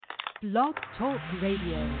Blog Talk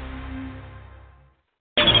Radio.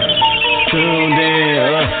 Tuned in,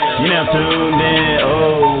 you're now tuned in,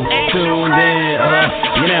 oh, tuned in,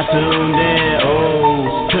 you're now tuned in,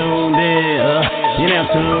 oh, tuned in, you're now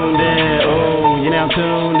tuned in, oh, you're now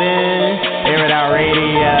tuned in, Air It Out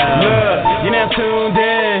Radio, you're now tuned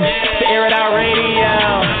in to Air It Out Radio.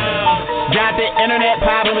 Got the internet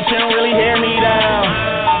poppin', but you don't really hear me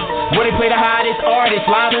though. Where they play the hottest artists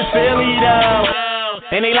live in Philly though,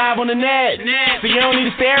 and they live on the net, so you don't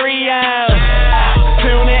need a stereo.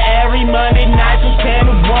 Tune in every Monday night from 10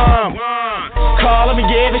 to 1. Call them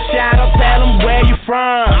and give a shout out, tell them where you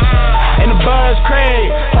from. And the buzz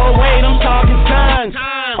Craig, oh wait, I'm talking tons.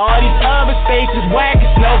 All these other stations whack,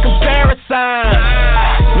 it's no comparison.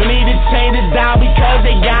 We need to change it down because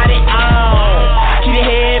they got it on. Keep the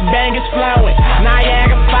headbangers flowing,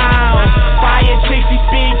 Niagara Falls. Fire chicks, she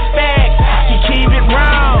speaks facts, she keep it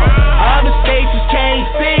wrong. Other stations can't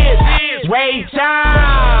see it, wait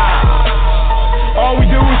time. All we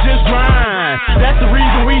do is just grind, that's the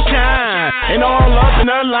reason we shine. And all up in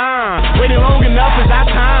the line, waiting long enough is our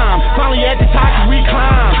time. Finally at the top we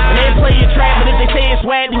climb, and they play your track, but if they say it's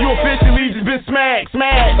whack, then you officially just been smacked. You're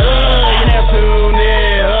now tuned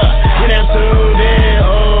in, you're now tuned in,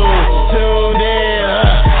 oh, tuned in,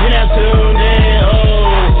 you're now tuned in,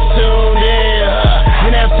 oh, tuned in,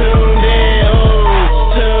 you're now tuned in,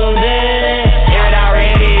 oh, tuned in, Air It Out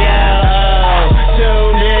Radio,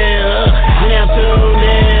 tuned in, you're now tuned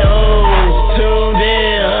in, oh, tuned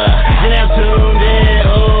in, you're now tuned in,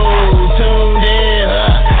 oh, tuned in,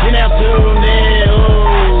 you're now tuned in,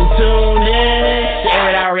 oh, tuned in, Air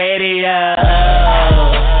It Out Radio.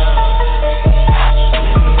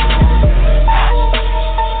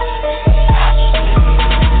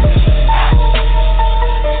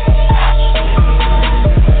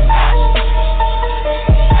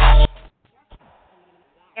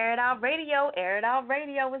 Air It Out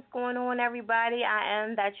Radio, what's going on, everybody? I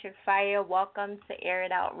am That's Your Fire. Welcome to Air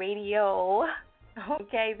It Out Radio.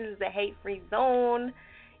 Okay, this is the hate-free zone.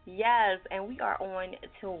 Yes, and we are on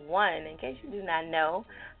to 1, in case you do not know.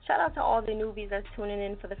 Shout out to all the newbies that's tuning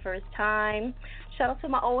in for the first time. Shout out to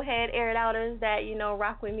my old head Air It Outers that,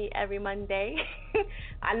 rock with me every Monday.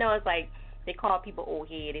 I know it's like they call people old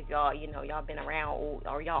head if y'all, y'all been around old,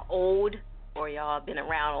 or y'all old, or y'all been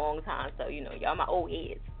around a long time. So, y'all my old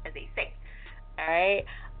heads, as they say. All right.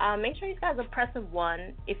 Make sure you guys are pressing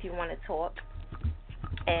 1 if you want to talk.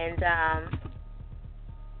 And,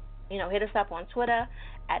 hit us up on Twitter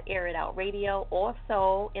at Air It Out Radio.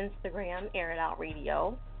 Also, Instagram, Air It Out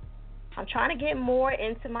Radio. I'm trying to get more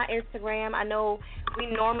into my Instagram. I know we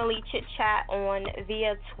normally chit-chat on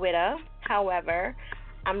via Twitter. However,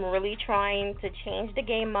 I'm really trying to change the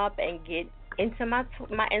game up and get into my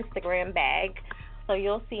Instagram bag. So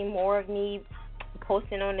you'll see more of me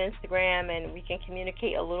posting on Instagram, and we can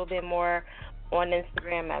communicate a little bit more on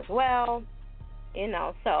Instagram as well.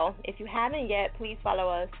 So if you haven't yet, please follow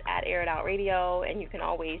us at Air It Out Radio, and you can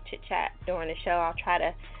always chit-chat during the show. I'll try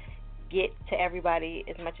to get to everybody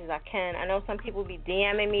as much as I can. I know some people be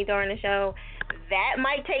DMing me during the show. That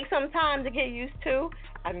might take some time to get used to.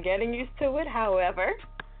 I'm getting used to it. However,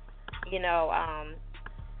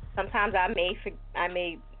 sometimes I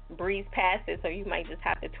may breeze past it, so you might just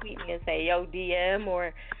have to tweet me and say, yo, DM,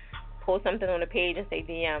 or post something on the page and say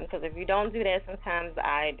DM, because if you don't do that, sometimes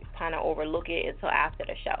I kind of overlook it until after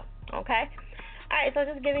the show, okay? All right, so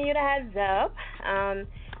just giving you the heads up.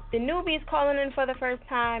 The newbies calling in for the first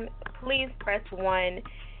time, please press 1.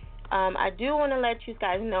 I do want to let you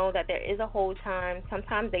guys know that there is a hold time.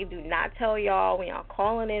 Sometimes they do not tell y'all when y'all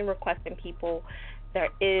calling in requesting people. There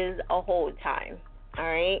is a hold time, all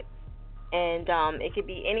right? And it could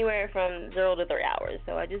be anywhere from 0 to 3 hours.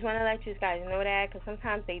 So I just want to let you guys know that, because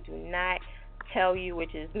sometimes they do not tell you,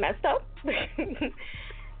 which is messed up.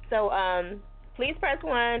 So please press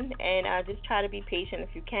 1, and just try to be patient if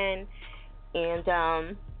you can. And,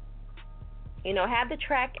 have the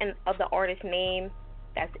track of the artist name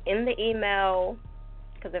that's in the email,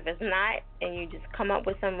 because if it's not, and you just come up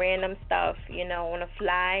with some random stuff, on the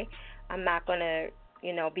fly, I'm not going to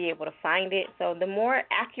be able to find it. So the more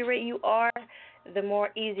accurate you are, the more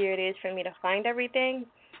easier it is for me to find everything,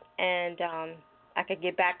 and I could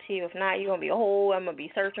get back to you. If not, you're going to be I'm going to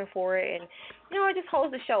be searching for it, and, it just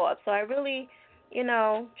holds the show up. So I really,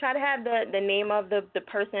 try to have the name of the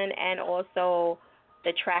person and also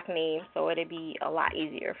the track name, so it'll be a lot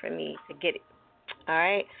easier for me to get it. All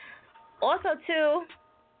right? Also, too,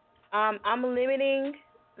 I'm limiting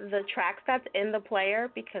the tracks that's in the player,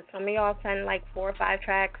 because some of y'all send like 4 or 5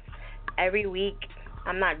 tracks every week.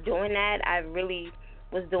 I'm not doing that. I really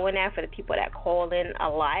was doing that for the people that call in a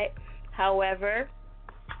lot. However,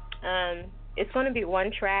 It's going to be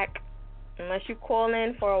one track. Unless you call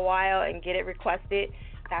in for a while and get it requested,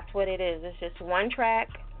 that's what it is. It's just one track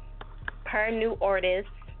per new artist,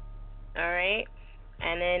 all right?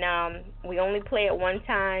 And then we only play it one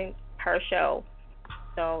time per show.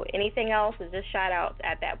 So anything else is just shout-outs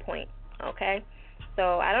at that point, okay?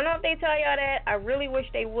 So I don't know if they tell y'all that. I really wish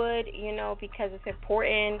they would, because it's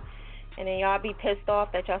important. And then y'all be pissed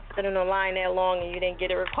off that y'all stood in the line that long and you didn't get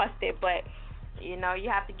it requested. But, you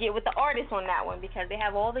have to get with the artist on that one because they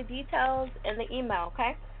have all the details in the email,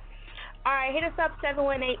 okay? All right, hit us up,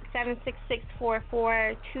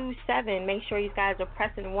 718-766-4427. Make sure you guys are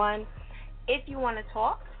pressing 1 if you want to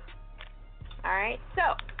talk. All right,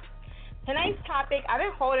 so tonight's topic, I've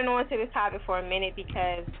been holding on to this topic for a minute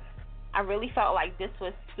because I really felt like this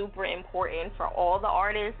was super important for all the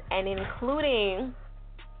artists and including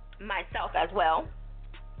myself as well,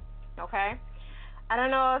 okay? I don't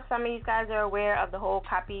know if some of you guys are aware of the whole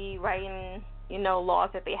copywriting, laws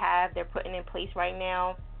that they're putting in place right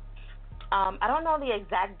now. I don't know the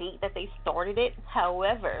exact date that they started it.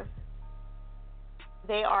 However,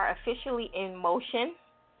 they are officially in motion,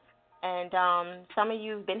 and some of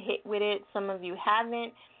you have been hit with it, some of you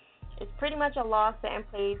haven't. It's pretty much a law set in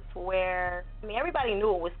place where, everybody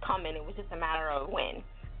knew it was coming. It was just a matter of when.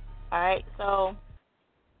 All right, so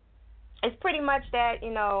it's pretty much that,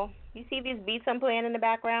 you see these beats I'm playing in the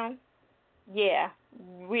background? Yeah,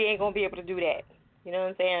 we ain't going to be able to do that. You know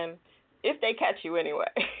what I'm saying? If they catch you anyway.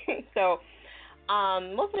 So,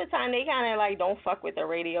 most of the time they kind of don't fuck with the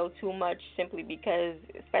radio too much simply because,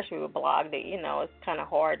 especially with blog, that, it's kind of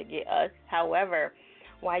hard to get us. However,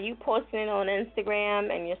 while you posting on Instagram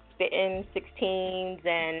and you're spitting 16s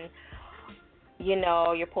and,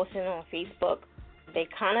 you're posting on Facebook, they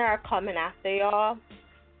kind of are coming after y'all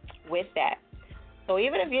with that. So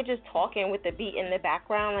even if you're just talking with the beat in the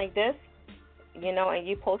background like this, and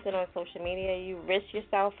you post it on social media, you risk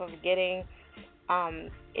yourself of getting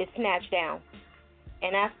it snatched down.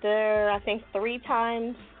 And after, I think, 3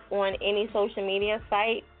 times on any social media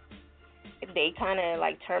site, they kind of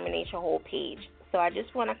terminate your whole page. So I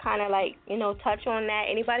just want to kind of touch on that.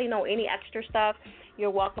 Anybody know any extra stuff,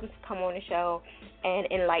 you're welcome to come on the show and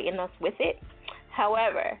enlighten us with it.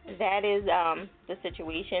 However, that is the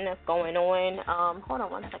situation that's going on. Hold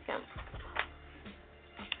on one second.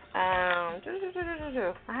 I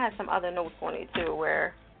had some other notes on it too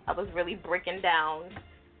where I was really breaking down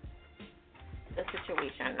the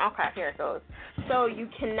situation. Okay, here it goes. So you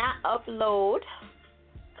cannot upload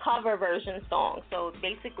cover version songs. So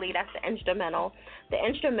basically that's the instrumental. The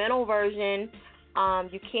instrumental version,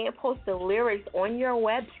 you can't post the lyrics on your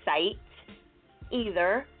website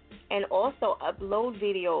either. And also upload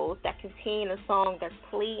videos that contain a song that's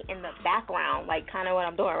played in the background, kind of what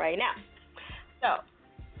I'm doing right now. So,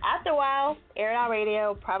 after a while, Air It Out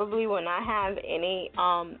Radio probably will not have any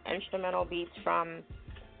instrumental beats from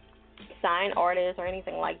signed artists or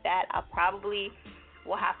anything like that. I probably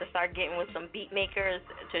will have to start getting with some beat makers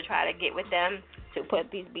to try to get with them to put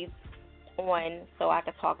these beats on so I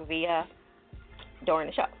can talk via during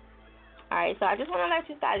the show. All right, so I just want to let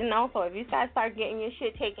you guys know. So if you guys start getting your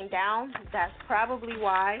shit taken down, that's probably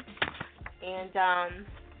why. And,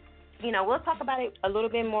 we'll talk about it a little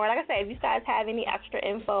bit more. Like I said, if you guys have any extra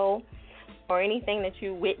info or anything that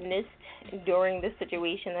you witnessed during this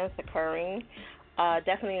situation that's occurring,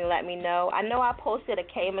 definitely let me know. I know I posted a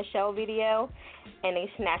K. Michelle video, and they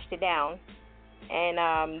snatched it down.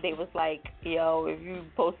 And they was like, yo, if you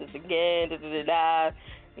post this again, da-da-da-da,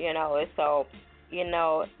 so...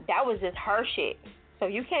 that was just her shit. So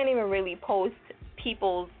you can't even really post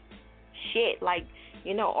people's shit,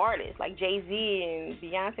 artists like Jay-Z and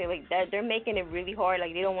Beyonce, that. They're making it really hard.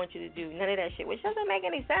 They don't want you to do none of that shit, which doesn't make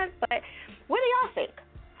any sense. But what do y'all think?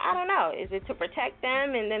 I don't know. Is it to protect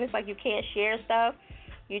them, and then it's you can't share stuff?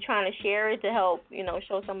 You're trying to share it to help,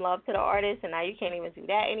 show some love to the artist, and now you can't even do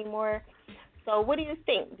that anymore. So what do you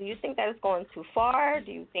think? Do you think that it's going too far?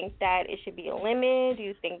 Do you think that it should be a limit? Do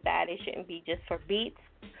you think that it shouldn't be just for beats?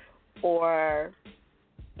 Or,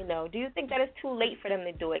 do you think that it's too late for them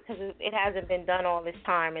to do it? Because it hasn't been done all this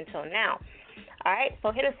time until now. All right,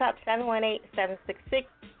 so hit us up,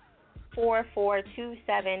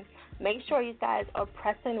 718-766-4427. Make sure you guys are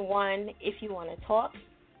pressing 1 if you want to talk.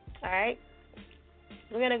 All right,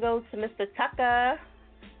 we're going to go to Mr. Tucker.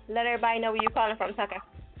 Let everybody know where you're calling from, Tucker.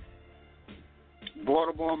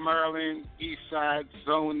 Baltimore, Maryland, East Side,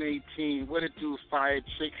 Zone 18. What it do, Fire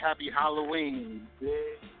Chick? Happy Halloween. Yeah.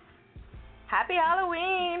 Happy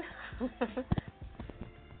Halloween.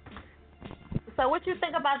 So what you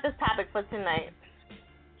think about this topic for tonight?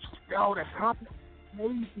 Yo, the topic is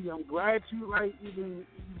crazy. I'm glad you even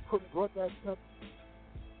brought that stuff.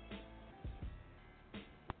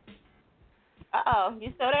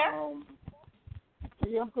 You still there?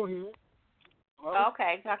 Yeah, I'm still here.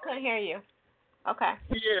 Okay, I couldn't hear you. Okay.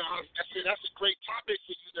 Yeah, I said that's a great topic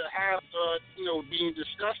for you to have, being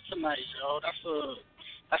discussed tonight, yo.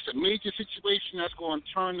 That's a major situation that's going to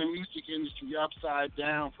turn the music industry upside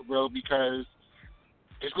down for real, because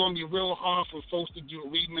it's going to be real hard for folks to do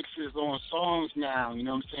remixes on songs now. You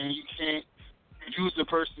know what I'm saying? You can't use a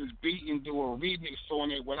person's beat and do a remix on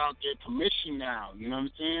it without their permission now. You know what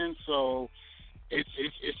I'm saying? So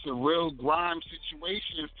it's a real grime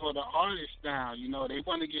situation for the artists now. You know, they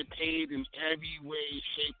want to get paid in every way,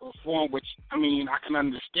 shape, or form, which, I mean, I can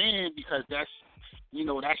understand, because that's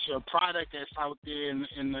your product that's out there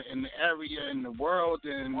in the area, in the world,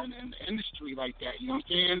 and in the industry like that. You know what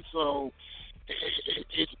I'm saying? So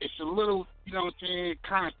it's a little, you know what I'm saying,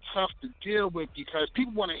 kind of tough to deal with, because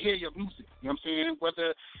people want to hear your music. You know what I'm saying?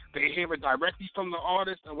 Whether they hear it directly from the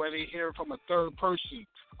artist or whether they hear it from a third person.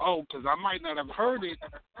 Oh, because I might not have heard it,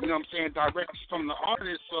 you know what I'm saying, directly from the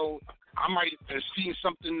artist, so I might have seen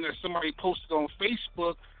something that somebody posted on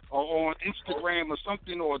Facebook or on Instagram or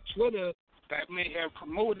something, or Twitter, that may have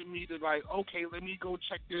promoted me to, like, okay, let me go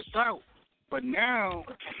check this out. But now,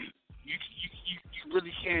 you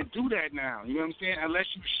really can't do that now. You know what I'm saying? Unless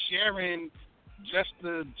you're sharing just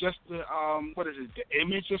the what is it, the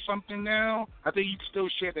image or something now. I think you can still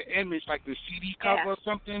share the image, like the CD cover or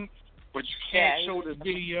something, but you can't show the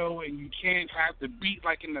video, and you can't have the beat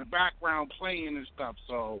like in the background playing and stuff.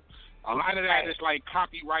 So a lot of that is like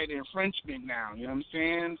copyright infringement now. You know what I'm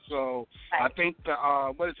saying? So I think the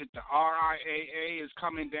the RIAA is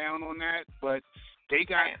coming down on that, but they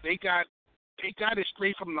got it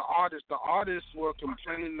straight from the artist. The artists were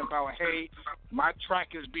complaining about, hey, my track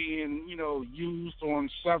is being, used on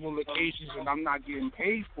several occasions and I'm not getting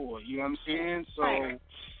paid for it. You know what I'm saying? So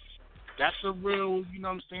that's a real, you know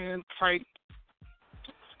what I'm saying, type,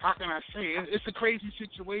 how can I say it? It's a crazy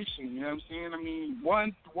situation, you know what I'm saying? I mean,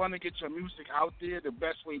 one, want to get your music out there the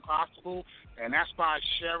best way possible, and that's by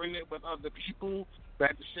sharing it with other people,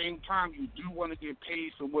 but at the same time, you do want to get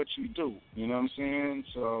paid for what you do. You know what I'm saying?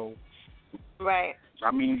 So... Right.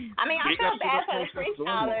 I mean, I feel bad for the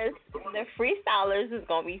freestylers. The freestylers is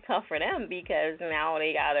gonna be tough for them, because now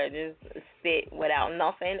they gotta just sit without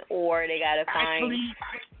nothing, or they gotta find,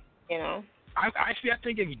 I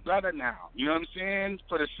think it's better now. You know what I'm saying?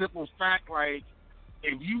 For the simple fact, like,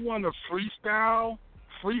 if you want to freestyle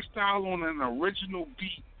on an original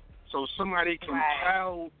beat, so somebody can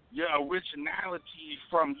tell your originality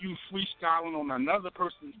from you freestyling on another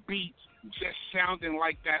person's beat, just sounding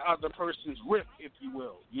like that other person's rip, if you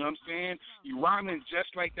will. You know what I'm saying? You rhyming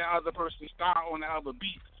just like that other person's style on the other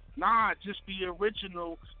beat. Nah, just be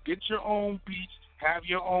original. Get your own beats. Have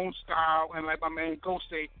your own style. And like my man Ghost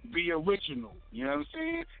say, be original. You know what I'm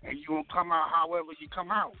saying? And you will come out however you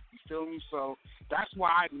come out. You feel me? So that's why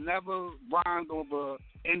I never rhymed over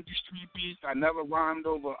industry beats. I never rhymed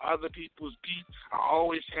over other people's beats. I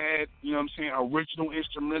always had, you know what I'm saying, original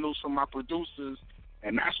instrumentals from my producers.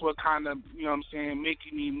 And that's what kind of, you know what I'm saying,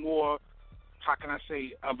 making me more, how can I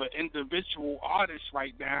say, of an individual artist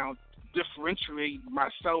right now, differentiate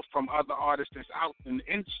myself from other artists that's out in the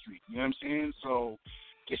industry. You know what I'm saying? So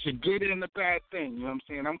it's a good and a bad thing. You know what I'm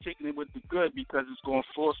saying? I'm taking it with the good, because it's going to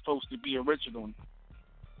force folks to be original.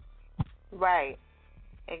 Right.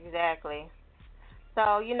 Exactly.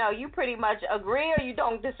 So, you pretty much agree, or you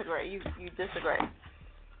don't disagree? You disagree.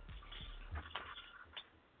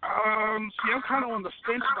 See, I'm kind of on the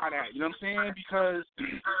fence by that, you know what I'm saying? Because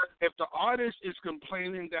if the artist is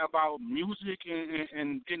complaining about music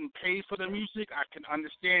and getting paid for the music, I can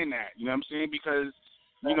understand that, you know what I'm saying? Because,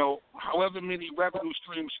 however many revenue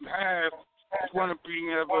streams you have, you want to be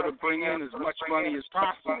able to bring in as much money as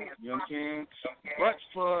possible, you know what I'm saying? But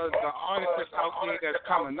for the artist that's out there that's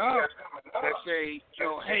coming up, that say,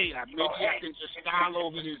 hey, maybe I can just style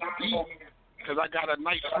over this beat, because I got a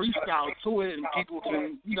nice freestyle to it, and people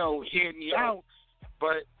can, hear me out.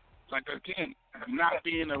 But, like, again, not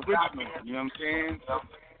being original, you know what I'm saying?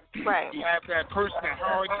 Right. You have that person that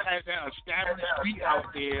already has that established beat out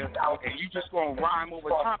there, and you just going to rhyme over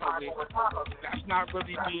top of it. That's not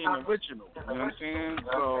really being original, you know what I'm saying?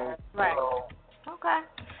 So. Right. Okay.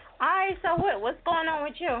 All right, so what's going on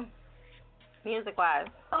with you, music-wise?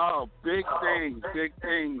 Oh, big things.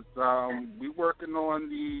 We working on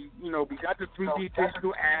we got the 3D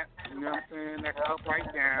digital app, you know what I'm saying, that's up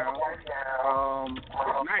right now. It's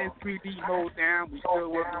not in 3D mode now. We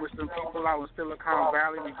still working with some people out in Silicon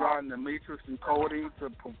Valley regarding the matrix encoding to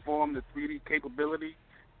perform the 3D capability.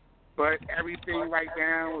 But everything right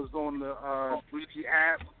now is on the 3D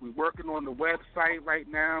app. We're working on the website right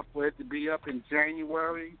now for it to be up in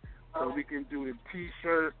January. so we can do the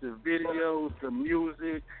T-shirts, the videos, the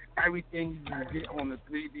music, everything you can get on the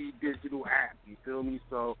 3D digital app. You feel me?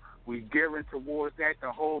 So we gearing towards that.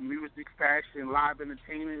 The whole music, fashion, live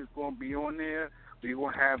entertainment is going to be on there. We're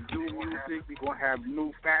going to have new music. We're going to have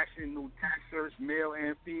new fashion, new T-shirts, male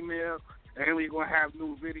and female. And we're going to have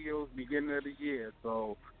new videos beginning of the year.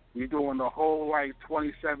 So we're doing the whole,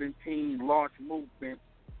 2017 launch movement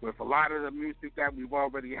with a lot of the music that we've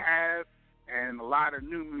already have and a lot of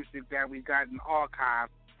new music that we got in archive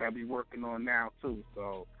that we're working on now, too.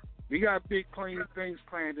 So we got big things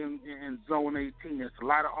planned in Zone 18. There's a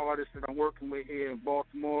lot of artists that I'm working with here in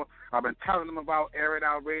Baltimore. I've been telling them about Air It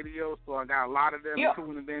Out Radio, so I got a lot of them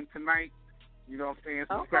tuning in tonight. You know what I'm saying?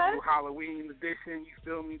 Some special Halloween edition, you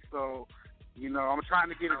feel me? So, I'm trying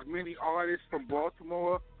to get as many artists from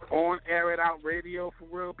Baltimore on Air It Out Radio for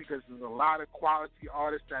real, because there's a lot of quality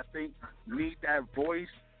artists that I think need that voice.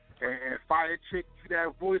 And Fire Chick,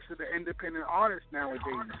 that voice of the independent artist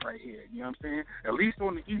nowadays right here. You know what I'm saying? At least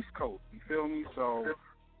on the East Coast. You feel me? So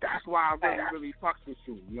that's why I really fucks with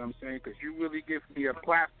you. You know what I'm saying? Because you really give me a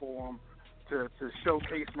platform to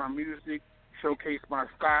showcase my music, showcase my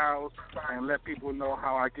styles, and let people know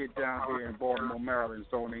how I get down here in Baltimore, Maryland,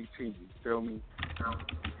 Zone 18. You feel me?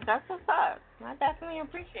 That's what's up. I definitely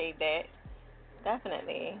appreciate that.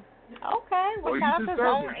 Definitely. Okay, well, shout out to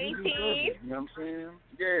Zone 18. You know what I'm saying?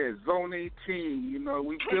 Yeah, Zone 18.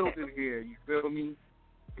 We building here. You feel me?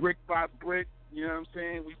 Brick by brick. You know what I'm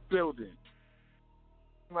saying? We building.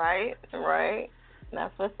 Right.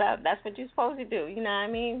 That's what's up. That's what you're supposed to do. You know what I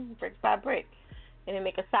mean? Brick by brick. And then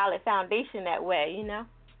make a solid foundation that way,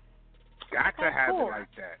 Got to have it like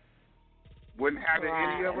that. Wouldn't have it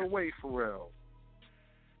any other way, for real.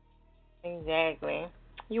 Exactly.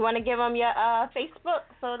 You want to give them your Facebook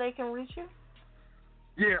so they can reach you?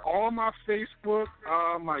 Yeah, all my Facebook,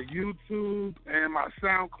 my YouTube, and my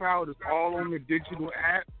SoundCloud is all on the digital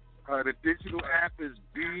app. The digital app is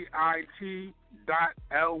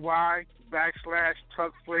bit.ly/TuckFlav. That's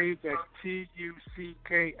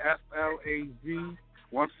TUCKFLAV.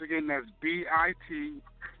 Once again, that's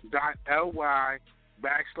bit.ly/TuckFlav.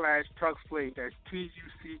 That's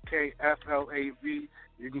TUCKFLAV.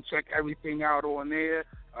 You can check everything out on there.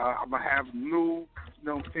 I'm going to have new,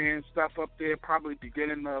 stuff up there probably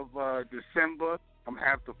beginning of December. I'm going to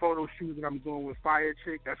have the photo shoot that I'm doing with Fire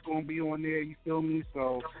Chick. That's going to be on there, you feel me?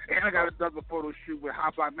 So, and I got another photo shoot with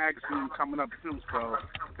Hot Block Magazine coming up too. So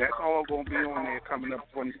that's all going to be on there coming up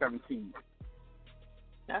 2017.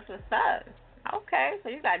 That's what's up. Okay, so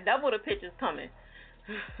you got double the pictures coming.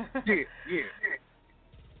 Yeah.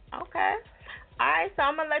 Okay. All right, so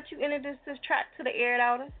I'm going to let you introduce this track to the Air It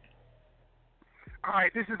Outers. All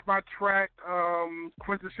right, this is my track,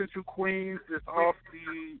 Quintessential Queens. It's off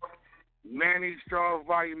the Manny Straw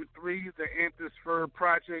Volume 3, the Anthospheric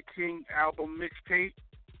Project King album mixtape.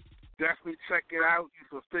 Definitely check it out.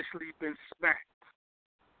 You've officially been smacked.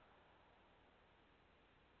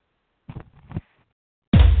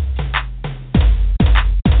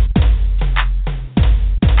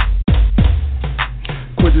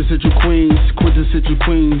 Quintessential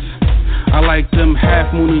Queens. I like them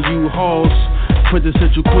half moon and U-Hauls.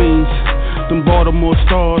 Quintessential Queens. Them Baltimore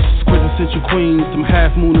stars. Quintessential Queens. Them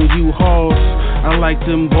half moon and U-Hauls. I like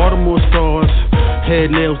them Baltimore stars.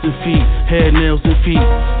 Head, nails, and feet. Head, nails, and feet.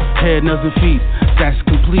 Head, nails, and feet. That's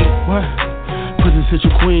complete. What?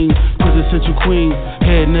 Quintessential Queen. Quintessential Queen.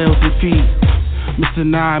 Head, nails, and feet. Mr.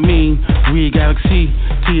 Reed Galaxy.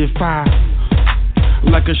 TF5.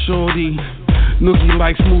 Like a shorty. Nookie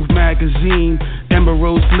like Smooth Magazine, Amber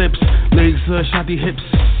Rose lips, legs shotty hips.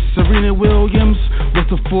 Serena Williams, what's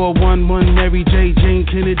the 411? Mary J. Jane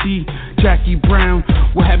Kennedy, Jackie Brown.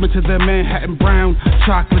 What happened to the Manhattan Brown?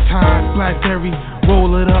 Chocolate Tide, Blackberry,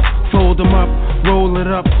 roll it up, fold them up, roll it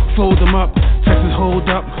up, fold them up. Texas hold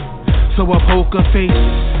up, so I poker face.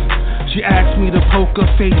 She asked me to poker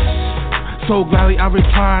face. So gladly I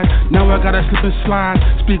replied, now I gotta slip and slide.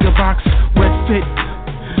 Speaker box, wet fit.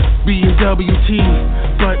 B&WT,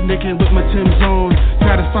 butt naked with my Tim's on,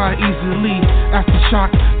 satisfied easily.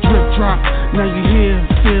 Aftershock, drip drop. Now you hear,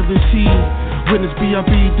 feel and see. Witness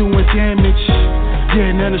B.I.B. doing damage.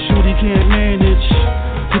 Yeah, now the shooty can't manage.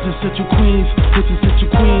 Quintessential Queens,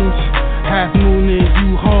 half moon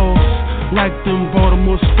and U-Hauls, like them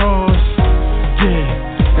Baltimore stars.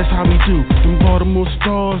 Yeah. That's how we do. Them Baltimore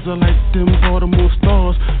stars are like them Baltimore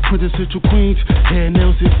stars. Quintessential Queens, hair,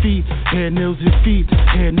 nails, and feet. Hair, nails, and feet.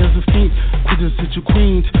 Hair, nails, and feet. Quintessential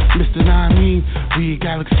Queens, Mr. Reed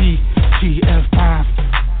Galaxy, TF5.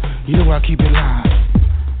 You know I keep it live.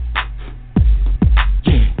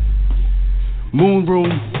 Yeah. Moon room,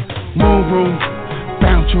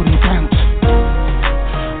 bounce, shorty, bounce.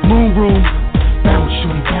 Moon living room. Bounce,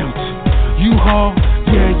 shorty, bounce. U-Haul,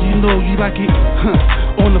 yeah, you know you like it.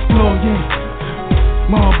 On the floor, yeah.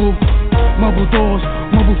 Marble doors,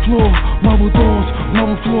 marble floor, marble doors,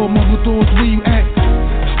 marble floor, marble doors. Where you at?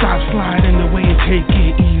 Stop sliding away and take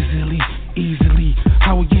it easily.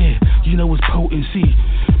 How, yeah, you know it's potency.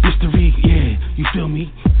 Mystery, yeah, you feel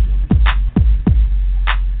me?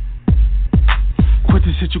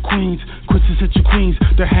 Quintessential Queens,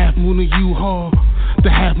 the half moon of U-Haul,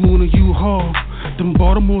 them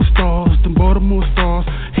Baltimore stars,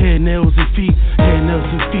 hair, nails and feet,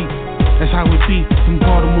 that's how it be, them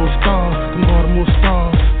Baltimore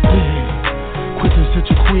stars, yeah,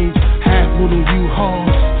 quintessential Queens, half moon of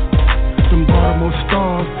U-Hauls, them Baltimore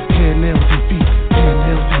stars, hair, nails and feet.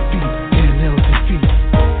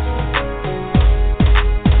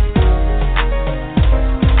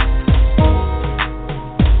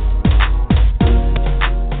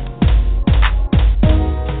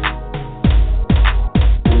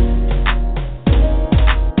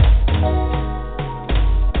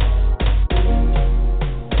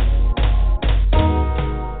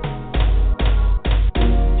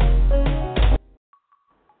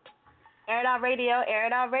 Air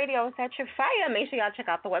It Out Radio, set your fire. Make sure y'all check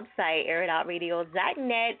out the website,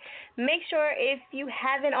 airitoutradio.net. Make sure if you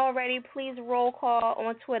haven't already, please roll call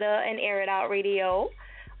on Twitter and Air It Out Radio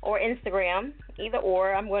or Instagram, either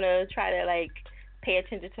or. I'm going to try to, pay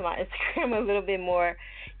attention to my Instagram a little bit more.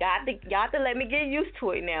 Y'all have to let me get used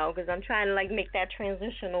to it now because I'm trying to, make that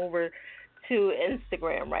transition over to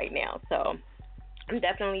Instagram right now. So I'm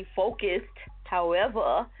definitely focused.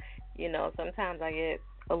 However, sometimes I get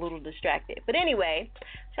a little distracted. But anyway,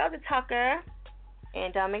 shout out to Tucker,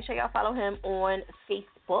 and make sure y'all follow him on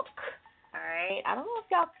Facebook. Alright, I don't know if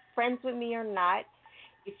y'all friends with me or not.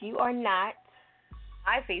 If you are not,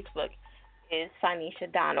 my Facebook is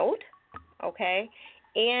Sanisha Donald, okay?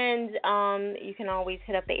 And you can always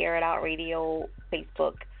hit up the Air It Out Radio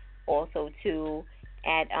Facebook also too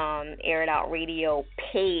at Air It Out Radio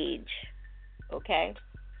page, okay?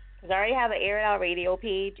 Because I already have an Air It Out Radio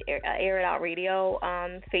page, Air It Out Radio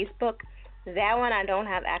Facebook. That one I don't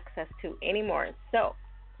have access to anymore. So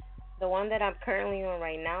the one that I'm currently on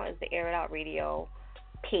right now is the Air It Out Radio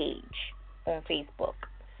page on Facebook.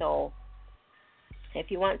 So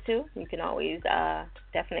if you want to, you can always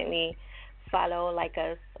definitely follow, like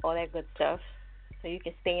us, all that good stuff, so you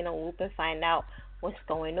can stay in the loop and find out what's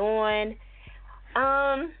going on.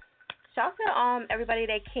 Shout out to everybody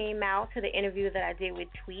that came out to the interview that I did with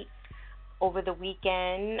Tweet over the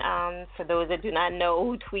weekend. For those that do not know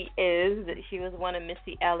who Tweet is, she was one of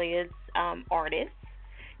Missy Elliott's artists.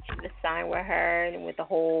 She was signed with her and with the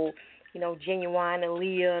whole, Genuine,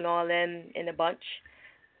 Aaliyah, and all them in a bunch.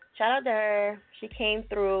 Shout out to her. She came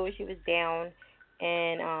through. She was down,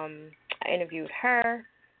 and I interviewed her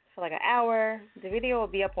for like an hour. The video will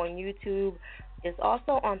be up on YouTube. It's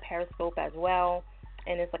also on Periscope as well.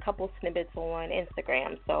 And there's a couple snippets on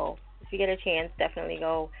Instagram. So if you get a chance, definitely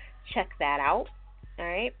go check that out. All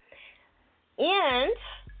right. And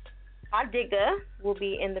Rodiga will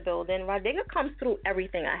be in the building. Rodiga comes through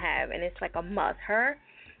everything I have, and it's like a must. Her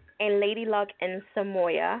and Lady Luck and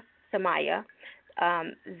Samaya,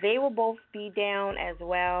 they will both be down as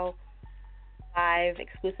well. 5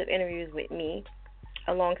 exclusive interviews with me,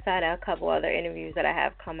 alongside a couple other interviews that I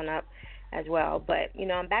have coming up as well. But,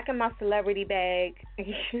 I'm back in my celebrity bag.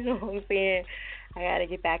 You know what I'm saying? I got to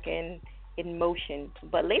get back in motion.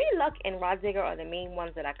 But Lady Luck and Rod Digger are the main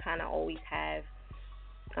ones that I kind of always have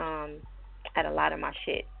at a lot of my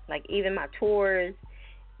shit. Like, even my tours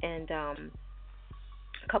and a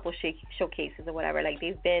couple showcases or whatever. Like,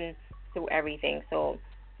 they've been through everything. So,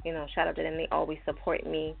 shout out to them. They always support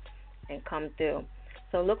me and come through.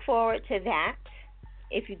 So look forward to that.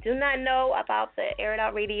 If you do not know about the Air It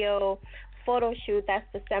Out Radio photo shoot, that's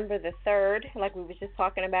December the 3rd, like we were just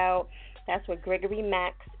talking about. That's with Gregory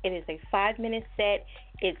Max. It is a 5-minute set.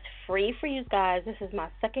 It's free for you guys. This is my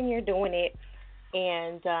 2nd year doing it.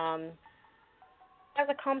 And as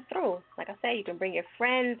it comes through, like I said, you can bring your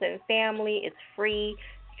friends and family. It's free.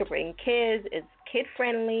 You can bring kids. It's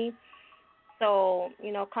kid-friendly. So,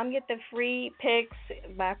 come get the free pics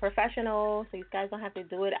by professionals so you guys don't have to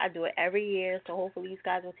do it. I do it every year, so hopefully you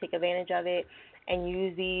guys will take advantage of it and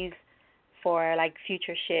use these for,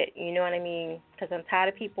 future shit. You know what I mean? Because I'm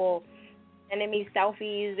tired of people sending me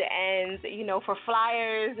selfies and, for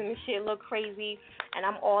flyers and shit look crazy. And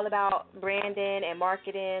I'm all about branding and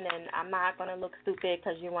marketing, and I'm not going to look stupid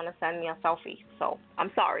because you want to send me a selfie. So,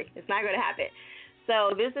 I'm sorry. It's not going to happen.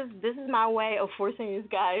 So this is my way of forcing you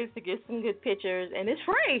guys to get some good pictures, and it's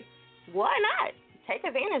free. Why not? Take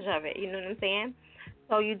advantage of it. You know what I'm saying?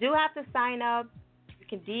 So you do have to sign up. You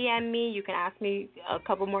can DM me. You can ask me a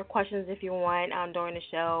couple more questions if you want during the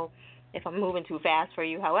show, if I'm moving too fast for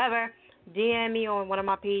you. However, DM me on one of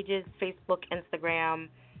my pages, Facebook, Instagram,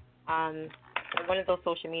 one of those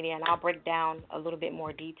social media, and I'll break down a little bit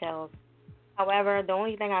more details. However, the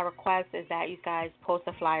only thing I request is that you guys post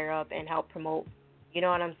a flyer up and help promote. You know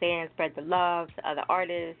what I'm saying? Spread the love to other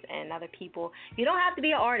artists and other people. You don't have to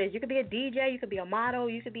be an artist. You could be a DJ. You could be a model.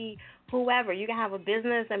 You could be whoever. You can have a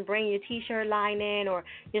business and bring your T-shirt line in or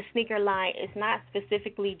your sneaker line. It's not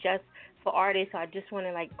specifically just for artists, so I just want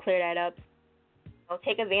to, like, clear that up. So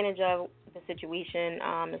take advantage of the situation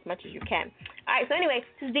as much as you can. All right, so anyway,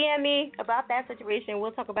 just DM me about that situation.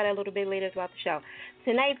 We'll talk about it a little bit later throughout the show.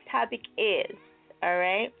 Tonight's topic is, all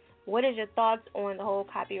right, what is your thoughts on the whole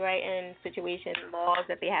copyright situation laws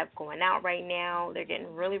that they have going out right now? They're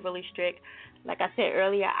getting really, really strict. Like I said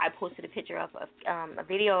earlier, I posted a picture of a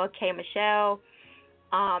video of K. Michelle,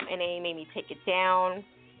 and they made me take it down,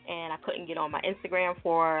 and I couldn't get on my Instagram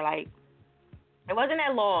for, like, it wasn't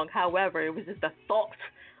that long. However, it was just the thought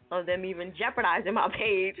of them even jeopardizing my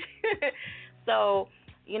page. So,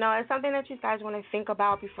 you know, it's something that you guys want to think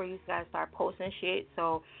about before you guys start posting shit.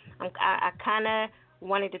 So I kind of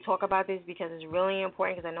wanted to talk about this because it's really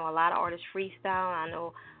important, because I know a lot of artists freestyle. I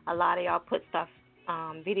know a lot of y'all put stuff,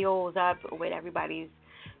 videos up with everybody's,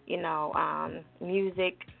 you know,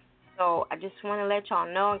 music. So I just want to let y'all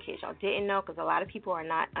know, in case y'all didn't know, because a lot of people are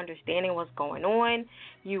not understanding what's going on.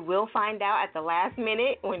 You will find out at the last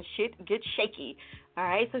minute when shit gets shaky. All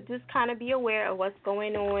right, so just kind of be aware of what's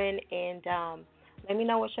going on, and let me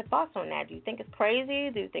know what's your thoughts on that. Do you think it's crazy?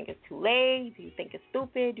 Do you think it's too late? Do you think it's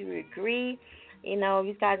stupid? Do you agree? You know,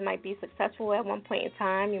 you guys might be successful at one point in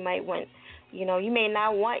time. You might want, you know, you may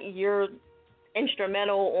not want your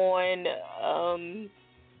instrumental on,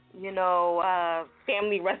 you know,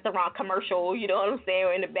 family restaurant commercial, you know what I'm saying,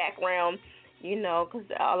 or in the background, you know, because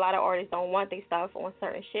a lot of artists don't want their stuff on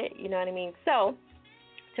certain shit, you know what I mean? So,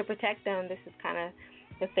 to protect them, this is kind of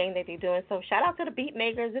the thing that they're doing. So, shout out to the beat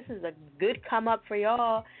makers. This is a good come up for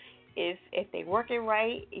y'all. If they work it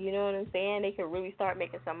right, you know what I'm saying, they could really start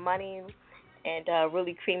making some money and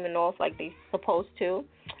really creaming off like they supposed to.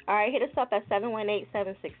 All right, hit us up at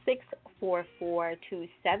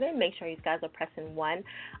 718-766-4427. Make sure you guys are pressing 1.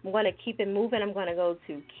 I'm going to keep it moving. I'm going to go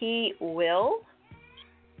to Key Will.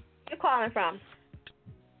 Where you calling from?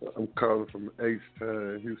 I'm calling from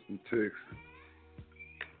H-Town, Houston, Texas.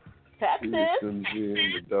 Texas? CSMG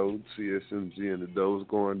and the dough. CSMG and the dough's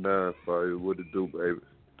going down for you. What it do, baby?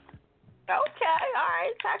 Okay, all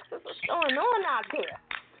right, Texas. What's going on out there?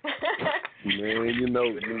 Man, you know,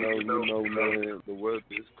 man, the weather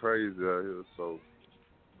is crazy out here, so, you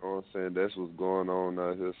know what I'm saying, that's what's going on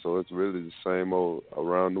out here, so it's really the same old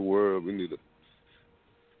around the world. We need to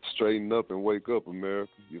straighten up and wake up,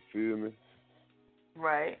 America, you feel me?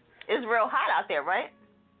 Right. It's real hot out there, right?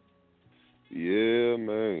 Yeah,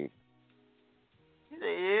 man.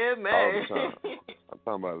 Yeah, man. All the time. I'm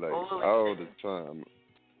talking about, like, all the time.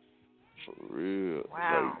 For real.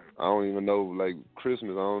 Wow. Like, I don't even know, like,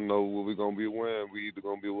 Christmas, I don't know what we're going to be wearing. We either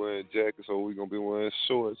going to be wearing jackets or we're going to be wearing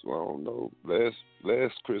shorts. Well, I don't know.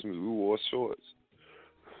 Last Christmas, we wore shorts.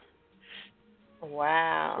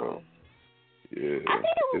 Wow. So, yeah. I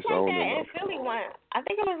think it was it's like on that and in off. Philly one. I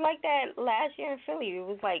think it was like that last year in Philly. It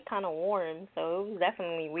was, like, kind of warm, so it was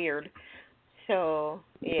definitely weird. So,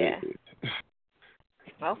 yeah.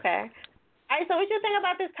 Okay. All right, so what you think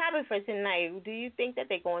about this topic for tonight? Do you think that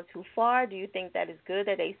they're going too far? Do you think that it's good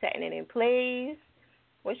that they're setting it in place?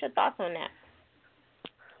 What's your thoughts on that?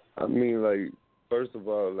 I mean, like, first of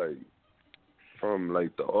all, like, from,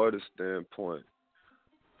 like, the artist standpoint,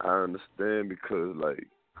 I understand because, like,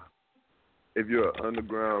 if you're an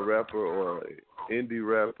underground rapper or an indie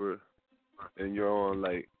rapper and you're on,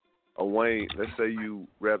 like, a Wayne, let's say you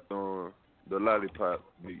rapped on the Lollipop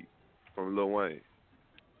beat from Lil Wayne.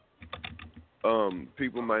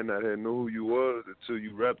 People might not have knew who you was until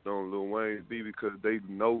you rapped on Lil Wayne's beat, because they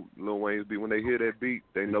know Lil Wayne's beat. When they hear that beat,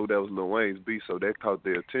 they know that was Lil Wayne's beat, so that caught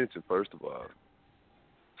their attention, first of all.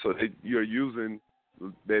 So you're using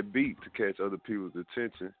that beat to catch other people's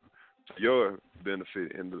attention for your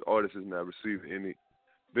benefit, and the artist is not receiving any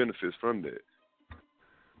benefits from that.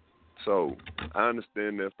 So I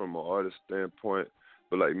understand that from an artist standpoint,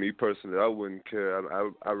 but like me personally, I wouldn't care.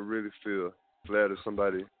 I really feel glad if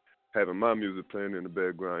somebody having my music playing in the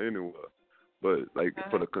background anywhere. But, like,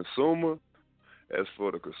 for the consumer, it's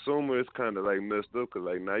kind of, like, messed up, because,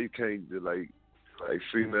 like, now you can't, like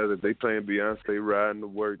females, if they playing Beyonce riding to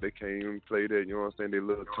work, they can't even play that, you know what I'm saying? They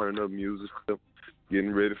little turn-up music stuff,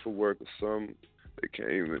 getting ready for work or something. They can't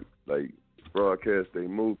even, like, broadcast their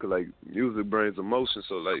mood, because, like, music brings emotion,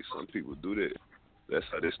 so, like, some people do that. that's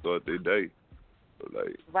how they start their day. So,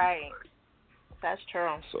 like, right. That's true.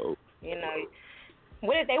 So, you know,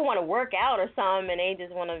 what if they want to work out or something and they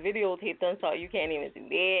just want to videotape themselves? You can't even do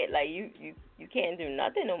that. Like, you can't do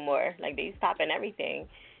nothing no more. Like, they stopping everything,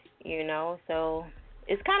 you know. So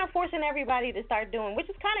it's kind of forcing everybody to start doing, which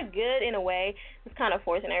is kind of good in a way. It's kind of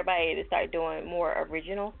forcing everybody to start doing more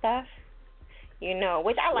original stuff, you know,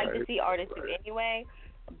 which I like to see artists do anyway.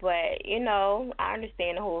 But, you know, I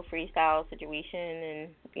understand the whole freestyle situation and,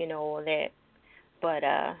 you know, all that. But,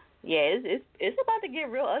 yeah, it's about to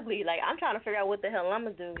get real ugly. Like, I'm trying to figure out what the hell I'm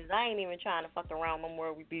going to do, because I ain't even trying to fuck around no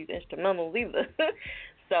more with these instrumentals either.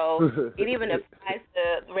 So it even applies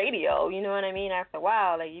to radio, you know what I mean? After a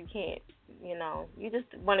while, like, you can't, you know, you just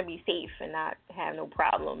want to be safe and not have no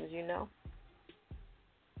problems, you know?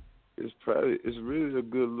 It's really a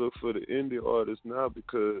good look for the indie artists now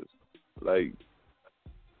because, like,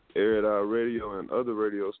 Air It Out Radio and other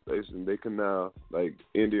radio stations, they can now, like,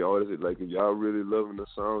 indie artists, like, if y'all really loving the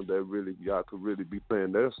song, that really, y'all could really be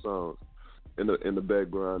playing their songs in the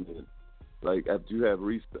background, and, like, after you have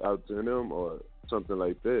reached out to them or something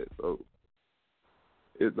like that. So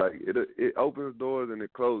it's like it opens doors and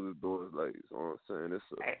it closes doors, like, you know what I'm saying?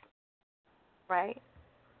 Right.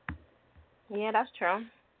 Yeah, that's true.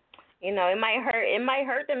 You know, it might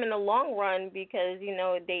hurt them in the long run because, you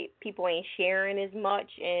know, people ain't sharing as much,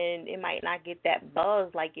 and it might not get that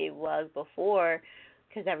buzz like it was before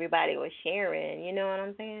because everybody was sharing. You know what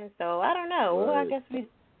I'm saying? So I don't know. Right. Well, I guess we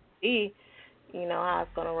see, you know, how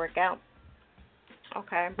it's gonna work out.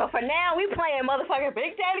 Okay, but for now we playing motherfucking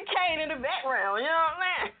Big Daddy Kane in the background. You know what I'm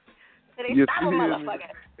saying? So they stop a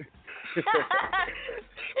motherfucker.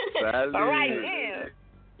 All right, yeah.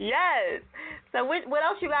 Yes. So what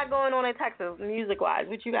else you got going on in Texas, music-wise?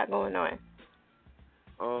 What you got going on?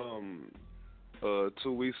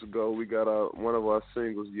 2 weeks ago, we got one of our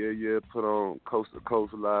singles, Yeah, put on Coast to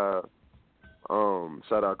Coast Live.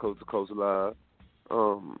 Shout out Coast to Coast Live.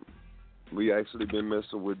 We actually been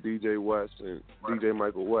messing with DJ Watts and DJ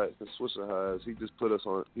Michael Watts and Swisher Highs. He just put us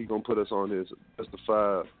on. He gonna put us on his Best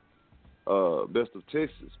of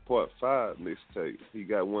Texas Part 5 mixtape. He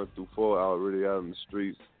got 1 through 4 already out in the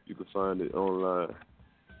streets. You can find it online.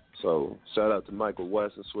 So shout out to Michael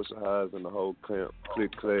Watts and Swisher Highs and the whole camp.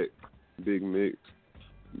 Click Clack, Big Mix,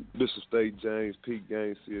 Bishop State James, Pete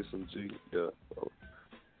Gang, CSMG. Yeah. So,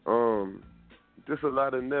 just a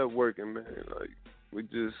lot of networking, man. Like we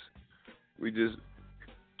just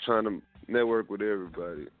trying to network with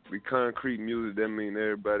everybody. We concrete music, that mean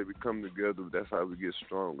everybody, we come together, that's how we get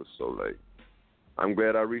stronger. So, like, I'm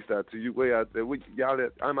glad I reached out to you way out there.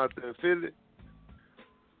 I'm out there in Philly?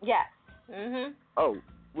 Yes. Mm-hmm. Oh,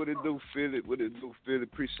 what it do, Philly?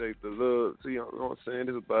 Appreciate the love. See, you know what I'm saying?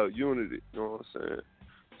 It's about unity, you know what I'm saying?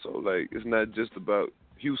 So, like, it's not just about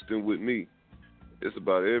Houston with me. It's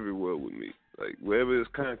about everywhere with me. Like, wherever it's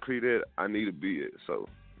concrete at, I need to be at. So,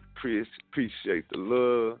 appreciate the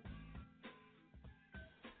love.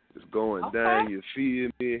 It's going down, you feel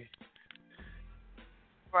me?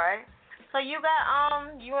 Right. So you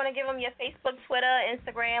got you want to give them your Facebook, Twitter,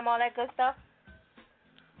 Instagram, all that good stuff?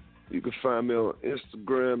 You can find me on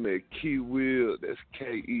Instagram at Keywill. That's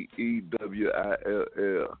Keewill. You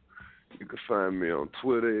can find me on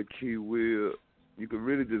Twitter at Keywill. You can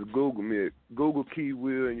really just Google me at Google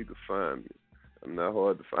Keywill and you can find me. I'm not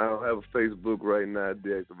hard to find. I don't have a Facebook right now. I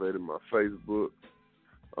deactivated my Facebook.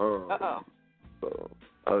 So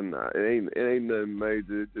other than that, it ain't nothing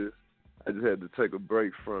major. I just had to take a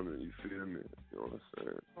break from it. You feel me? You know what I'm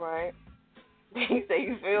saying? Right. You say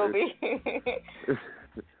you feel me?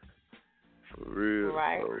 For real.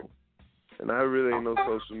 Right. So, and I really ain't no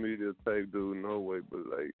social media type dude, no way. But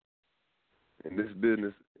like in this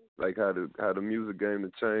business, like how the music game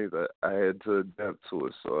to change, I had to adapt to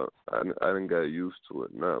it. So I done got used to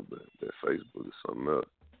it now. But that Facebook is something else.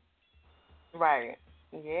 Right.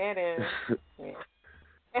 Yeah, it is. Yeah.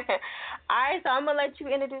 All right, so I'm going to let you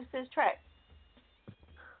introduce this track.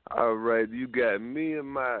 All right, you got Me and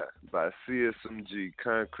My by CSMG,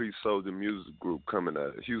 Concrete Soldier Music Group, coming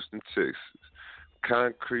out of Houston, Texas.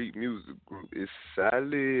 Concrete Music Group is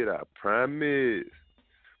solid, I promise.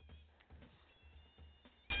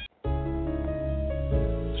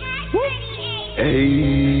 Hey,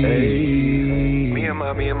 Me and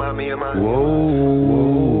My.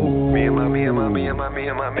 Whoa. Me and My. Me and My.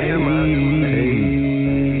 Hey.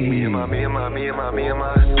 Me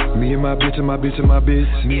and my bitch and my bitch and my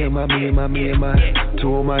bitch. Me and my. 2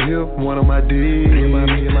 on my hip, 1 on my dick. Me and my.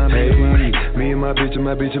 Hey, me and my bitch and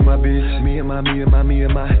my bitch and my bitch. Me and my.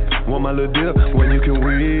 Want my little dip when you can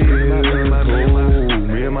win.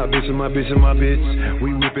 Me Me and my bitch and my bitch and my bitch,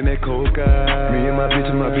 we whipping that coca. Me and my bitch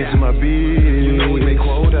and my bitch and my bitch, you know we make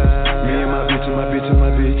quota. Me and my bitch and my bitch and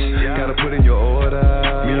my bitch, gotta put in your order.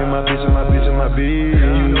 Me and my bitch and my bitch and my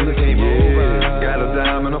bitch, you know they came over. Got a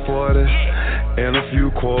dime and a 40. And a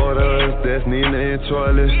few quarters, that's Nina and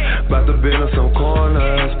Charlie. About to bend on some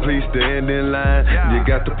corners, please stand in line. You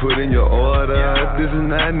got to put in your order. This is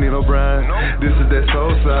not Nino Brown, this is that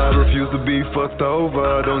Sosa. Refuse to be fucked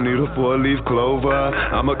over, don't need a 4-leaf clover.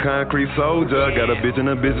 I'm a concrete soldier, got a bitch and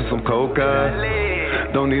a bitch with some coca.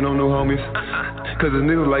 Don't need no new homies, cause it's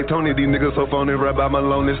niggas like Tony, these niggas so phony, rap by my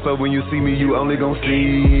loneliness. So when you see me, you only gon'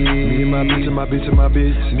 see me and my bitch and my bitch and my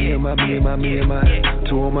bitch. Me and my, me and my, me and my.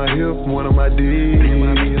 Two on my hip, one on my dick. Me and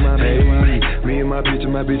my, me and my, hey. Me and my bitch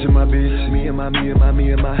and my bitch and my bitch. Me and my, me and my,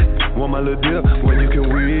 me and my. Want my little dip when you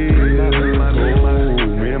can win.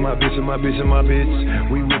 Me and my bitch and my bitch and my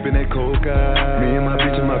bitch. We whipping that coca. Me and my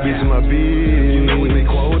bitch and my bitch and my bitch. You know we make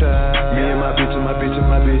quota. Me and my bitch and my bitch and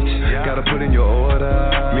my bitch. Gotta put in your order.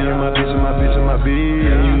 Me and my bitch and my bitch and my bitch.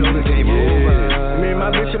 You know the game over. Me and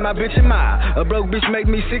my bitch and my bitch and my. A broke bitch make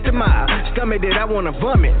me sick to my stomach that I wanna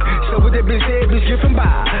vomit. So with that bitch head, bitch dripping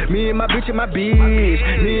by. Me and my bitch and my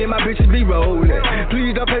bitch. Me and my bitches be rolling.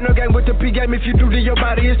 Please don't play no game with the P game. If you do, then your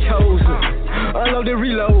body is chosen. Unload and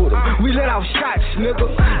reload. We let off shots, nigga.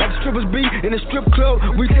 Like strippers be in the strip club,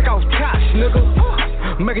 we take off tops, nigga.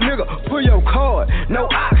 Make a nigga pull your card, no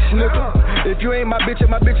ox, nigga. If you ain't my bitch and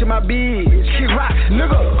my bitch and my bitch, she rocks,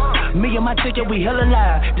 nigga. Me and my chicken, we hella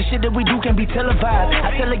live. The shit that we do can be televised.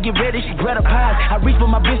 I tell her get ready, she gratified. I reach for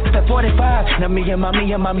my bitch at 45. Now me and my,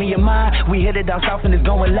 we headed down south and it's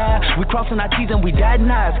going live. We crossing our T's and we died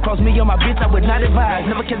knives. Cross me and my bitch, I would not advise.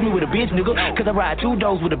 Never catch me with a bitch, nigga. Cause I ride 2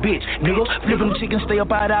 doors with a bitch, nigga. Flipping the chicken, stay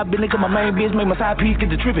up out of business. Cause my main bitch make my side piece get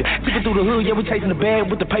the trippin'. Tipping through the hood, yeah, we chasing the bag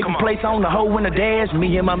with the paper plates on the hoe in the dash.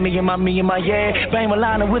 Me and my, yeah. Bang my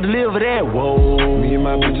line and we'll deliver that. Whoa. Me and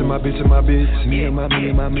my bitch and my bitch and my bitch. Me and my, me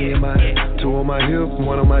and my, me and my. Two on my hip,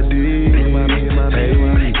 one on my dick. Me and my, me and my, hey.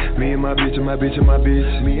 Me and my bitch and my bitch and my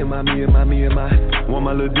bitch. Me and my, me and my, me and my. Want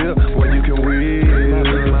my little dip when you can win. Me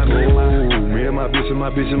and my bitch and my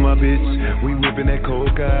bitch and my bitch. We whipping that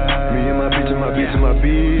coca. Me and my bitch and my bitch and my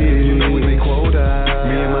bitch. You know we make quota.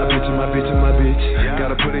 Me and my bitch and my bitch and my bitch.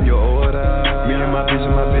 Gotta put in your order. Me and my bitch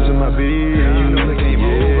and my bitch and my bitch. You know the game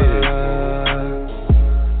over.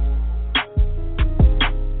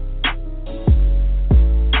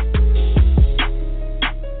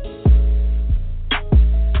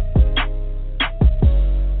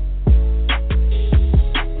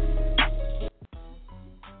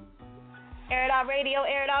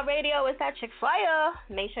 Air It Out Radio, it's that chick fire.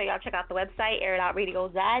 Make sure y'all check out the website,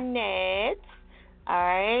 airitoutradio.net.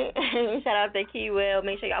 Alright. Shout out to Key Will.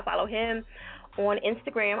 Make sure y'all follow him on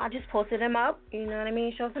Instagram. I just posted him up. You know what I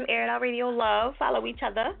mean? Show some Air It Out Radio love. Follow each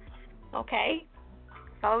other. Okay?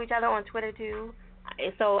 Follow each other on Twitter too.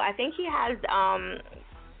 So I think he has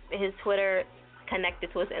his Twitter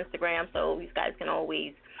connected to his Instagram, so you guys can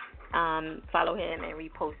always follow him and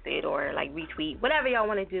repost it or like retweet, whatever y'all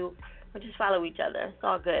want to do. But just follow each other. It's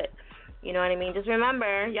all good. You know what I mean? Just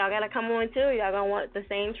remember, y'all got to come on, too. Y'all going to want the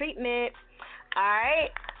same treatment. All right?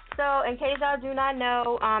 So, in case y'all do not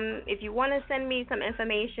know, if you want to send me some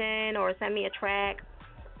information or send me a track,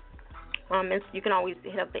 you can always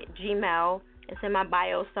hit up the Gmail. It's in my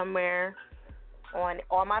bio somewhere on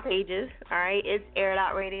all my pages. All right? It's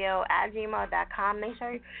airitoutradio@gmail.com. Make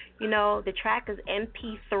sure, you know, the track is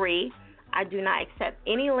MP3. I do not accept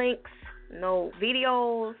any links, no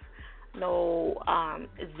videos, no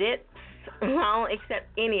zips. I don't accept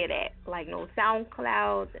any of that. Like no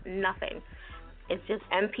SoundClouds, nothing. It's just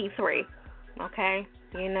MP3. Okay?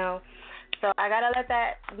 You know. So I gotta let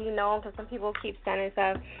that be known because some people keep sending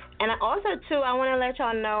stuff. And I also too, I want to let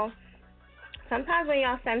y'all know. Sometimes when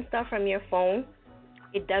y'all send stuff from your phone,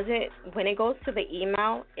 it doesn't. When it goes to the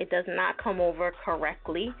email, it does not come over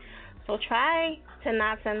correctly. So try to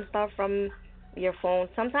not send stuff from your phone.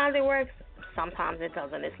 Sometimes it works. Sometimes it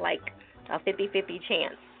doesn't. It's like a 50-50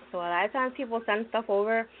 chance. So a lot of times people send stuff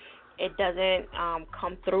over, it doesn't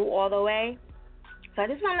come through all the way. So I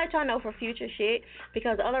just want to let y'all know for future shit,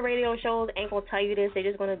 because other radio shows ain't going to tell you this. They're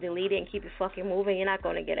just going to delete it and keep it fucking moving. You're not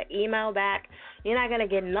going to get an email back. You're not going to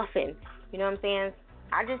get nothing. You know what I'm saying?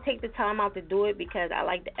 I just take the time out to do it because I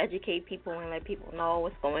like to educate people and let people know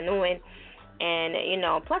what's going on. And, you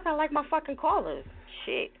know, plus I like my fucking callers.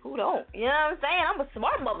 Shit, who don't? You know what I'm saying? I'm a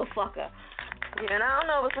smart motherfucker. You know, I don't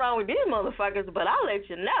know what's wrong with these motherfuckers, but I'll let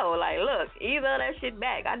you know. Like, look, email that shit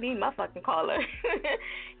back. I need my fucking caller.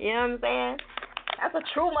 You know what I'm saying? That's a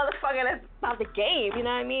true motherfucker that's about the game, you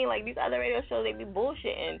know what I mean? Like, these other radio shows, they be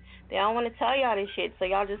bullshitting. They don't want to tell y'all this shit, so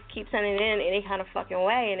y'all just keep sending it in any kind of fucking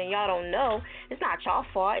way, and then y'all don't know. It's not y'all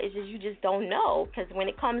fault, it's just you just don't know, because when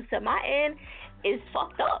it comes to my end, it's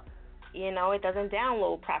fucked up. You know, it doesn't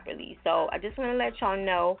download properly. So I just want to let y'all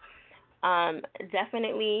know,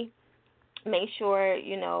 definitely make sure,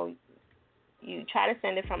 you know, you try to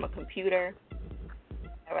send it from a computer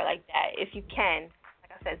or like that if you can.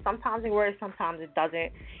 Said, sometimes it works, sometimes it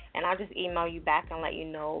doesn't, and I'll just email you back and let you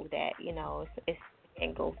know that, you know, it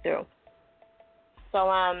can go through. So,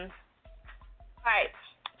 all right,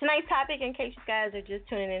 tonight's topic, in case you guys are just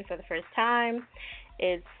tuning in for the first time,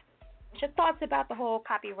 is your thoughts about the whole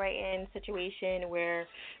copywriting situation where,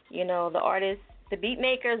 you know, the artists, the beat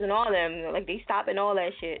makers and all of them, like, they stopping all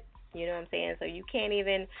that shit. You know what I'm saying? So you can't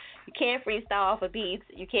freestyle off of beats.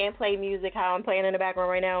 You can't play music how I'm playing in the background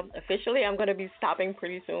right now. Officially, I'm going to be stopping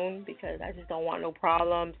pretty soon because I just don't want no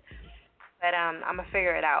problems. But I'm going to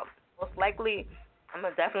figure it out. Most likely, I'm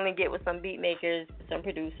going to definitely get with some beat makers, some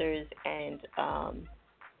producers, and,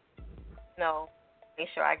 you know, make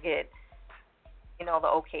sure I get, you know, the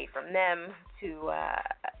okay from them to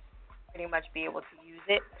pretty much be able to use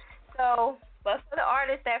it. So, but for the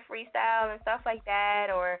artists that freestyle and stuff like that,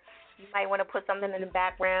 or you might want to put something in the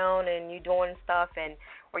background and you're doing stuff and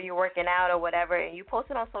or you're working out or whatever, and you post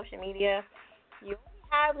it on social media, you only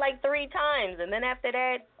have like 3 times, and then after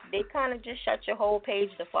that, they kind of just shut your whole page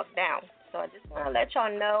the fuck down. So I just want to let y'all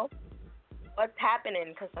know what's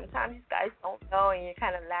happening, because sometimes you guys don't know and you're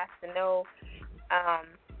kind of last to know.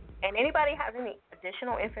 And anybody has any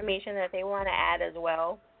additional information that they want to add as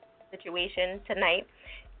well, situation tonight,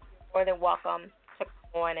 more than welcome to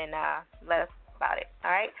come on and let us know about it. All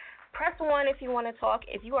right? Press 1 if you want to talk.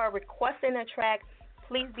 If you are requesting a track,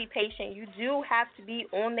 please be patient. You do have to be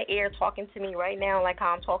on the air talking to me right now like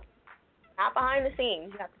how I'm talking. Not behind the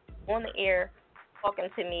scenes. You have to be on the air talking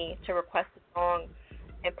to me to request a song.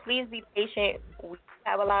 And please be patient. We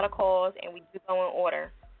have a lot of calls, and we do go in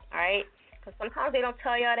order. All right? Because sometimes they don't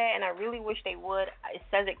tell y'all that, and I really wish they would. It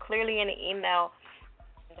says it clearly in the email.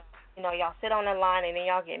 You know, y'all sit on the line and then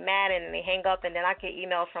y'all get mad and then they hang up, and then I get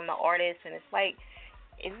emails from the artists, and it's like,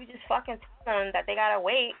 if you just fucking tell them that they gotta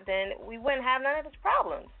wait, then we wouldn't have none of this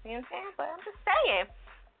problems. You know what I'm saying? But I'm just saying,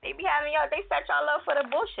 they be having y'all, they set y'all up for the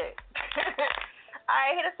bullshit. All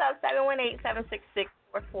right, hit us up,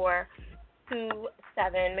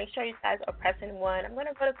 718-766-4427. Make sure you guys are pressing 1. I'm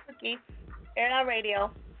gonna go to Cookie, Air It Out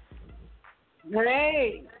Radio.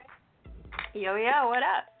 Hey. Yo, what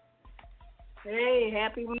up? Hey,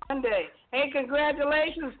 happy Monday. Hey,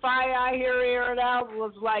 congratulations, Fire. I Hear Air It Out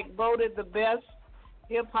was like voted the best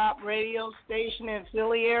hip-hop radio station in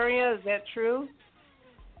Philly area. Is that true?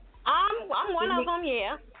 I'm one of them,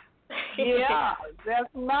 yeah. Yeah,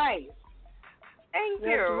 that's nice. Thank you.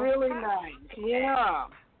 That's really nice, yeah.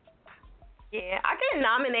 Yeah, I get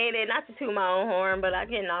nominated, not to toot my own horn, but I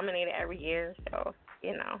get nominated every year, so,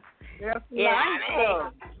 you know. That's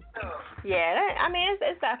nice. Yeah, I mean,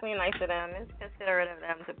 it's definitely nice of them. It's considerate of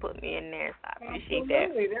them to put me in there, so I appreciate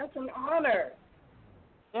Absolutely. That's an honor.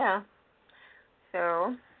 Yeah.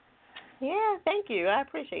 So, yeah, thank you. I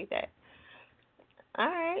appreciate that. All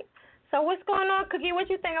right. So what's going on, Cookie? What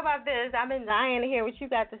you think about this? I've been dying to hear what you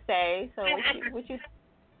got to say. So what you?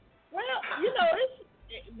 Well, you know, it's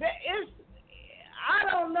I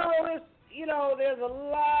don't know. It's, you know, there's a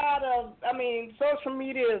lot of, I mean, social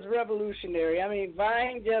media is revolutionary. I mean,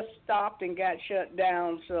 Vine just stopped and got shut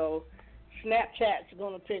down, so Snapchat's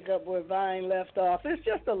going to pick up where Vine left off. It's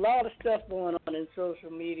just a lot of stuff going on in social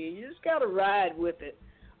media. You just got to ride with it.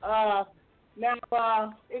 Now,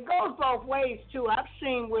 it goes both ways, too. I've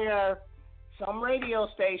seen where some radio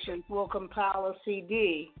stations will compile a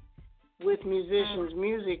CD with musicians'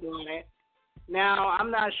 music on it. Now,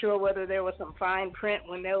 I'm not sure whether there was some fine print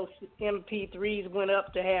when those MP3s went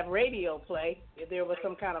up to have radio play. If there was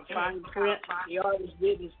some kind of fine print the artist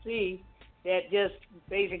didn't see that just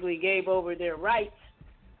basically gave over their rights.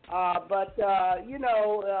 But you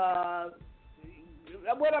know,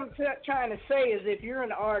 what I'm trying to say is if you're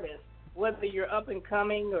an artist, whether you're up and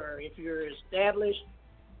coming or if you're established,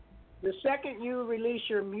 the second you release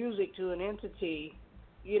your music to an entity,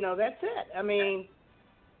 you know, that's it. I mean,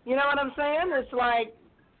 you know what I'm saying? It's like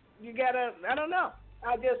you gotta, I don't know.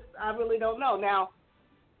 I really don't know. Now,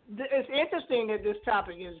 it's interesting that this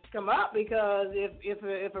topic has come up because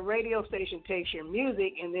if a radio station takes your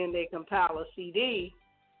music and then they compile a CD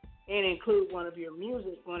and include one of your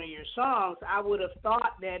songs, I would have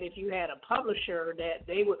thought that if you had a publisher that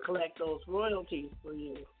they would collect those royalties for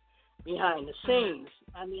you behind the scenes.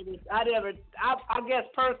 I mean, I guess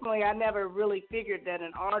personally I never really figured that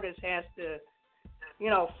an artist has to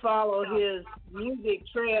follow his music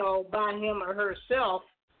trail by him or herself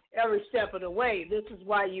every step of the way. This is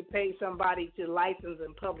why you pay somebody to license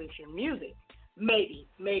and publish your music. Maybe,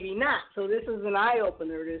 maybe not. So this is an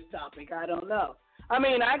eye-opener, this topic. I don't know. I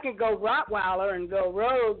mean, I could go Rottweiler and go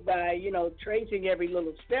rogue by, tracing every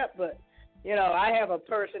little step, but, I have a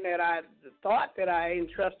person that I thought that I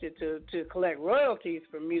entrusted to collect royalties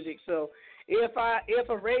for music. So if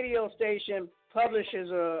a radio station publishes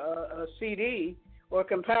a CD or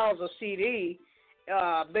compiles a CD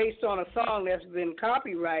based on a song that's been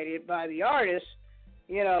copyrighted by the artist,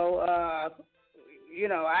 I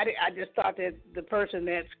just thought that the person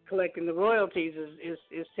that's collecting the royalties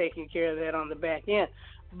is taking care of that on the back end.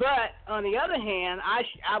 But on the other hand,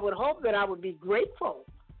 I would hope that I would be grateful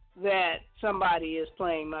that somebody is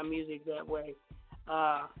playing my music that way,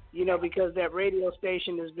 because that radio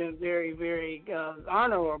station has been very, very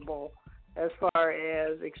honorable as far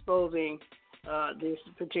as exposing this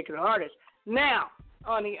particular artist. Now,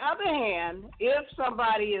 on the other hand, if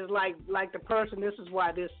somebody is like the person, this is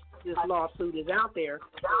why this lawsuit is out there.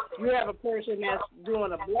 You have a person that's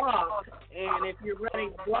doing a blog, and if you're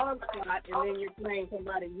running a blog spot and then you're playing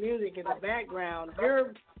somebody's music in the background,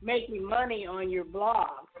 you're making money on your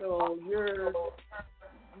blog. So there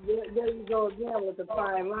you go again with the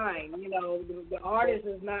fine line. The artist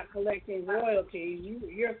is not collecting royalties.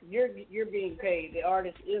 You're being paid. The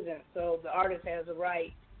artist isn't. So the artist has a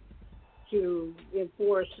right to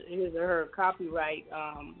enforce his or her copyright.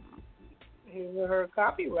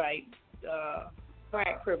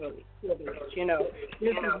 Privilege. This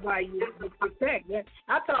is why you protect.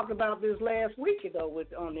 I talked about this last week ago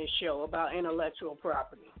on this show about intellectual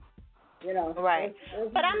property. Right.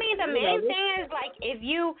 But I mean, the main thing is if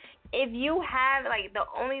you have the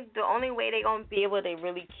only way they're gonna be able to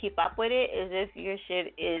really keep up with it is if your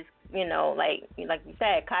shit is like you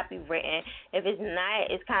said, copywritten. If it's not,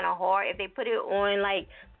 it's kind of hard. If they put it on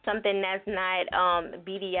something that's not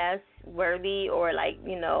BDS worthy or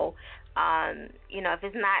if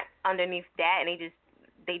it's not underneath that and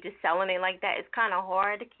they just selling it like that, it's kind of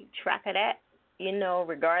hard to keep track of that,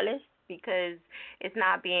 regardless, because it's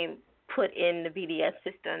not being put in the BDS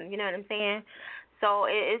system. You know what I'm saying? So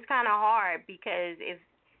it's kind of hard because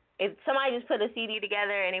if somebody just put a CD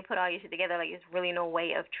together and they put all your shit together, there's really no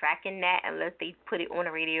way of tracking that unless they put it on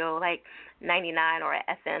a radio 99 or an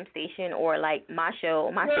FM station or my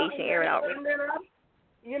show, my station, Air It Out.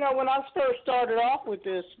 When I first started off with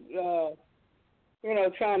this,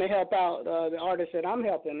 trying to help out the artists that I'm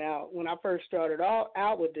helping out, when I first started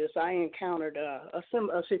out with this, I encountered a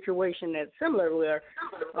situation that's similar where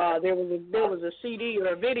there was a CD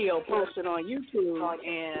or a video posted on YouTube,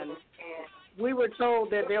 and we were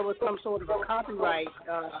told that there was some sort of a copyright,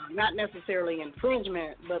 not necessarily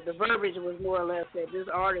infringement, but the verbiage was more or less that this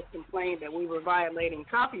artist complained that we were violating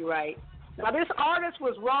copyright. Now, this artist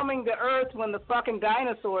was roaming the earth when the fucking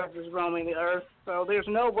dinosaurs was roaming the earth, so there's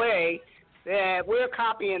no way that we're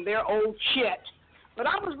copying their old shit. But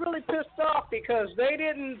I was really pissed off because they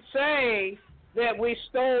didn't say that we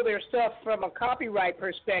stole their stuff from a copyright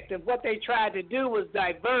perspective. What they tried to do was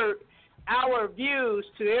divert our views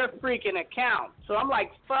to their freaking account. So I'm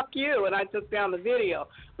like, fuck you, and I took down the video.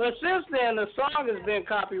 But since then, the song has been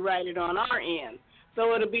copyrighted on our end.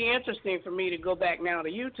 So it'll be interesting for me to go back now to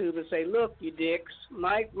YouTube and say, look, you dicks,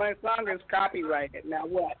 my song is copyrighted. Now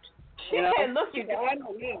what? Look, you dicks. I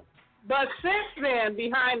don't know. But since then,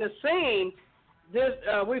 behind the scene,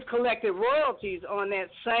 we've collected royalties on that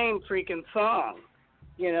same freaking song.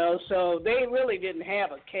 So they really didn't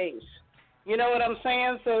have a case. You know what I'm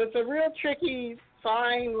saying? So it's a real tricky,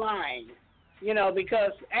 fine line,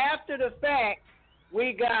 because after the fact,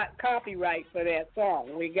 we got copyright for that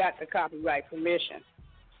song. We got the copyright permission.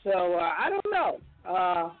 So I don't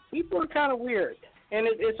know. People are kind of weird. And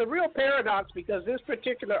it's a real paradox because this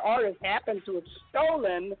particular artist happened to have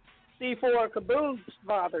stolen C4 Kaboom's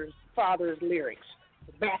father's lyrics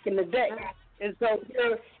back in the day. And so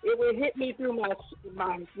it would hit me through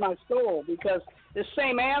my soul because the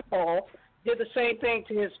same asshole did the same thing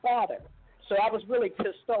to his father. So I was really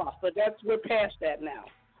pissed off. But we're past that now.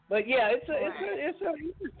 But yeah, it's an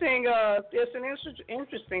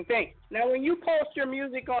interesting thing. Now, when you post your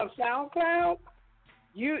music on SoundCloud,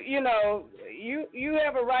 you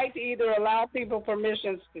have a right to either allow people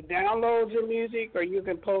permissions to download your music, or you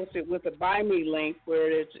can post it with a Buy Me link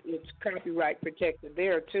where it's copyright protected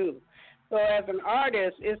there too. So as an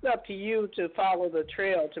artist, it's up to you to follow the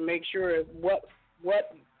trail to make sure what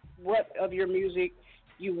of your music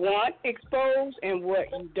you want exposed and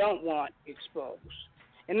what you don't want exposed.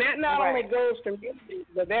 And that not only goes for music,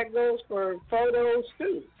 but that goes for photos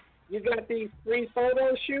too. you got these free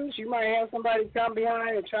photo shoots. You might have somebody come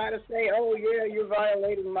behind and try to say, "Oh yeah, you're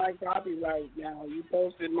violating my copyright now. You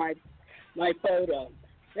posted my photo."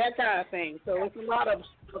 That kind of thing. So it's a lot of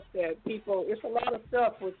stuff that people. It's a lot of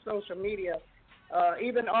stuff with social media.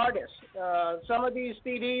 Even artists. Some of these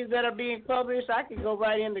CDs that are being published, I can go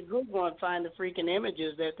right into Google and find the freaking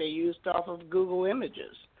images that they used off of Google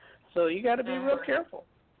Images. So you got to be real careful.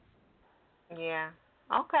 Yeah.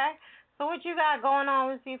 Okay. So what you got going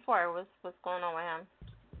on with C4? What's going on with him?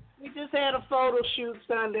 We just had a photo shoot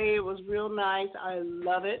Sunday. It was real nice. I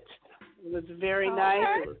love it. It was very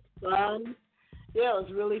nice. It was fun. Yeah, it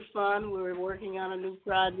was really fun. We were working on a new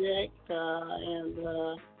project,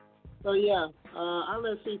 so yeah, I'll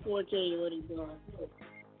let C4 tell you what he's doing.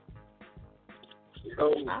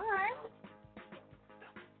 All right.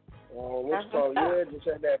 Just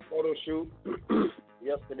had that photo shoot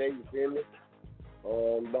yesterday, you feel me?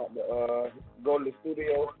 About to go to the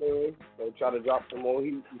studio soon, so try to drop some more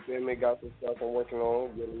heat, you feel me? Got some stuff I'm working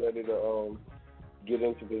on, getting ready to get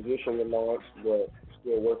into position to launch, but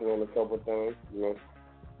still working on a couple things, you know.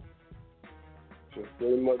 Just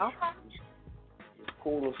pretty much just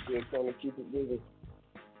cool and still trying to keep it busy.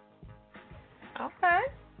 Okay,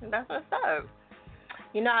 that's what's up.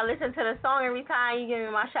 You know, I listen to the song every time you give me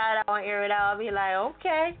my shout out and air it out. I'll be like,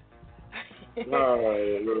 okay.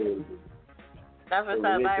 That's what's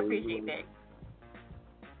up. I appreciate that.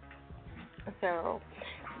 So,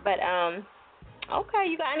 but okay,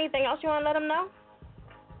 you got anything else you want to let them know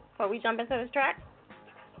before we jump into this track?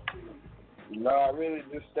 Nah, really,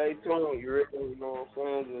 just stay tuned. You know what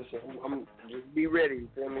I'm saying? Just be ready. You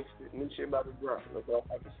feel me? New shit about to drop. That's all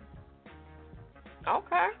I can say.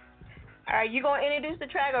 Okay. All right, you gonna introduce the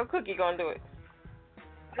track or Cookie gonna do it?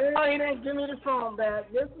 Oh, he didn't give me the phone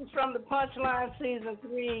back. This is from the Punchline Season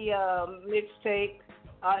 3 mixtape.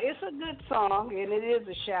 It's a good song, and it is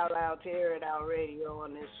a shout-out to Air It Out Radio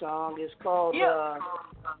on this song. It's called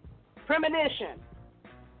Premonition.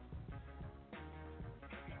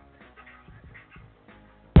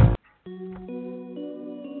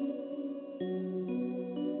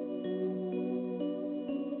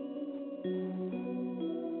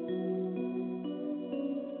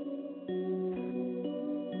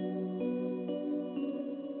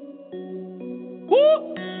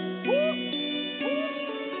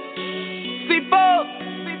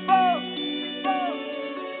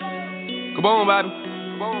 Come on, baby.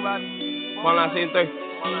 Come on, baby. One last scene, three.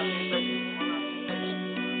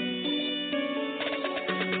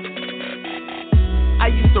 I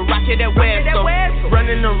used to rock it at West,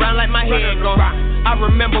 running around like my head gone. I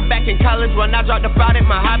remember back in college when I dropped the product,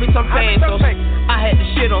 my hobby some pesos. I had to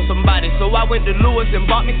shit on somebody, so I went to Lewis and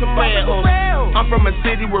bought me some red hoes. I'm from a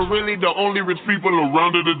city where really the only rich people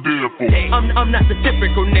around are the dead folks. I'm not the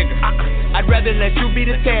typical nigga. I'd rather let you be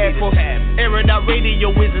the tadpole. Air It Out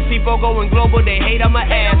Radio is a C4 going global. They hate I'm an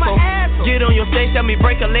asshole. Get on your stage, tell me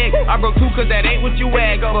break a leg. I broke two cause that ain't what you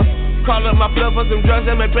asked for. Call up my plug for some drugs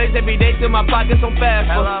in my place every day till my pockets on fast.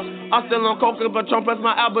 I'm still on coke and Patron plus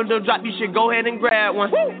my album to drop. You should go ahead and grab one.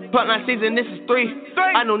 Punchline Season, this is 3.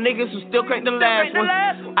 I know niggas who still crank the last one.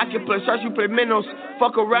 I can play shirts, you play minnows.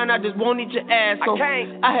 Fuck around, I just won't eat your ass. So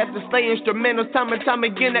I have to slay instrumentals time and time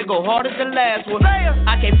again that go harder than the last one.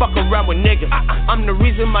 I can't fuck around with niggas. I'm the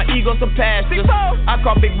reason my ego surpassed us. I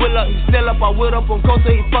call Big Will up, he still up. I whip up on coast so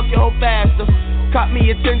he fuck your whole faster. Caught me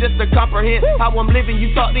a 10 just to comprehend how I'm living,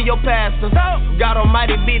 you talk to your pastor. God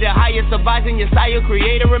Almighty be the highest, advising your sire,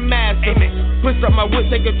 creator and master. Push up my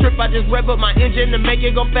whip, take a trip, I just rev up my engine to make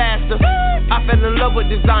it go faster. I fell in love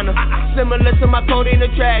with designer, similar to my codeine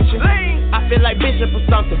attraction. I feel like Bishop or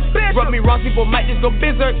something. Rub me wrong, people might just go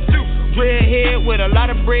berserk. Dreadhead with a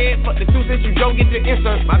lot of bread, fuck the 2 cents you don't get the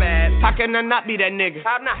insert. My bad. How can I not be that nigga?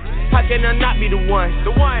 How can I not be the one?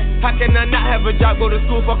 How can I not have a job, go to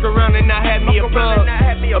school, fuck around and not have me a plug?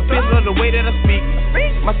 A bitch love the way that I speak.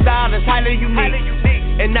 My style is highly unique.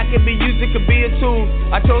 And that can be used, it could be a tool.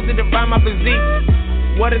 I chose to define my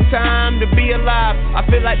physique. What a time to be alive. I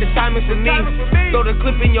feel like the time is for me. Throw the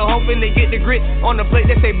clip in your hoping they get the grit. On the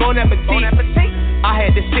plate they say bon appetit. I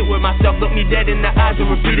had to sit with myself, look me dead in the eyes and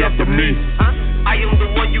repeat after me. I am the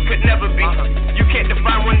one you could never be. You can't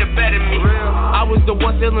define one to better me. I was the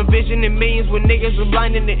one still envisioning millions when niggas were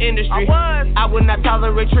blind in the industry. I would not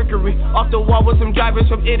tolerate trickery. Off the wall with some drivers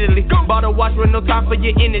from Italy. Bought a watch with no time for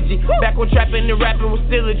your energy. Back when trapping and rapping was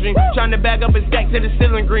still a dream. Trying to bag up and stack to the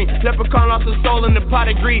ceiling green. Leprechaun lost his soul in the pot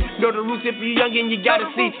of greed. Know the roots if you're young and you gotta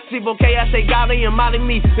see. C4K, I say golly and molly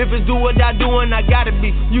me. If it's do what I do and I gotta be.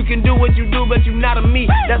 You can do what you do but you not a me.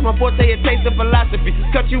 That's my forte, a taste of philosophy.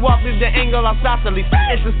 Cut you off is the angle outside isosceles.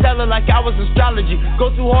 Interstellar like I was astrology.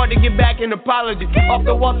 Go too hard to get back an apology. Off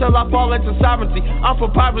the wall till I fall into sovereignty. I'm for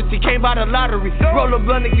poverty, came by the lottery. Roll a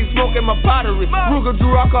blunt and keep smoking my pottery. Ruger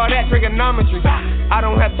drew rock all that trigonometry. I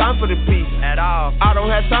don't have time for the peace at all. I don't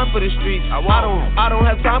have time for the streets. I don't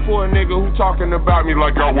have time for a nigga who talking about me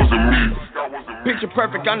like I wasn't me. Picture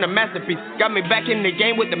perfect, I'm the masterpiece. Got me back in the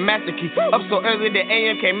game with the master key. Up so early the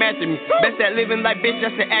AM can't master me. Best at living like bitch,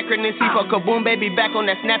 that's the acronym C for kaboom, baby, back on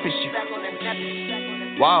that snapping shit.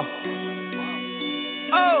 Wow.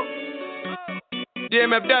 Oh.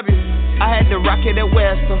 DMFW. I had to rock it at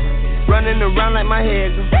Western. Running around like my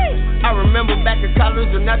head. I remember back in college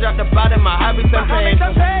when I dropped the bottom of my hobby some pain.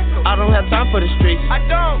 I don't have time for the streets. I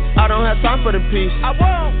don't have time for the peace. I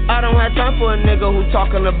don't have time for a nigga who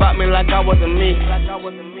talking about me like I wasn't me.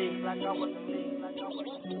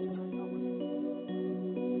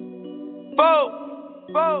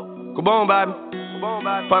 Boom. Come on, baby.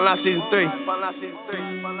 Fun Life Season 3.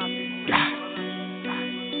 Yeah.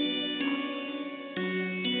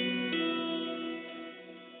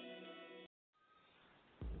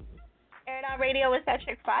 Air It Out Radio is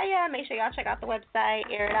Electric Fire. Make sure y'all check out the website,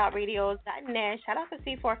 airitoutradio.net. Shout out to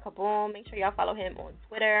C4 Kaboom. Make sure y'all follow him on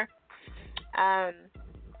Twitter. That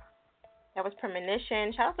was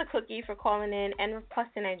Premonition. Shout out to Cookie for calling in and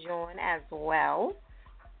requesting a join as well.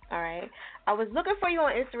 All right. I was looking for you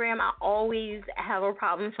on Instagram. I always have a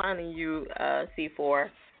problem finding you, C4.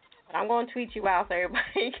 But I'm going to tweet you out so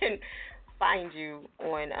everybody can find you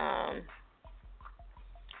on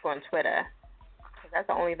Twitter. That's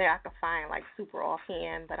the only thing I can find, like, super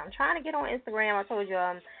offhand. But I'm trying to get on Instagram. I told you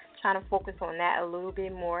I'm trying to focus on that a little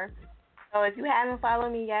bit more. So if you haven't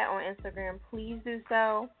followed me yet on Instagram, please do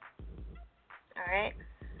so. All right.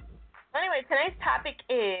 Anyway, today's topic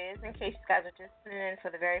is, in case you guys are just tuning in for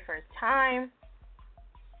the very first time,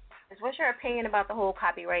 is what's your opinion about the whole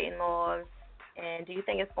copyright laws? And do you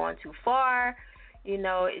think it's going too far? You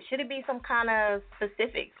know, should it be some kind of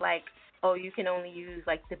specifics, like, oh, you can only use,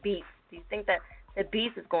 like, the beats? Do you think that the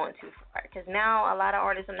beats is going too far? Because now a lot of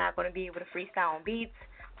artists are not going to be able to freestyle on beats,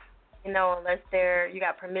 you know, unless you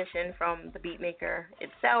got permission from the beat maker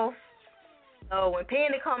itself. So when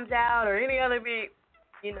Panda comes out or any other beat,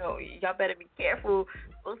 you know, y'all better be careful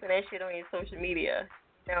posting that shit on your social media,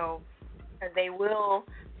 you know, because they will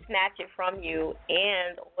snatch it from you.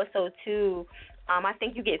 And also, too, I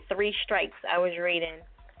think you get 3 strikes. I was reading.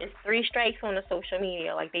 It's 3 strikes on the social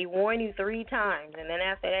media. Like, they warn you 3 times, and then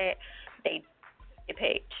after that, they your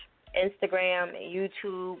page. Instagram,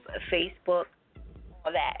 YouTube, Facebook,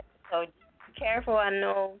 all that. So be careful. I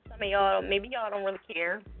know some of y'all, maybe y'all don't really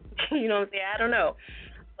care. You know what I'm saying? I don't know.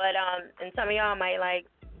 But and some of y'all might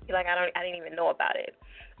feel like I didn't even know about it.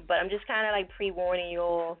 But I'm just kind of like pre-warning you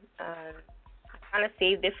all. I kind of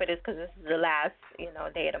saved it for this because this is the last,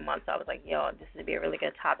 day of the month. So I was like, this would be a really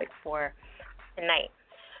good topic for tonight.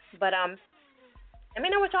 But let me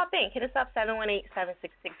know what y'all think. Hit us up,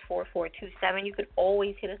 718-766-4427. You could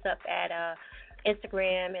always hit us up at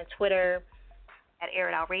Instagram and Twitter at Air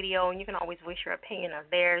It Out Radio, and you can always voice your opinion of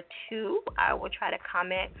there, too. I will try to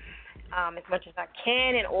comment as much as I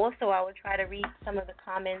can, and also I will try to read some of the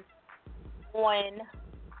comments on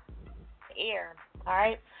the air. All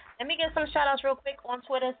right? Let me get some shout-outs real quick on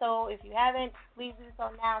Twitter, so if you haven't, please do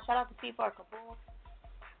so now. Shout out to C4 Kaboom.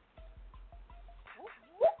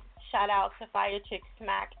 Shout out to Fire Chick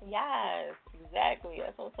Smack. Yes, exactly.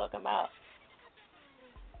 That's what I'm talking about.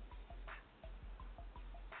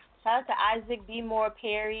 Shout out to Isaac B. Moore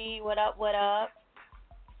Perry. What up, what up?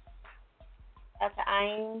 Shout out to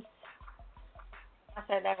Ains. I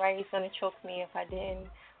said that right. He's going to choke me if I didn't.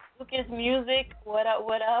 Lucas Music. What up,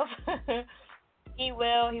 what up? He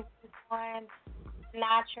will. He was on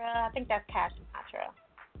Sinatra. I think that's Cash Sinatra.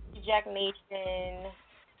 Jack Nation.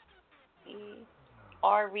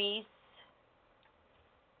 R. Reese,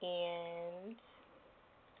 and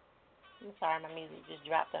I'm sorry, my music just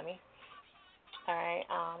dropped on me. All right,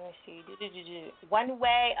 let's see. One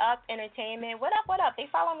Way Up Entertainment. What up, what up? They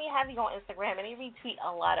follow me heavy on Instagram, and they retweet a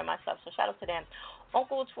lot of my stuff, so shout out to them.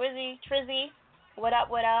 Uncle Trizzy, what up,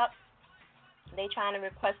 what up? They trying to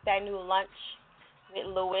request that new lunch with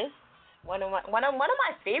Lewis. One of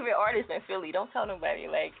my favorite artists in Philly. Don't tell nobody,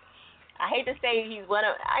 like, I hate to say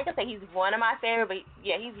I can say he's one of my favorite, but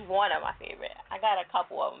yeah, he's one of my favorite. I got a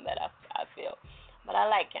couple of them that I feel, but I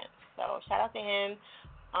like him. So shout out to him.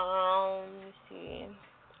 Let's see.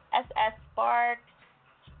 SS Sparks.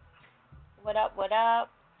 What up, what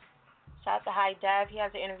up? Shout out to High Dev. He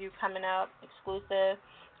has an interview coming up, exclusive.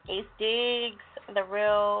 Ace Diggs, The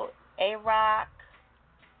Real A-Rock,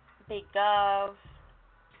 Big Gov,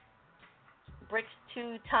 Bricks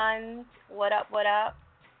 2 Tons. What up, what up?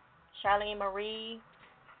 Charlene Marie,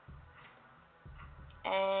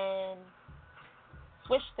 and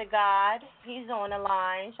Switch to God. He's on the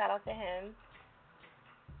line. Shout out to him.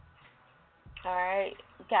 All right.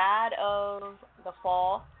 God of the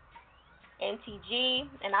Fall, NTG,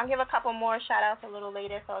 and I'll give a couple more shout outs a little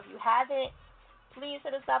later. So if you haven't, please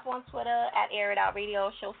hit us up on Twitter at Air It Out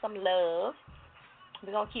Radio. Show some love.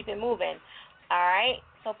 We're going to keep it moving. All right?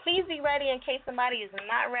 So please be ready in case somebody is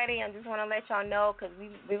not ready. I just want to let y'all know because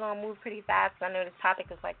we're going to move pretty fast. I know this topic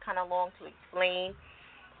is like kind of long to explain.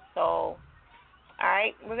 So, all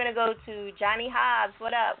right. We're going to go to Johnny Hobbs.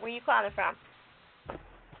 What up? Where you calling from?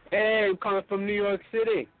 Hey, I'm calling from New York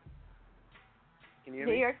City. Can you hear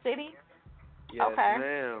me? New York City? Yes, okay.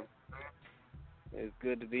 ma'am. It's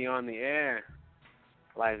good to be on the air.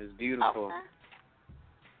 Life is beautiful. Okay.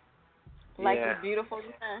 Life is beautiful,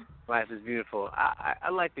 yeah. Life is beautiful. I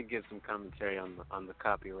like to give some commentary on the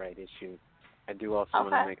copyright issue. I do also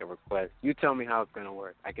want to make a request. You tell me how it's going to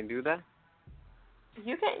work. I can do that?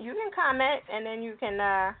 You can comment, and then you can,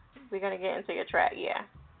 we're going to get into your track, yeah.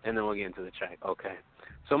 And then we'll get into the track. Okay.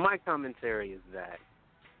 So my commentary is that,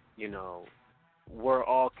 you know, we're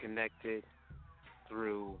all connected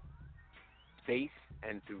through space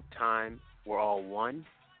and through time. We're all one.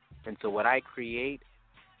 And so what I create,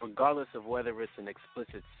 regardless of whether it's an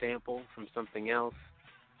explicit sample from something else,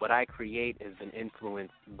 what I create has been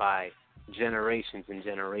influenced by generations and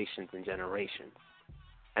generations and generations.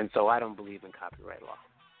 And so I don't believe in copyright law.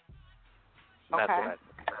 That's what I think.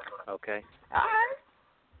 Okay? All right.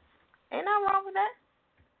 Ain't nothing wrong with that.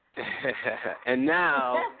 And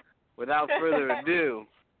now, without further ado,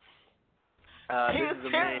 this is a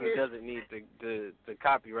man who doesn't need the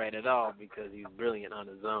copyright at all because he's brilliant on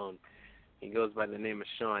his own. He goes by the name of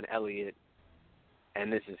Sean Elliott,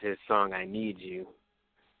 and this is his song, I Need You.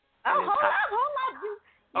 Oh,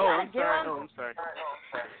 hold on. I'm sorry.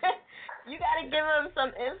 You got to give him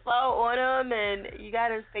some info on him, and you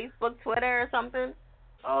got his Facebook, Twitter, or something?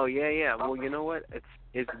 Oh, yeah. Well, you know what?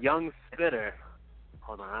 It's Young Spitter.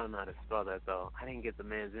 Hold on, I don't know how to spell that, though. I didn't get the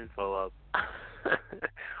man's info up.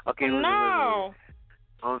 Okay, listen.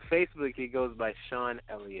 On Facebook, he goes by Sean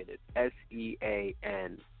Elliott. It's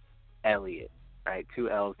S-E-A-N Elliott, right? 2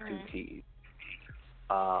 L's, 2 T's.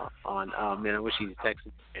 Man, I wish he'd text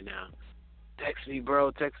me right now. Text me, bro.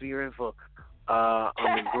 Text me your info. On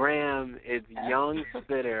the gram, it's Young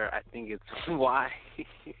Spitter. I think it's Y.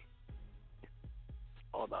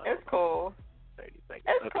 Hold on. It's cool. 30 seconds.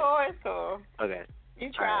 It's cool. Okay. You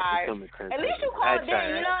tried. At least you called in, you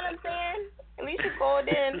know what I'm saying? At least you called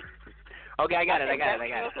in. Okay, I got it.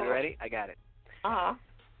 You ready? I got it. Uh-huh.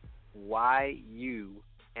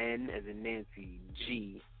 Y-U-N as in Nancy,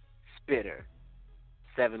 G, Spitter,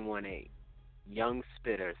 718. Young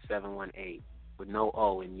Spitter, 718, with no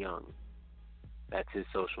O in Young. That's his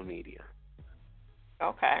social media.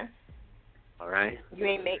 Okay. All right? You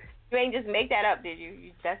ain't just make that up, did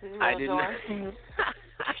you? That's his real I did not.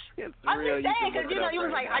 I'm just saying, because, you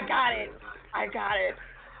was like, I got it.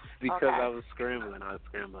 Because I was scrambling. I was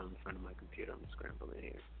scrambling in front of my computer. I'm scrambling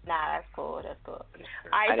here. Nah, that's cool. All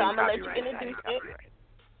right, so I'm going to let you introduce it.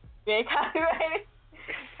 You ain't copyrighted?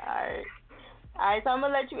 All right, so I'm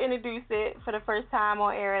going to let you introduce it for the first time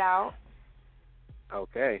on Air It Out.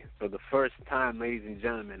 Okay, for the first time, ladies and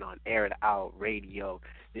gentlemen, on Air It Out Radio,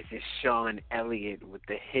 this is Sean Elliott with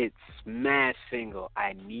the hit smash single,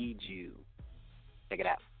 I Need You. Check it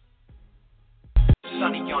out.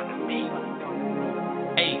 Sonny on the beat.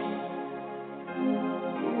 Hey.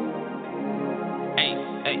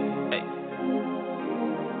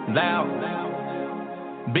 Thou.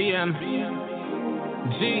 BM.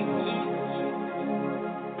 G.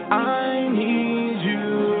 I need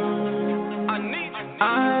you. I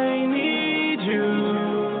need you.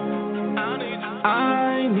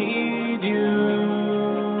 I need you.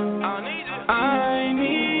 I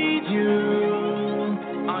need you.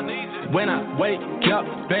 When I wake up,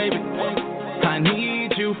 baby, I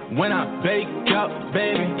need you. When I wake up,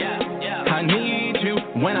 baby, I need you.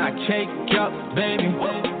 When I cake up, baby,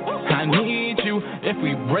 I need you. If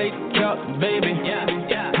we break up, baby,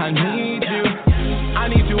 I need you. I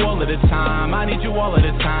need you all of the time. I need you all of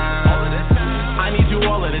the time. I need you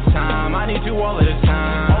all of the time. I need you all of the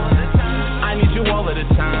time. I need you all of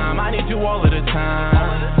the time. I need you all of the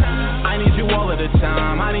time. I need you all of the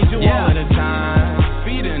time. I need you all of the time.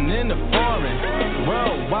 Feeding in the foreign,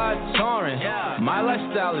 worldwide touring. My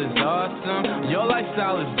lifestyle is awesome. Your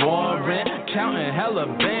lifestyle is boring. Counting hella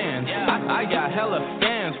bands. I got hella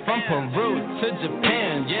fans from Peru to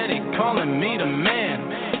Japan. Yeah, they calling me the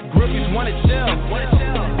man. Groupies wanna chill,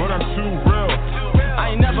 but I'm too real.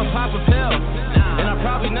 I ain't never pop a pill, and I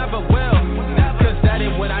probably never will. Cause that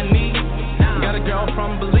ain't what I need.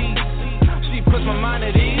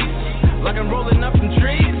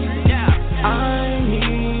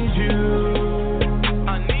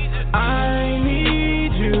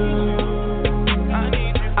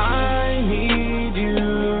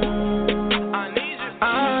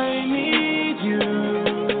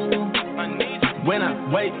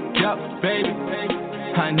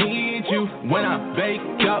 need you when I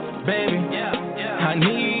wake up, baby. I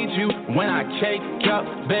need you when I shake up,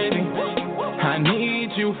 baby. I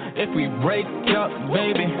need you if we break up,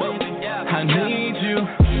 baby. I need you.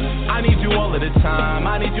 I need you all of the time.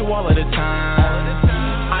 I need you all of the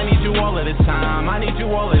time. I need you all of the time. I need you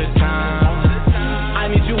all of the time. I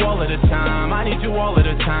need you all of the time. I need you all of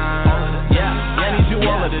the time. Yeah, I need you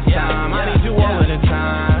all of the time. I need you all of the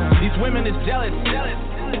time. These women is jealous.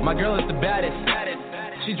 My girl is the baddest.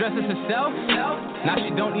 She dresses herself. Now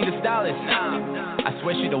she don't need a stylist. I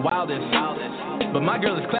swear she the wildest. But my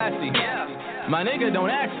girl is classy. My nigga don't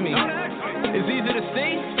ask me. It's easy to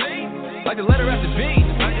see. Like the letter at the B.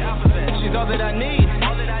 She's all that I need.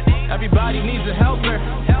 Everybody needs a helper.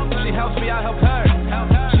 She helps me, I help her.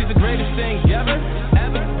 She's the greatest thing ever.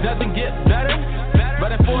 Doesn't get better.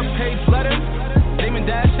 Write a 4-page letter. Damon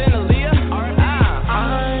Dash and Aaliyah.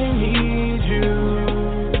 I need you.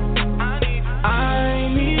 I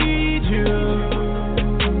need you.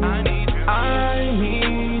 I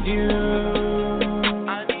need you.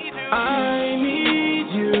 I need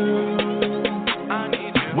you.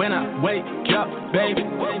 When I wake up, baby.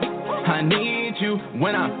 I need you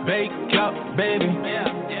when I wake up, baby.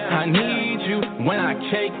 I need you when I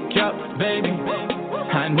shake up, baby.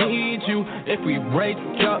 I need you if we break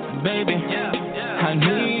up, baby. I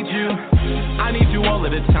need you. I need you all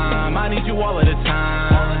of the time. I need you all of the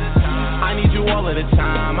time. I need you all of the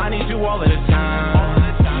time. I need you all of the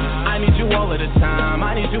time. I need you all of the time.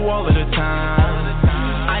 I need you all of the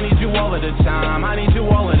time. I need you all of the time. I need you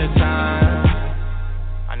all of the time.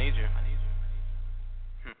 I need you.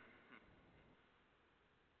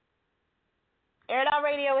 Air It Out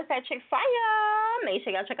Radio is that chick fire. Make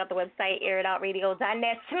sure y'all check out the website,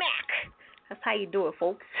 airitoutradio.net. Smack. That's how you do it,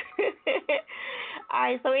 folks. All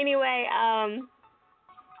right, so anyway,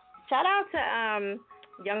 shout out to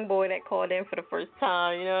young boy that called in for the first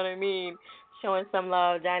time, you know what I mean? Showing some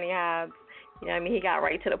love, Johnny Hobbs. You know what I mean? He got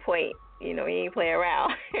right to the point. You know, he ain't play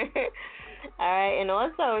around. All right, and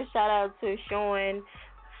also shout out to Sean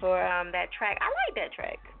for that track. I like that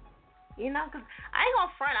track. You know, because I ain't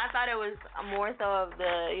gonna front. I thought it was more so of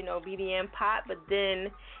the, you know, BDM pop, but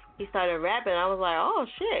then he started rapping. I was like, oh,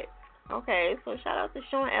 shit. Okay, so shout out to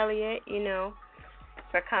Sean Elliott, you know,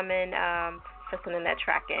 for coming, for sending that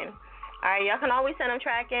track in. All right, y'all can always send them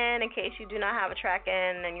track in case you do not have a track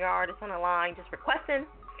in and your artist on the line just requesting.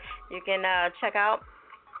 You can check out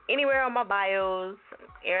anywhere on my bios,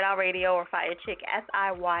 Air It Out Radio or Fire Chick,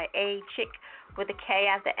 SIYA Chick with a K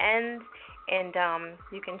at the end. And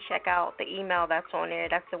you can check out the email that's on there.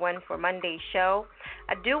 That's the one for Monday's show.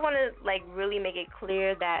 I do want to, like, really make it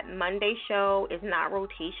clear that Monday's show is not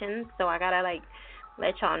rotation. So I got to, like,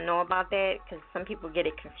 let y'all know about that because some people get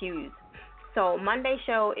it confused. So Monday's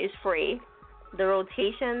show is free. The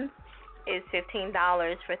rotation is $15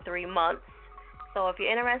 for 3 months. So if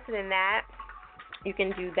you're interested in that, you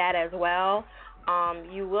can do that as well.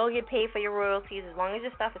 You will get paid for your royalties as long as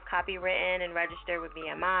your stuff is copywritten and registered with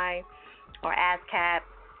BMI or ASCAP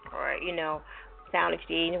or, you know,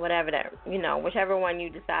 SoundExchange, whatever that, you know, whichever one you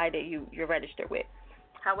decide that you're registered with.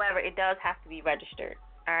 However, it does have to be registered,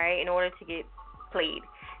 all right, in order to get played.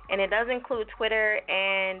 And it does include Twitter,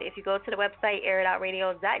 and if you go to the website,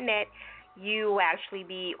 airitoutradio.net, you will actually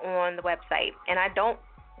be on the website. And I don't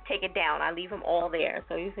take it down. I leave them all there.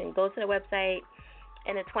 So you can go to the website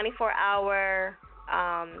in a 24-hour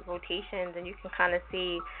rotations, and you can kind of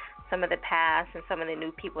see some of the past and some of the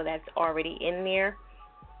new people that's already in there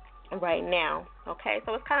right now. Okay,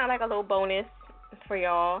 so it's kind of like a little bonus for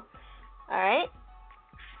y'all. All right?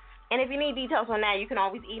 And if you need details on that, you can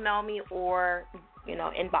always email me or, you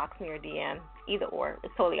know, inbox me or DM. Either or.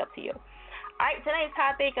 It's totally up to you. All right, tonight's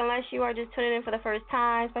topic, unless you are just tuning in for the first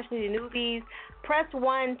time, especially the newbies, press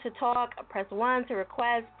 1 to talk, press 1 to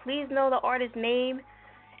request. Please know the artist's name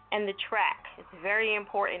and the track. It's very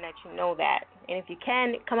important that you know that. And if you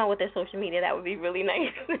can, come up with their social media. That would be really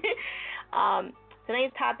nice.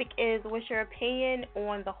 Tonight's topic is, what's your opinion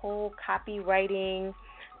on the whole copywriting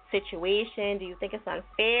situation? Do you think it's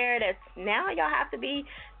unfair that now y'all have to be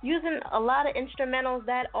using a lot of instrumentals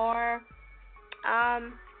that are,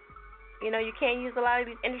 you know, you can't use a lot of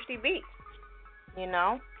these industry beats, you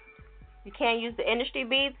know? You can't use the industry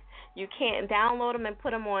beats. You can't download them and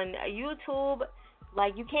put them on YouTube.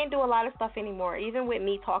 Like, you can't do a lot of stuff anymore. Even with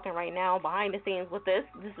me talking right now behind the scenes with this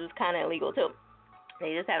is kind of illegal too.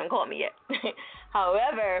 They just haven't caught me yet.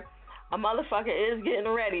 However, a motherfucker is getting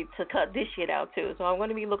ready to cut this shit out too. So I'm going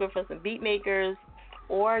to be looking for some beat makers,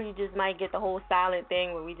 or you just might get the whole silent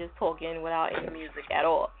thing where we just talking without any music at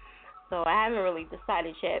all. So I haven't really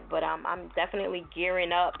decided yet, but I'm definitely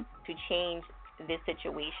gearing up to change this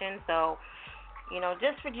situation. So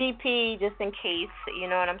just for GP, just in case, you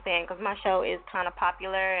know what I'm saying? Because my show is kind of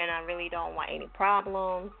popular, and I really don't want any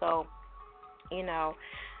problems. So,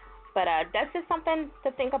 but that's just something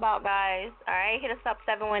to think about, guys. All right, hit us up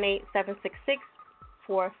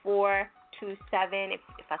 718-766-4427.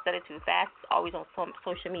 If I said it too fast, it's always on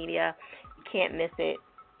social media. You can't miss it.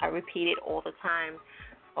 I repeat it all the time.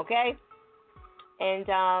 Okay. And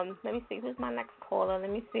let me see, who's my next caller? Let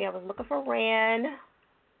me see. I was looking for Rand.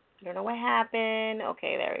 I don't know what happened.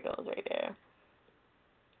 Okay, there he goes, right there.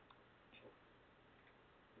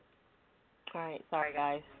 All right, sorry,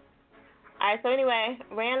 guys. All right, so anyway,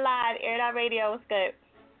 Rand Live, Air It Out Radio. What's good?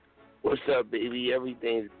 What's up, baby?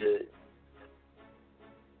 Everything's good.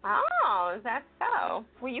 Oh, is that so?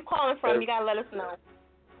 Where you calling from? You got to let us know.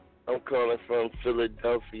 I'm calling from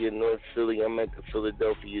Philadelphia, North Philly. I'm at the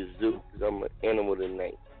Philadelphia Zoo because I'm an animal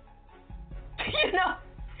tonight.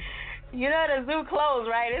 You know the zoo closed,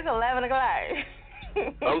 right? It's 11 o'clock.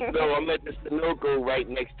 I'm at the Sunoco right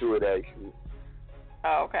next to it, actually.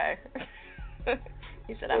 Oh, okay.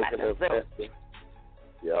 You said I'm at the zoo.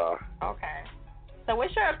 Yeah. Okay. So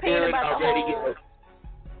what's your opinion about the whole...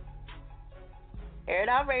 Air It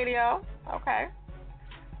Out Radio. Okay.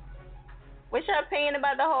 What's your opinion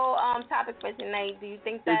about the whole topic for tonight? Do you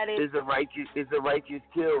think that it's a righteous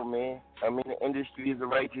kill, man. I mean, the industry is a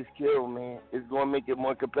righteous kill, man. It's going to make it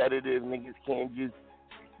more competitive. Niggas can't just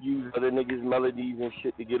use other niggas' melodies and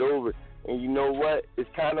shit to get over. And you know what? It's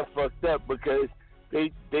kind of fucked up because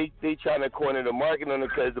they trying to corner the market on it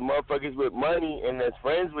because the motherfuckers with money and that's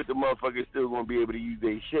friends with the motherfuckers still going to be able to use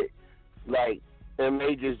their shit. Like,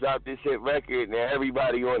 M.A. just dropped this hit record and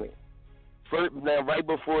everybody on it. Now, right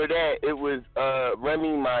before that, it was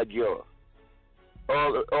Remy Ma Joe.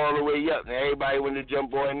 All the way up. Now, everybody wanted to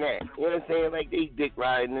jump on that. You know what I'm saying? Like, they dick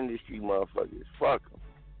riding industry motherfuckers. Fuck them.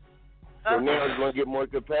 So now it's going to get more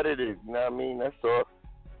competitive. You know what I mean? That's all.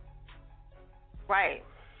 Right.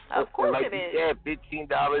 Of course like it is. Yeah,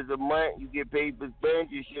 $15 a month. You get paid for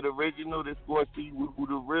spend your shit original. That's going to see who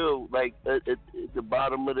the real, like, at the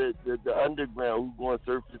bottom of the underground, who's going to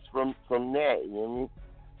surface from that. You know what I mean?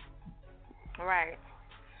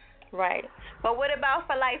 Right. But what about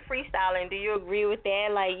for like freestyling? Do you agree with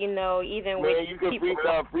that? Like, even with you can people...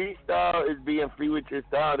 freestyle is being free with your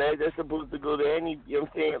style. That's supposed to go to any, you know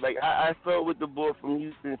what I'm saying? Like, I saw what the boy from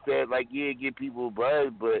Houston said, like, yeah, get people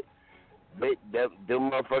buzz, but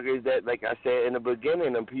them motherfuckers that, like I said in the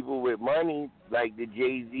beginning, them people with money, like the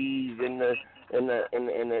Jay-Z's and the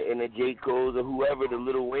J. Cole's or whoever, the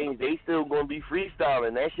Lil Waynes, they still gonna be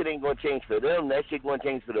freestyling. That shit ain't gonna change for them. That shit gonna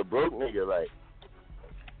change for the broke nigga, like.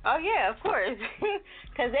 Oh yeah, of course,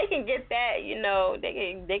 because they can get that,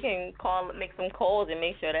 they can make some calls and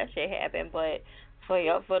make sure that shit happen. But for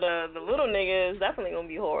the little niggas, it's definitely gonna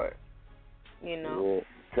be hard, Yeah.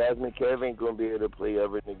 Cosmic Kev ain't gonna be able to play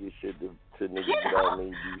other niggas shit to niggas without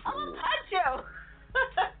me.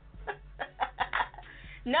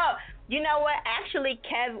 No, you know what? Actually,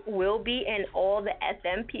 Kev will be, and all the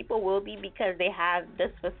FM people will be, because they have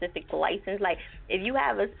the specific license. Like, if you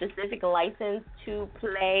have a specific license to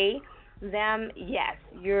play them, yes,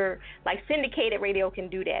 you're like syndicated radio can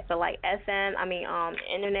do that. But like FM,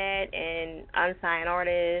 internet and unsigned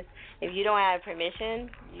artists, if you don't have permission,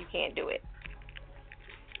 you can't do it.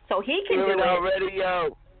 So he can do it.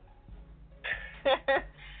 Radio.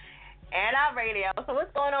 Air It Out Radio. So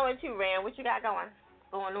what's going on with you, Rand? What you got going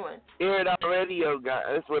on? Air It Out Radio, guys.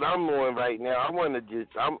 That's what I'm on right now. I'm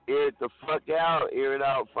air it the fuck out. Air It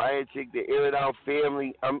Out, Fire Chick, the Air It Out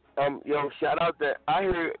family. Shout out to, I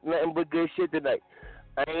heard nothing but good shit tonight.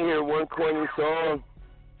 I ain't hear one corny song.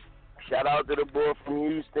 Shout out to the boy from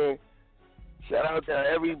Houston. Shout out to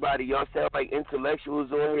everybody. Y'all sound like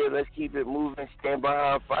intellectuals on here. Let's keep it moving. Stand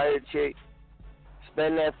behind Fire Chick.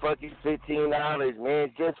 Spend that fucking $15,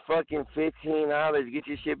 man. Just fucking $15. Get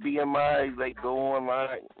your shit BMI. Like, go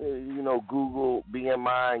online, Google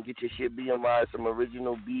BMI and get your shit BMI. Some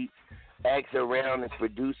original beats. Ask around. There's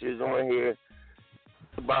producers on here.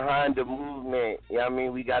 Behind the movement. You know what I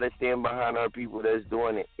mean? We got to stand behind our people that's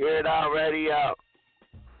doing it. Air It Out Radio.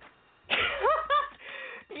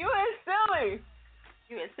 You is silly.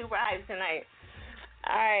 You is super hyped tonight.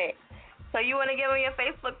 All right. So you want to give them your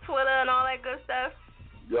Facebook, Twitter, and all that good stuff?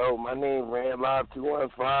 Yo, my name Rand Live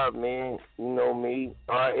 215, man. You know me.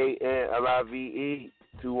 RANLIVE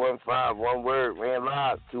 215. One word. Rand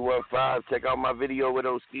Live 215. Check out my video with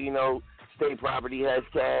Oskino. State property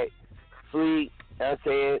hashtag. Free. I'm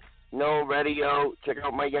saying no radio. Check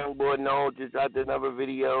out my young boy No. Just out another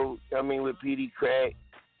video. With PD Crack.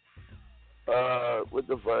 What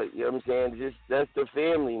the fuck? You know what I'm saying? Just that's the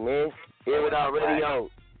family, man. Air It Out Radio.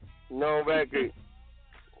 No record.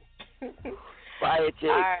 Fire Chick.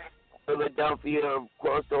 Right. Philadelphia,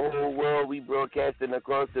 across the whole world. We broadcasting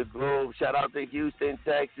across the globe. Shout out to Houston,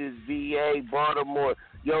 Texas, VA, Baltimore.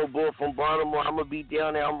 Yo, boy, from Baltimore, I'm going to be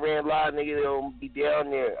down there. I'm ran live, nigga. I'm going to be down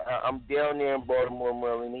there. I'm down there in Baltimore,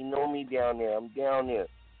 Maryland. They know me down there. I'm down there.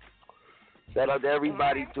 Shout out to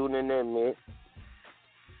everybody tuning in, man.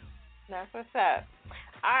 That's what's up.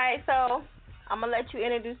 All right, so I'm going to let you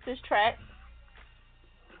introduce this track.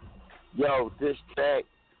 Yo, this track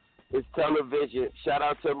is Television. Shout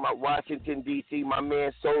out to my Washington, D.C., my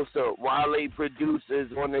man Sosa. Wale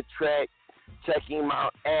producers on the track. Check him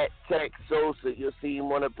out at Tech Sosa. You'll see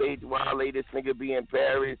him on the page. Wale, this nigga be in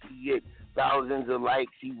Paris. He get thousands of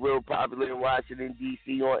likes. He real popular in Washington,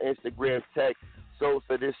 D.C. on Instagram. Tech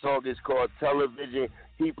Sosa. This song is called Television.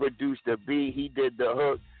 He produced the beat. He did the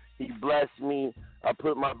hook. He blessed me. I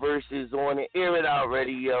put my verses on it. Air It Out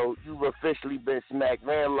Radio. You've officially been smacked.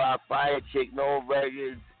 Man, live, Fire Chick, no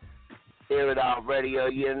records. Air It Out Radio,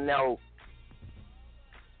 you know.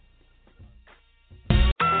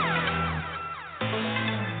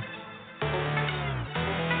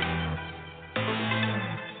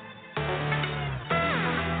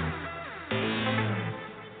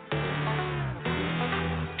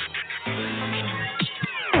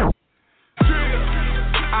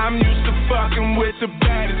 I'm used to fucking with the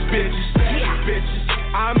baddest bitches.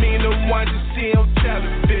 I mean the ones you see on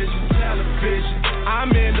television.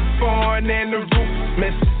 I'm in the barn and the roof is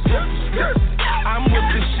missing. I'm with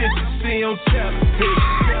the shit you see on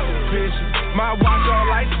television. My watch all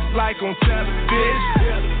like on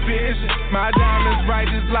television. My diamonds bright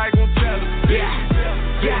just like on television.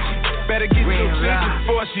 Better get your chick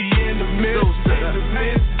before she in the middle.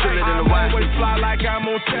 I'm always fly like I'm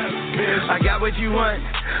on television. I got what you want,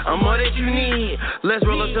 I'm more that you need. Let's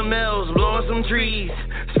roll up some L's, blow up some trees,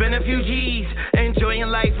 spend a few G's, enjoying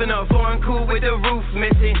life in a foreign coupe with the roof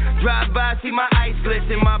missing. Drive by, see my ice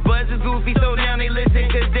glisten. My buzz is goofy, so now they listen,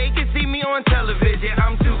 cause they can see me on television.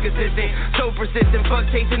 I'm too consistent, so persistent, fuck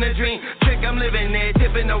chasing a dream. Trick, I'm living there,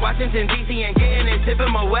 tipping to Washington, D.C. and getting it,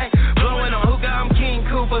 tipping my way. Blowing on hookah, I'm King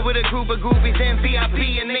Cooper with a group of groupies and VIP,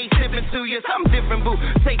 and they sipping to you. I'm different, boo.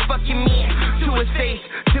 Say fuck your man to his face.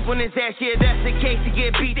 Tip on his ass, yeah, that's the case. To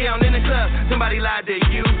get beat down in the club. Somebody lied to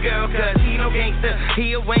you, girl, cause he no gangster.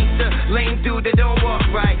 He a wankster, lame dude that don't walk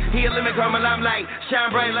right. He a limit, call my limelight.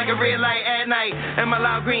 Shine bright like a red light at night. And my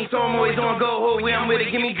loud green, so I'm always on go. Hold where I'm with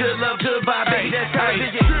it. Give me good love, good vibe, baby. That's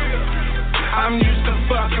television. I'm used to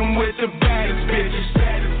fucking with the baddest bitches.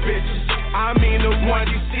 I mean the ones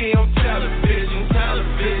you see on television.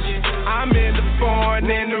 I'm in the barn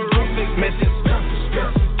and the roof is missing.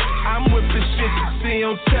 I'm with the shit you see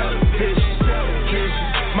on television.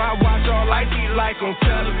 My watch all like on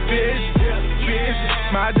television.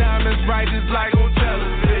 My diamonds bright just like on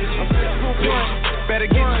television. Better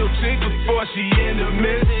get your chick before she in the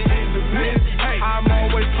midst. I'm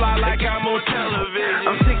always fly like I'm on television.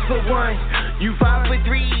 I'm 6'1", you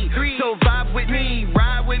 5'3", so vibe with me,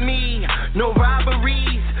 ride with me. No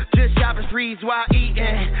robberies, just shopping sprees while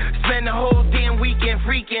eating. Spend the whole damn weekend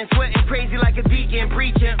freaking, sweating crazy like a deacon,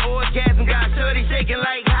 preaching orgasm. Got shorty shaking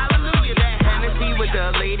like hallelujah. That Hennessy with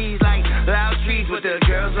the ladies like loud trees with the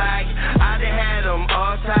girls like I done had them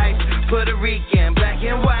all types, Puerto Rican, black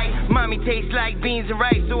and white. Mommy tastes like beans and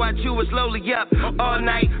rice, so I chew it slowly up all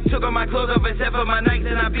night. Took all my clothes off except for my nights,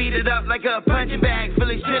 and I beat it up like a punching bag.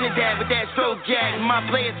 Philly Trinidad with that stroke jack. My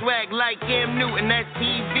player swag like Cam Newton, that's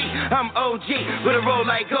TV. I'm OG with a roll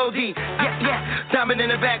like Goldie. Yeah. Diamond in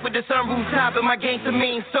the back with the sunroof top, and my gangster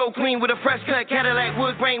mean so clean with a fresh cut Cadillac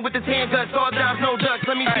wood grain with the tan guts. All dimes, no ducks.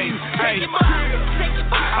 Let me see you. Take it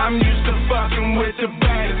I'm used to fucking with the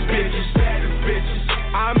baddest bitches.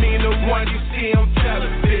 I mean the ones you see on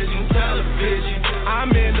television.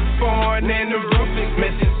 I'm in the barn and the roof is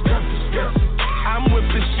missing. I'm with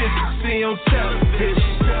the shit you see on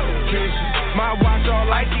television. My watch all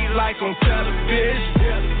like on television.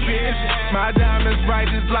 My diamonds bright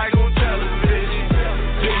just like on television.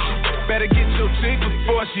 Better get your chick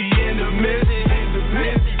before she in the midst.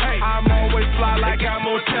 I'm always fly like I'm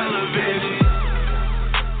on television.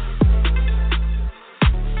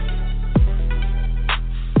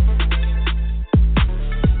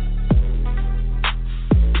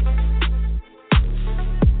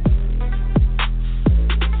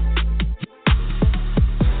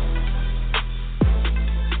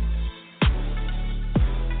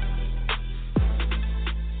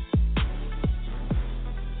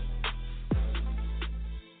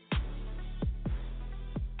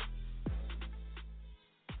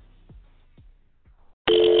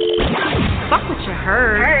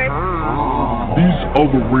 These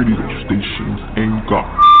other radio stations ain't got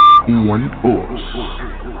one us.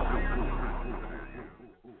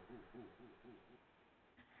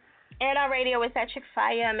 Air It Out Radio is at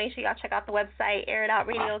Chick-fil-A. Make sure y'all check out the website,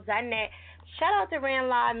 airitoutradio.net. Shout out to Ran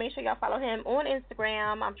Live. Make sure y'all follow him on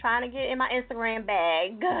Instagram. I'm trying to get in my Instagram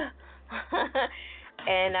bag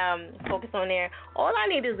and focus on there. All I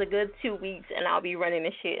need is a good 2 weeks, and I'll be running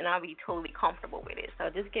this shit, and I'll be totally comfortable with it. So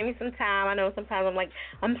just give me some time. I know sometimes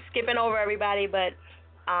I'm skipping over everybody, but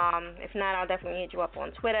if not, I'll definitely hit you up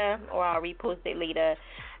on Twitter, or I'll repost it later.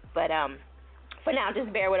 But for now,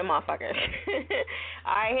 just bear with a motherfucker.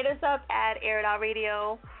 All right, hit us up at Air It Out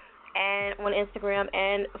Radio and on Instagram,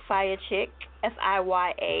 and Fire Chick,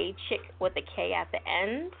 F-I-Y-A, Chick with a K at the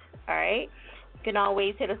end. All right, you can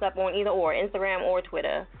always hit us up on either or, Instagram or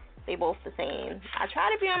Twitter. They both the same. I try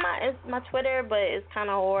to be on my Twitter, but it's kind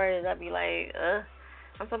of hard. I'd be like,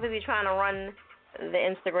 I'm so busy trying to run the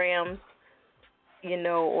Instagrams,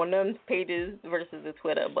 on them pages versus the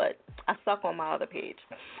Twitter, but I suck on my other page.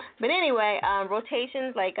 But anyway,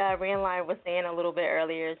 rotations, like Randline was saying a little bit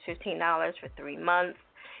earlier, is $15 for 3 months.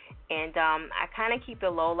 And I kind of keep it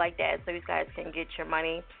low like that so you guys can get your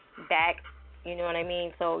money back, you know what I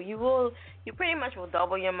mean? So you pretty much will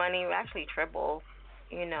double your money, actually triple,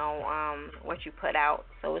 what you put out.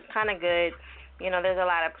 So it's kind of good. There's a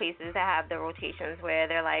lot of places that have the rotations where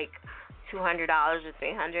they're like $200 or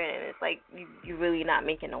 $300, and it's like you're really not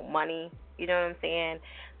making no money. You know what I'm saying?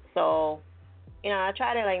 So, I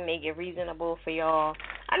try to make it reasonable for y'all.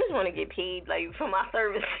 I just want to get paid for my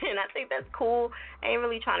service, and I think that's cool. I ain't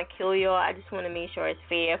really trying to kill y'all. I just want to make sure it's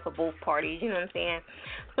fair for both parties. You know what I'm saying?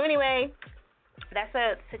 So anyway, that's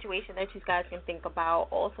a situation that you guys can think about.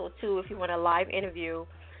 Also, too, if you want a live interview,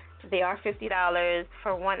 they are $50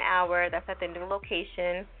 for 1 hour. That's at the new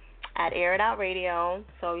location at Air It Out Radio.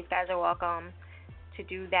 So you guys are welcome to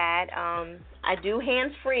do that. I do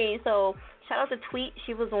hands-free, so shout out to Tweet.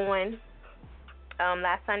 She was on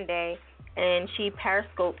last Sunday, and she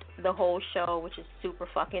periscoped the whole show, which is super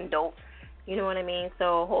fucking dope. You know what I mean?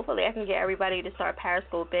 So hopefully I can get everybody to start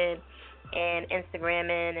periscoping and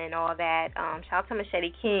Instagramming and all that. Shout out to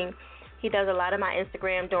Machete King. He does a lot of my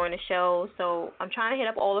Instagram during the show, so I'm trying to hit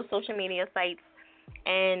up all the social media sites,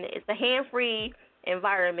 and it's a hand-free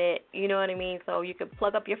environment, you know what I mean? So you can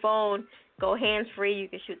plug up your phone, go hands-free, you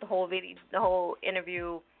can shoot the whole video, the whole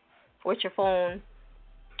interview with your phone,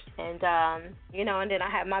 and and then I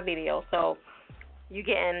have my video, so you're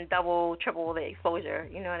getting double, triple the exposure,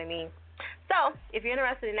 you know what I mean? So if you're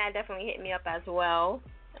interested in that, definitely hit me up as well.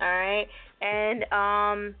 All right, and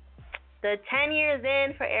the 10 years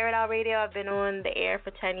in for Air It Out Radio, I've been on the air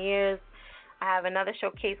for 10 years. I have another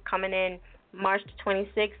showcase coming in March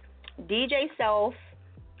 26th. DJ Self,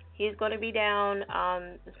 he's going to be down.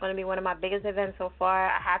 It's going to be one of my biggest events so far.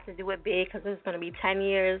 I have to do it big because it's going to be 10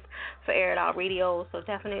 years for Air It Out Radio. So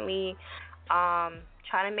definitely try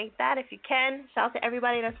to make that if you can. Shout out to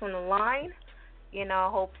everybody that's on the line. I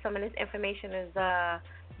hope some of this information is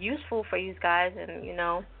useful for you guys, and you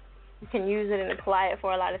can use it and apply it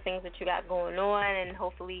for a lot of things that you got going on, and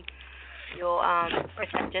hopefully you'll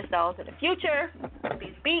protect yourselves in the future with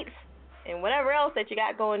these beats and whatever else that you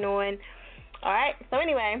got going on. All right, so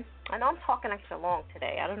anyway, I know I'm talking extra long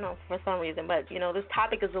today. I don't know for some reason, but this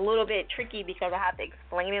topic is a little bit tricky because I have to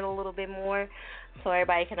explain it a little bit more so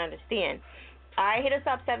everybody can understand. All right, hit us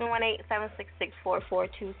up,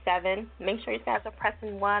 718-766-4427. Make sure you guys are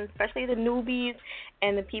pressing 1, especially the newbies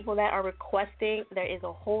and the people that are requesting. There is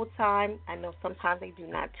a hold time. I know sometimes they do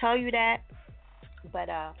not tell you that, but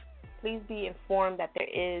please be informed that there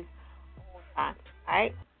is a hold time. All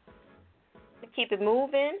right, to keep it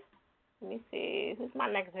moving. Let me see. Who's my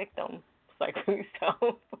next victim? Please tell.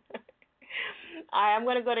 All right, I'm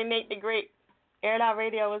going to go to Nate the Great. Air It Out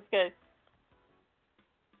Radio was good.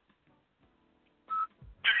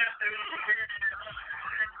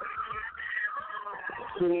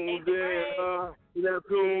 Tuned in,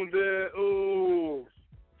 tuned in, ooh.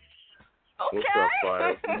 Okay. What's up,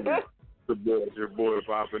 Fire? Your boy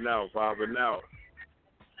popping out.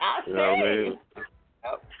 I You know what I mean?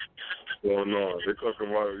 What's going on? They're talking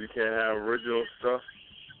about you can't have original stuff.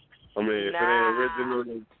 I mean, if it ain't original,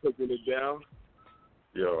 then cooking it down.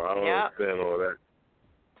 Yo, I don't understand all that.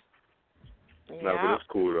 No, but it's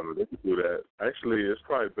cool though. They can do that. Actually, it's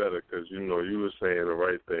probably better because you were saying the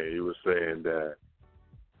right thing. You were saying that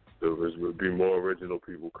there would be more original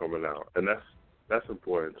people coming out, and that's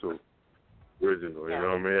important too. Original, you know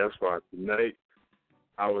what I mean? That's why tonight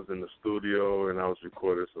I was in the studio and I was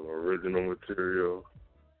recording some original material,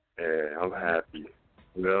 and I'm happy.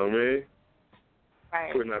 You know what I mean?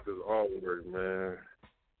 Right. Putting out this artwork, man.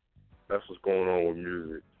 That's what's going on with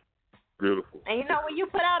music. Beautiful. And when you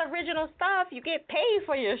put out original stuff, you get paid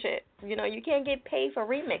for your shit. You can't get paid for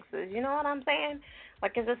remixes. You know what I'm saying?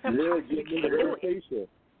 Like, it's a simple. You can't do it.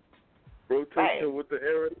 rotation with the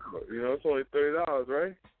air. You know, it's only $30,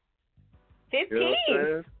 right? 15. You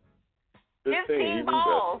know what I'm saying? 15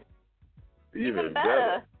 balls. Even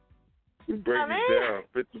better. We break it down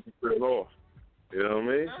 50% off. You know what I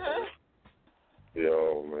mean?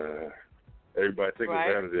 Yo, man. Everybody take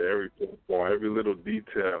advantage of every platform, every little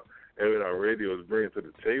detail, everything our radio is bringing to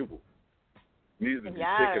the table. Needs to be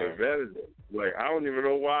taken advantage of. Like, I don't even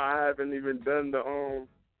know why I haven't even done the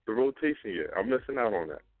rotation yet. I'm missing out on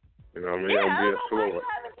that. You know what I mean? I'm being slow.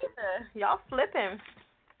 Y'all flipping.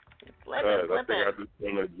 I think I just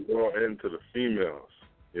want to draw into the females.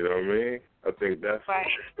 You know what I mean? I think that's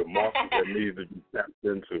the market that needs to be tapped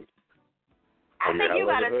into. I think you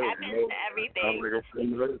gotta tap into everything. I'm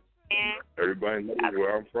from the hood. Everybody knows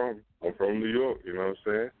where I'm from. I'm from New York. You know what I'm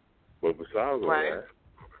saying? But besides all that,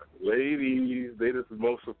 ladies, they just the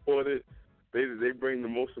most supported. They bring the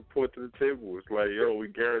most support to the table. It's like, yo, we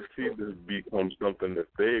guarantee this becomes something if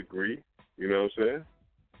they agree. You know what I'm saying?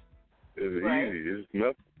 It's easy. It's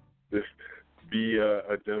nothing. Just be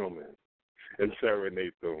a gentleman and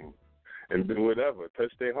serenade them and do whatever.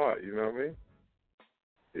 Touch their heart. You know what I mean?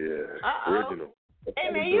 Yeah. Original. Hey,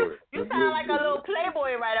 man, you sound like a little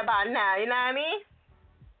playboy right about now. You know what I mean?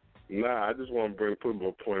 Nah, I just want to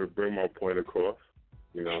bring my point across.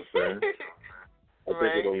 You know what I'm saying? I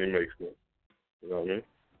think it only makes sense. You know what I mean?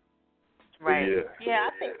 Right. Yeah,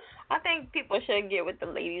 I think people should get with the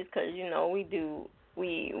ladies because, you know, we do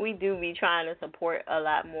be trying to support a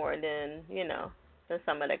lot more than, you know, than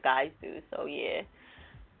some of the guys do. So, yeah,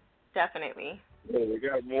 definitely. Yeah, we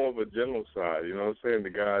got more of a gentle side. You know what I'm saying? The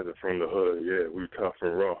guys are from the hood. Yeah, we tough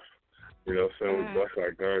and rough. You know what I'm saying? We bust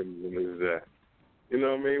our guns and this that. You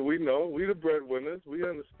know what I mean? We know. We the breadwinners. We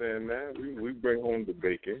understand that. We bring home the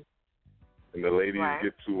bacon. And the ladies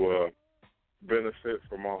get to benefit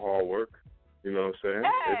from our hard work. You know what I'm saying?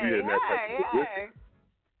 If you're in that position.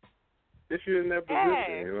 If you're in that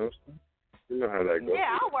position, you know what I'm saying? You know how that goes.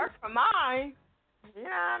 Yeah, I work for mine. You know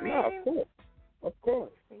what I mean? No, of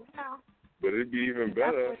course. You know. But it'd be even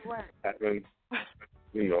better having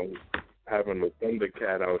a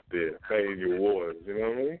Thundercat out there paying your wars. You know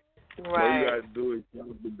what I mean? Right. All you gotta do is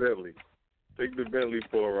use the Bentley. Take the Bentley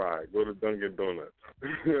for a ride. Go to Dunkin' Donuts.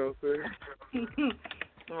 You know what I'm saying?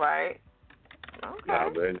 Right. Okay. Nah,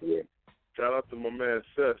 man, yeah. Shout out to my man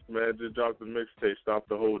Seth, man. Just dropped the mixtape, Stop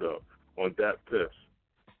the Hold Up, on Dat Piff.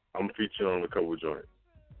 I'm featuring on a couple joints.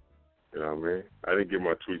 You know what I mean? I didn't get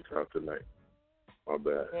my tweets out tonight. My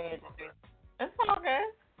bad. It's all good.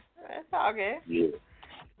 It's all good. Yeah.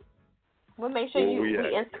 We'll make sure we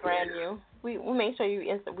Instagram you. We'll make sure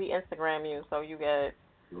we Instagram you so you get,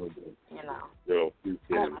 you know. Yo,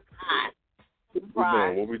 appreciate it.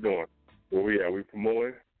 What we doing? Where we at? We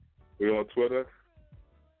promoting? We on Twitter?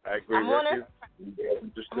 At Great Records?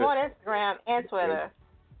 I'm on Instagram and Twitter.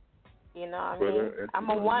 You know what I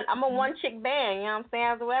mean? I'm a one chick band, you know what I'm saying?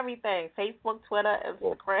 I do everything. Facebook, Twitter,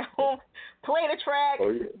 Instagram, play the track,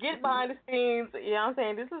 get behind the scenes, you know what I'm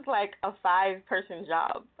saying? This is like a 5-person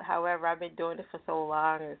job. However, I've been doing it for so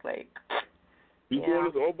long, it's like You doing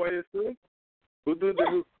this all by yourself? Who did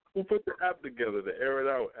who put the app together, the Air It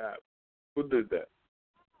Out app? Who did that?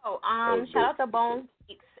 Shout out to Bones.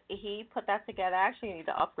 He put that together. I actually need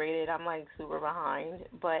to upgrade it. I'm like super behind.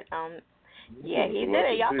 But yeah, he did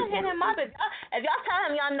it. Y'all can hit him up. If y'all tell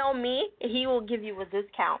him y'all know me, he will give you a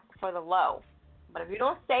discount for the low. But if you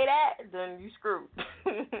don't say that, then you screwed.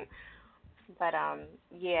 But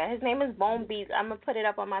yeah, his name is Bone Beats. I'm gonna put it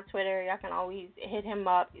up on my Twitter. Y'all can always hit him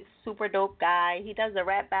up. He's a super dope guy. He does the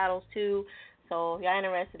rap battles too. So if y'all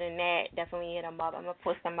interested in that, definitely hit him up. I'm gonna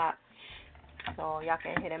post them up so y'all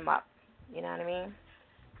can hit him up. You know what I mean?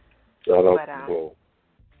 Shout out to Bo.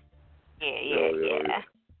 Yeah.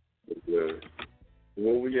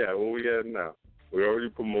 Where we at now? We already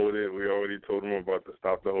promoted. We already told them about the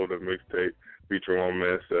Stop the Hold Up mixtape featuring on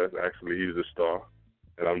man Seth. Actually, he's the star,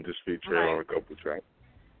 and I'm just featuring on a couple tracks.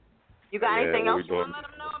 You got anything else you want to let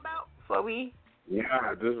them know about before we? Yeah,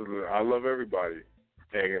 I love everybody,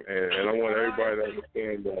 and I want everybody to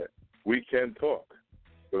understand that we can talk.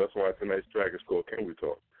 So that's why tonight's track is called "Can We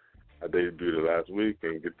Talk." I debuted it last week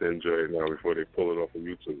and get to enjoy it now before they pull it off of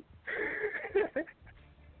YouTube.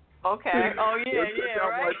 Okay. Oh yeah,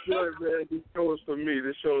 right. Man. This show is for me.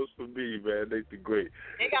 This show is for me, man. They the great.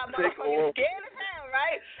 They got motherfuckers scared as hell,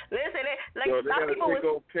 right? Listen, they gotta take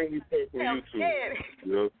off Can We Talk from YouTube. Scared.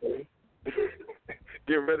 You know what I'm saying?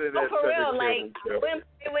 Get rid of that. For real, like I wouldn't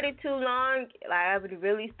play with it too long. Like I would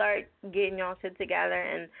really start getting y'all shit together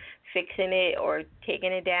and fixing it or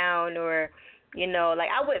taking it down or. You know, like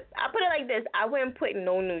I put it like this, I wouldn't put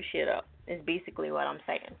no new shit up, is basically what I'm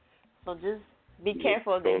saying. So just be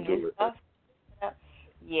careful of the new stuff.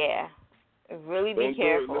 Yeah. Really be Don't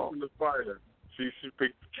careful. Do it. Listen to Fire. She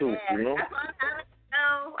picked the truth, you know? That's why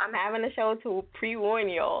I'm having a show to pre-warn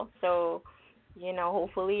y'all. So,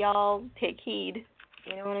 hopefully y'all take heed.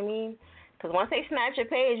 You know what I mean? Because once they snatch your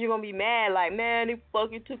page, you're going to be mad. Like, man, they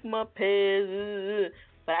fucking took my page.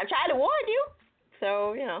 But I tried to warn you.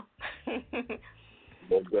 So,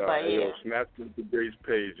 But yeah. Snatch the base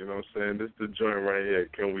page, you know what I'm saying? This is the joint right here.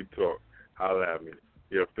 Can we talk? Holla at me.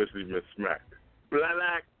 You're officially been smacked.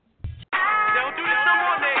 Black. Don't do this no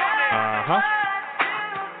more, nigga.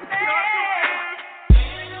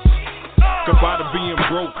 Goodbye to being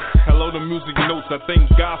broke. Hello to music notes. I thank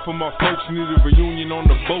God for my folks. Need a reunion on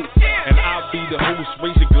the boat. And I'll be the host.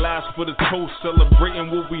 Raise your glass for the toast. Celebrating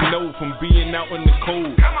what we know from being out in the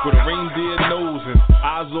cold. With a reindeer nose and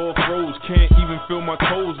eyes all froze. Can't even feel my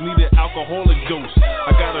toes. Need an alcoholic dose.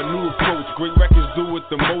 I got a new approach. Great records do it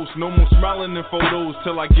the most. No more smiling in photos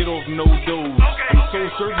till I get off no dose. I'm so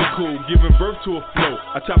surgical. Giving birth to a flow.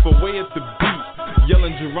 I chop away at the beat.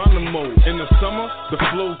 Yelling Geronimo. In the summer, the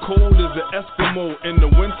flow cold as an Eskimo. In the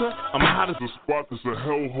winter, I'm hot as a spot that's a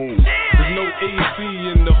hellhole. There's no AC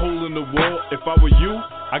in the hole in the wall. If I were you,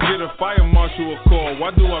 I get a fire marshal a call.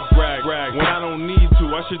 Why do I brag when I don't need to?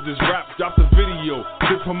 I should just rap, drop the video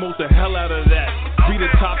to promote the hell out of that. Be the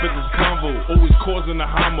topic of convo, always causing a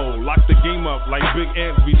homo. Lock the game up like Big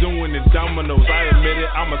Ant be doing in dominoes. I admit it,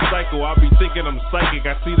 I'm a psycho. I be thinking I'm psychic.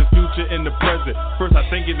 I see the future in the present. First I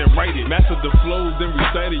think it and write it. Master the flows, then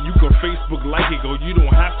recite it. You can Facebook like it, or you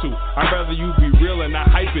don't have to. I'd rather you be real and not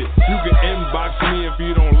hype it. You can inbox me if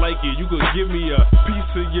you don't like it. You can give me a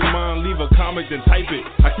piece of your mind, leave a comment, then type it.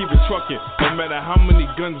 I keep it trucking, no matter how many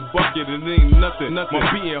guns bucket, it ain't nothing. My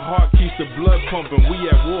beating heart keeps the blood pumping. We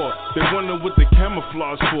at war. They wonder what the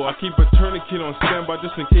camouflage for. I keep a tourniquet on standby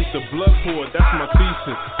just in case the blood pour. That's my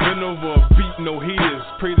thesis. Been over a beat, no heaters.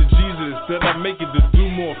 Pray to Jesus that I make it to do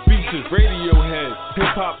more features. Radiohead,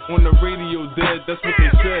 hip hop on the radio dead. That's what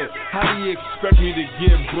they said. How do you expect me to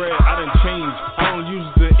get bread? I done changed. I don't use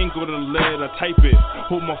the ink or the lead. I type it.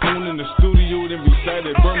 Hold my phone in the studio, then recite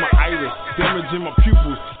it. Burn my iris, damaging my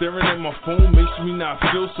pupils. Staring at my phone makes me not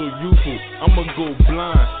feel so youthful. I'ma go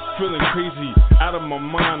blind, feeling crazy, out of my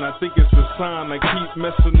mind. I think it's a sign I keep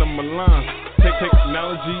messing up my lines.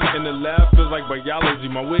 Technology in the lab feels like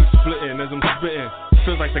biology. My wig splitting as I'm spitting.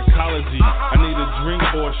 Feels like psychology. I need a drink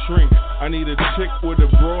or a shrink. I need a chick with a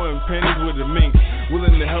bra and panties with a mink.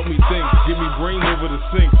 Willing to help me think. Give me brains over the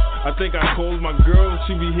sink. I think I called my girl.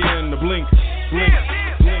 She be here in the blink. Blink.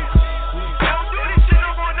 Blink.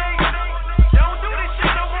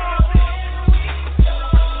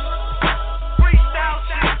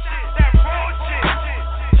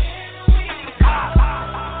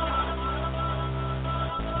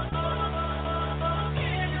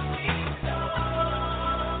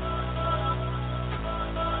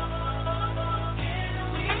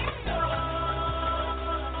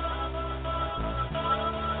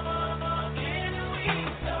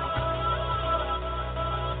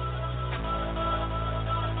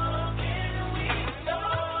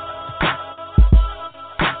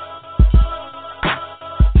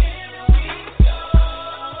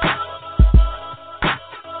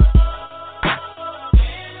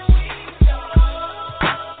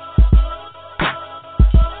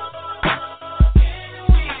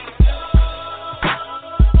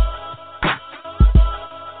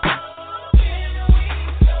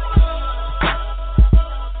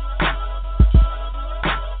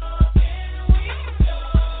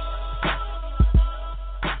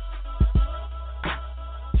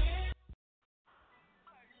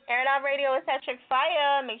 Radio is Electric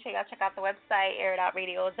Fire. Make sure y'all check out the website,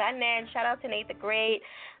 airitoutradio.net. Shout out to Nate the Great.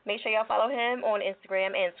 Make sure y'all follow him on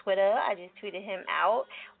Instagram and Twitter. I just tweeted him out.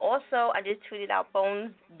 Also, I just tweeted out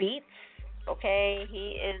Bones Beats. Okay,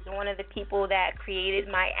 he is one of the people that created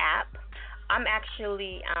my app. I'm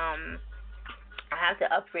actually, I have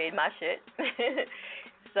to upgrade my shit.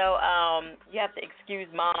 So, you have to excuse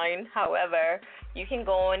mine. However, you can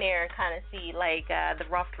go in there and kind of see, like, the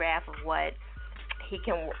rough draft of what he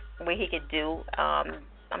could do.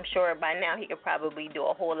 I'm sure by now he could probably do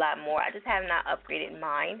a whole lot more. I just have not upgraded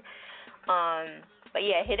mine. But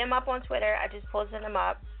yeah, hit him up on Twitter. I just posted him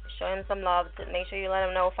up. Show him some love. Make sure you let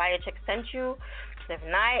him know Fire Chick sent you. If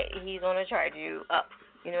not, he's gonna charge you up.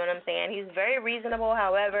 You know what I'm saying? He's very reasonable.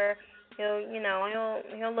 However, he'll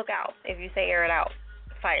look out if you say air it out,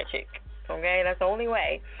 Fire Chick. Okay, that's the only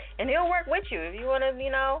way. And he'll work with you if you wanna,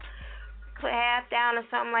 put half down or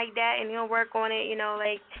something like that, and he'll work on it.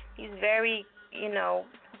 Like he's very,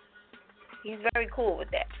 he's very cool with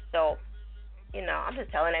that. So, I'm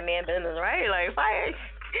just telling that man business, right? Like Fire.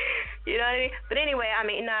 You know what I mean? But anyway, I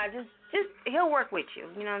mean, just he'll work with you.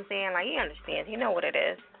 You know what I'm saying? Like, he understands. He know what it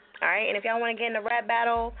is. All right? And if y'all want to get in the rap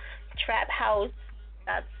battle, Trap House,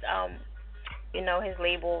 that's, his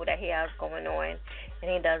label that he has going on.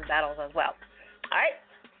 And he does battles as well. All right?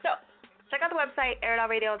 So, check out the website,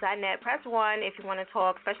 airitoutradio.net. Press 1 if you want to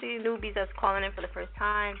talk, especially newbies that's calling in for the first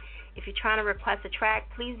time. If you're trying to request a track,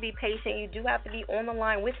 please be patient. You do have to be on the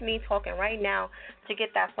line with me talking right now to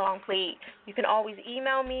get that song played. You can always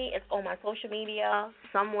email me. It's on my social media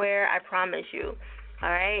somewhere, I promise you. All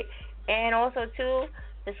right? And also, too,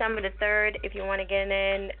 December the 3rd, if you want to get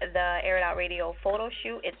in the Air It Out Radio photo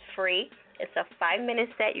shoot, it's free. It's a 5-minute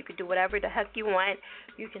set. You can do whatever the heck you want.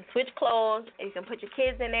 You can switch clothes. You can put your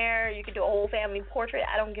kids in there. You can do a whole family portrait.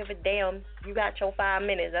 I don't give a damn. You got your 5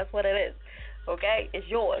 minutes. That's what it is. Okay? It's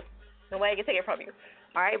yours. Nobody can take it from you.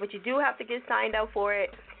 All right? But you do have to get signed up for it,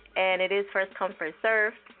 and it is first come, first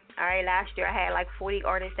serve. All right? Last year I had like 40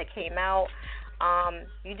 artists that came out.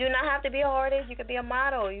 You do not have to be an artist. You could be a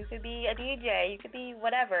model. You could be a DJ. You could be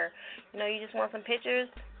whatever. You just want some pictures.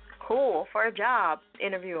 Cool. For a job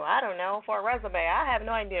interview. I don't know. For a resume. I have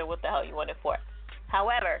no idea what the hell you want it for.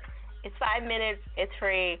 However, it's 5 minutes. It's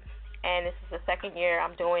free. And this is the second year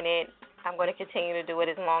I'm doing it. I'm going to continue to do it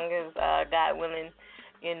as long as, God willing,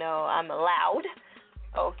 I'm allowed.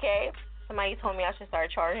 Okay? Somebody told me I should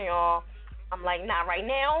start charging y'all. I'm like, not right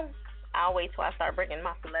now. I'll wait till I start bringing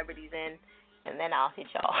my celebrities in, and then I'll hit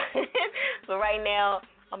y'all. But right now,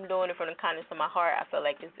 I'm doing it from the kindness of my heart. I feel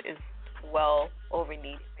like it's well over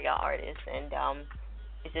needed for y'all artists, and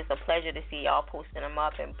it's just a pleasure to see y'all posting them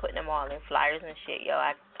up and putting them all in flyers and shit. Yo,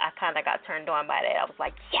 I kind of got turned on by that. I was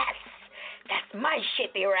like, yes, that's my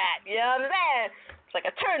shit they rap. You know what I'm saying? It's like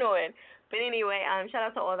a turn on. But anyway, shout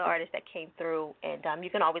out to all the artists that came through, and you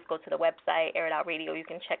can always go to the website, Air It Out Radio. You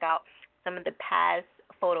can check out some of the past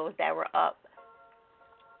photos that were up,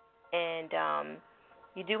 and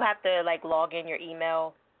you do have to log in your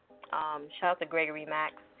email. Shout out to Gregory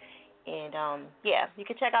Max, and you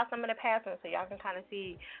can check out some of the past ones so y'all can kind of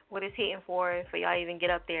see what it's hitting for y'all even get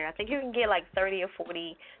up there. I think you can get 30 or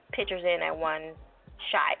 40 pictures in at one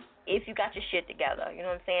shot if you got your shit together. You know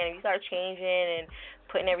what I'm saying? If you start changing and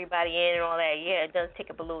putting everybody in and all that, yeah, it does take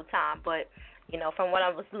up a little time. But, from what I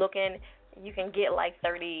was looking, you can get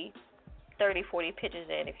 30, 40 pictures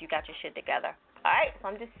in if you got your shit together. All right? So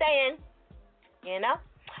I'm just saying, All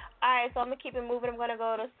right, so I'm going to keep it moving. I'm going to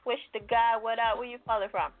go to Swish the Guy. What up? Where you calling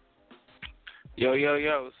from? Yo,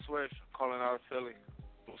 Swish. Calling out of Philly.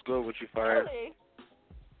 What's good with you, Fire? Philly?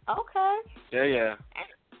 Okay. Yeah.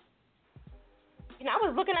 I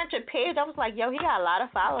was looking at your page. I was like, yo, he got a lot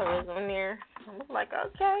of followers on there. I was like,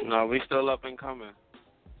 okay. No, we still up and coming.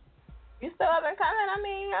 You still up and coming? I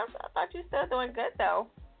mean, I thought you still doing good, though.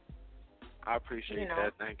 I appreciate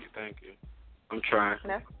that. Thank you. I'm trying.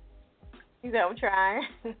 You said I'm trying.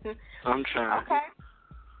 I'm trying. Okay.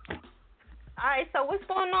 All right, so what's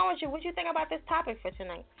going on with you? What you think about this topic for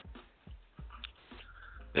tonight?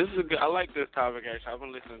 This is I like this topic, actually. I've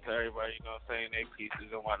been listening to everybody, saying their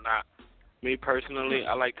pieces and whatnot. Me personally,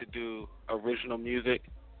 I like to do original music,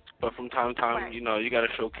 but from time to time, you got to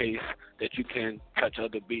showcase that you can touch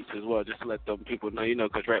other beats as well, just to let them people know,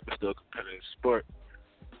 because rap is still a competitive sport.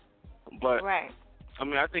 But, I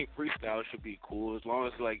mean, I think freestyle should be cool as long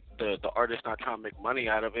as, the artist not trying to make money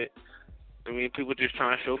out of it. I mean, people just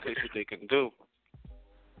trying to showcase what they can do.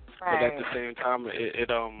 But at the same time, it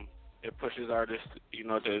pushes artists,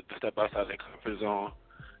 to step outside their comfort zone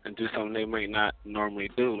and do something they might not normally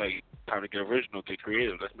do, like time to get original, get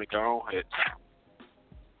creative. Let's make our own hits.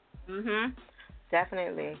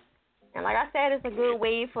 Definitely. And like I said, it's a good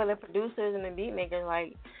way for the producers and the beat makers,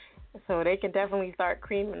 so they can definitely start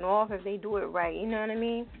creaming off if they do it right. You know what I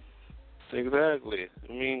mean? Exactly.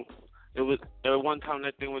 I mean, it was at one time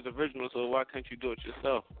that thing was original, so why can't you do it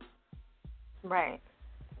yourself? Right.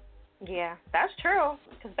 Yeah, that's true.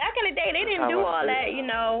 Because back in the day, they didn't do all that,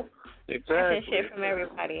 Exactly. shit from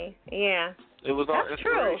everybody. Yeah. It was all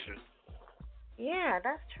inspiration. True. Yeah,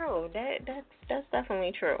 that's true. That's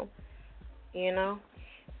definitely true.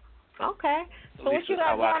 Okay. So what you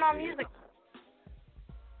got going on music?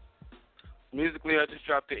 Musically, I just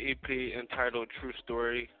dropped an EP entitled True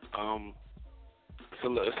Story. It's a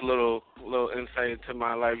little insight into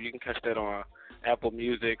my life. You can catch that on Apple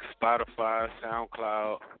Music, Spotify,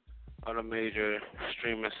 SoundCloud, other major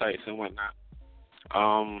streaming sites and whatnot.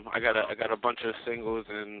 I got a bunch of singles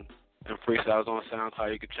and freestyles on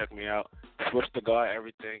SoundCloud. You can check me out. Swish the Guy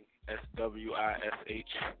everything.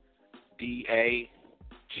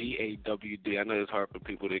 SWISHDAGAWD. I know it's hard for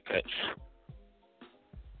people to catch.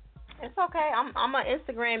 It's okay. I'm gonna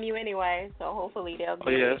Instagram you anyway, so hopefully they'll get Oh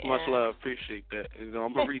yeah, it. that's much love. Appreciate that. You know,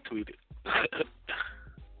 I'm gonna retweet it.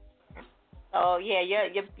 Oh yeah,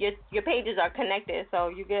 your pages are connected, so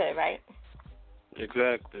you good, right?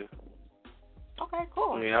 Exactly. Okay,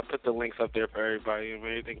 cool. I mean, I put the links up there for everybody. I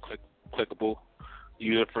mean, everything clickable,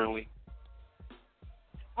 user friendly.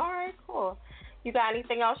 All right, cool. You got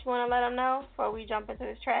anything else you want to let them know before we jump into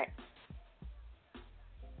this track?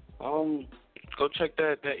 Go check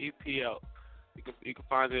that EP out. You can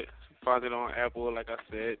find it on Apple. Like I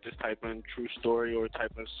said, just type in True Story or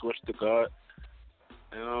type in Switch to God.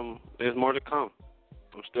 And there's more to come.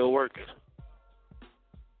 I'm still working.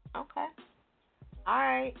 Okay. All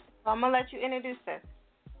right. So I'm gonna let you introduce this.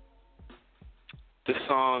 This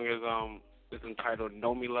song is entitled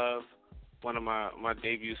 "Know Me Love," one of my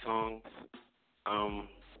debut songs. I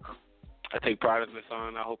take pride in this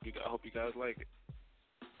song. I hope you guys like it.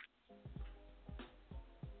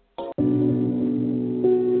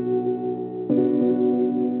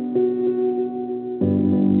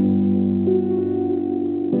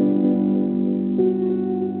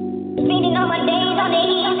 Spending all my days on the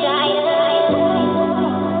east side,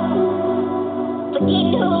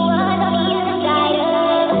 forgetting who was on the other side.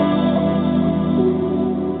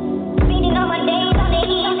 Spending all my days on the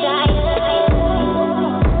east side,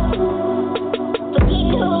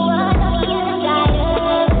 forgetting who was on the other side.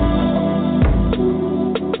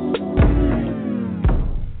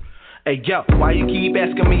 Hey yo, why you keep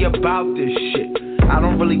asking me about this shit? I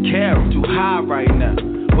don't really care, I'm too high right now.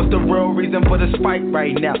 What's the real reason for the spike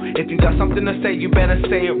right now? If you got something to say, you better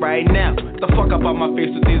say it right now. Get the fuck up out my face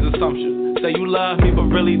with these assumptions. Say you love me, but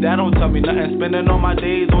really that don't tell me nothing. Spending all my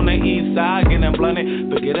days on the east side, getting blunted.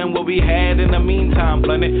 Forgetting what we had in the meantime,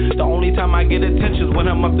 blunted. The only time I get attention is when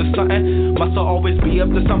I'm up to something. Must always be up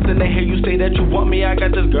to something. They hear you say that you want me. I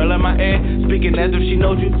got this girl in my ear, speaking as if she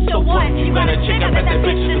knows you. So what? You got a chick, I bet that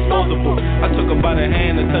bitch is disposable. I took her by the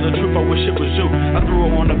hand and tell the truth, I wish it was you. I threw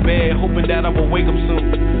her on the bed, hoping that I would wake up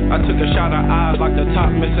soon. I took a shot of eyes like the top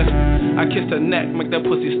missing. I kissed her neck, make that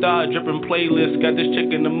pussy star dripping playlist. Got this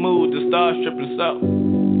chick in the mood, the star stripping so.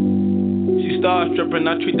 She star stripping,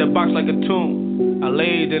 I treat that box like a tomb. I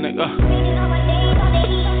laid in it,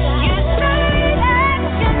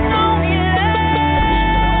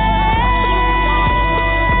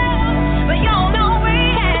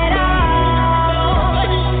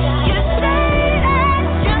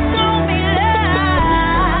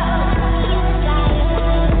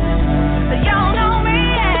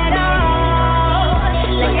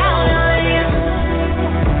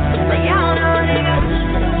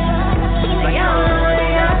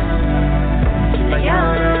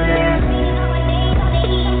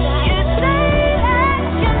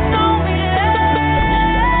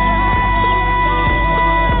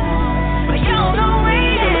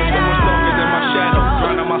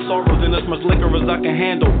 much liquor as I can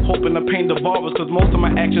handle. Hoping the pain devolves, cause most of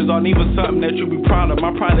my actions aren't even something that you be proud of.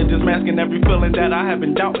 My pride is just masking every feeling that I have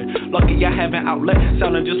been doubting. Lucky I have an outlet,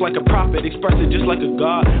 sounding just like a prophet, expressing just like a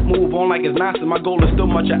god. Move on like it's nonsense, my goal is still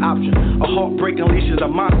much an option. A heartbreak unleashes a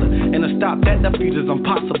monster, and to stop that defeat is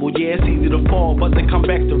impossible. Yeah, it's easy to fall, but then come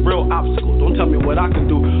back to real obstacles. Don't tell me what I can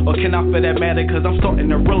do, or can I for that matter, cause I'm starting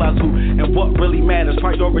to realize who and what really matters.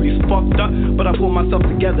 Priorities fucked up, but I pull myself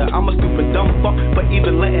together. I'm a stupid dumb fuck, but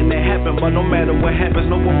even letting it happen. But no matter what happens,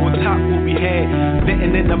 no one will top what we had.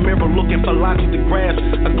 Venting in the mirror, looking for logic to grasp.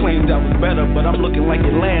 I claimed I was better, but I'm looking like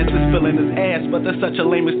it last. This feeling is ass, but that's such a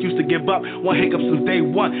lame excuse to give up. One hiccup since day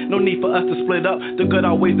one, no need for us to split up. The good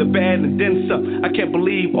outweighs the bad and then some. I can't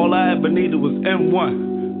believe all I ever needed was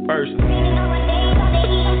M1 version.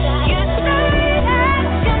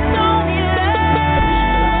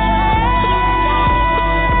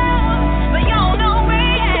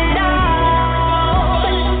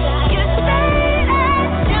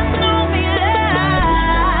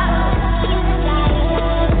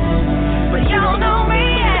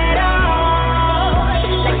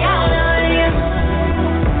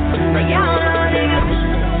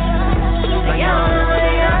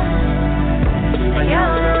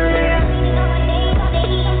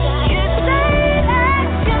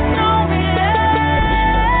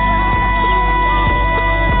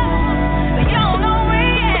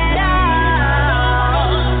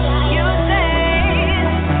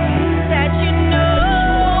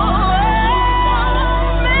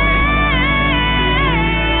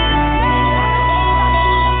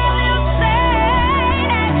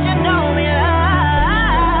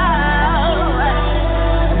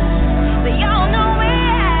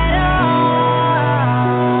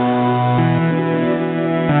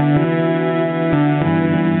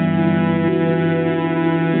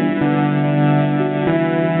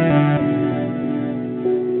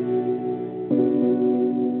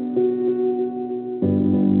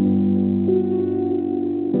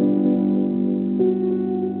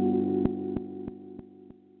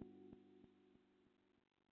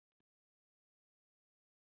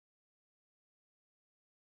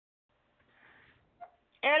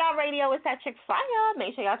 Radio. It's that chick fire.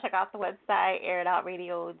 Make sure y'all check out the website,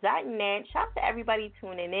 airitoutradio.net. Shout out to everybody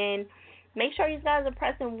tuning in. Make sure you guys are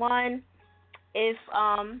pressing 1 if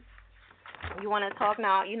you want to talk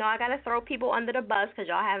now. You know, I got to throw people under the bus because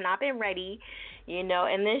y'all have not been ready, you know,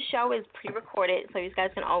 and this show is pre-recorded, so you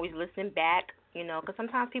guys can always listen back, you know, because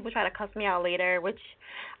sometimes people try to cuss me out later, which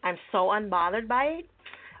I'm so unbothered by it.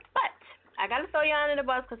 But I got to throw y'all under the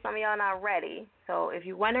bus because some of y'all not ready. So if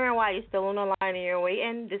you're wondering why you're still on the line and you're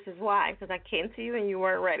waiting, this is why, because I came to you and you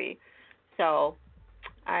weren't ready. So, all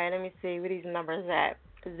right, let me see where these numbers at.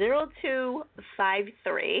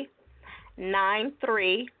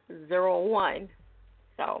 0253-9301.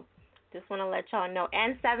 So just want to let y'all know.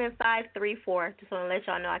 And 7534. Just want to let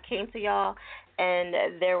y'all know I came to y'all and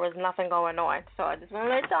there was nothing going on. So I just want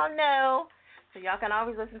to let y'all know. So y'all can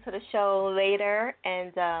always listen to the show later,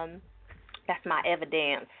 and that's my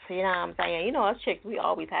evidence. You know what I'm saying? You know us chicks, we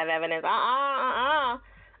always have evidence.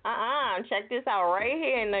 Check this out right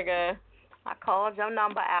here, nigga. I called your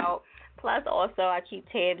number out. Plus, also, I keep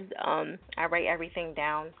tabs. I write everything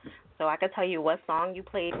down, so I can tell you what song you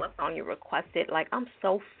played, what song you requested. Like, I'm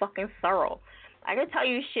so fucking thorough. I can tell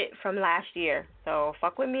you shit from last year, so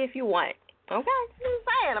fuck with me if you want. Okay? I'm just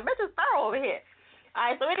saying, I'm just thorough over here. All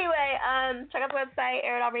right, so anyway, check out the website,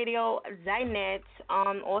 airitoutradio.net.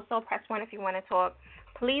 Also, press 1 if you want to talk.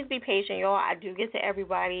 Please be patient, y'all. I do get to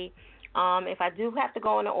everybody. If I do have to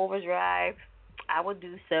go into overdrive, I will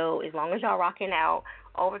do so as long as y'all rocking out.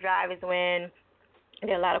 Overdrive is when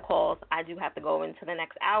there are a lot of calls. I do have to go into the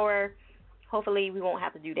next hour. Hopefully, we won't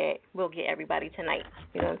have to do that. We'll get everybody tonight.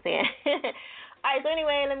 You know what I'm saying? All right, so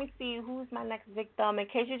anyway, let me see. Who's my next victim? In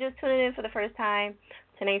case you're just tuning in for the first time,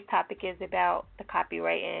 today's topic is about the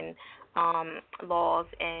copyright laws,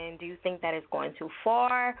 and do you think that it's going too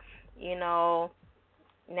far? You know,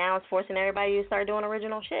 now it's forcing everybody to start doing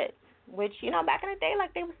original shit, which, you know, back in the day,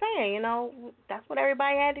 like they were saying, you know, that's what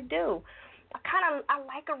everybody had to do. I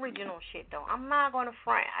like original shit, though. I'm not going to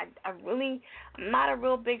front. I'm not a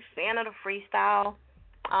real big fan of the freestyle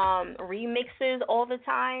remixes all the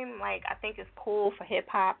time. Like, I think it's cool for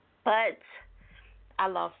hip-hop, but I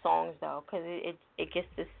love songs, though, because it gets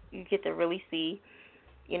this, you get to really see,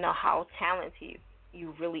 you know, how talented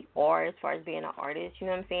you really are as far as being an artist, you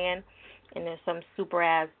know what I'm saying? And there's some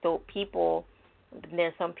super-ass dope people.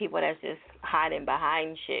 There's some people that's just hiding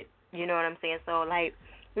behind shit, you know what I'm saying? So, like,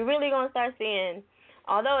 we're really going to start seeing,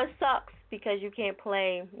 although it sucks because you can't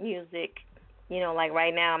play music, you know, like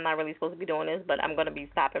right now I'm not really supposed to be doing this, but I'm going to be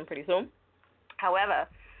stopping pretty soon. However,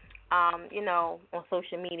 you know, on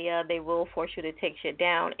social media, they will force you to take shit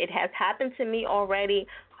down. It has happened to me already.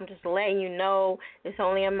 I'm just letting you know it's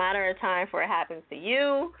only a matter of time before it happens to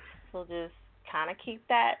you. So just kind of keep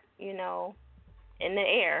that, you know, in the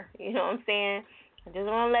air. You know what I'm saying? I just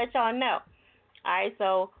want to let y'all know. All right,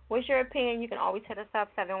 so what's your opinion? You can always hit us up,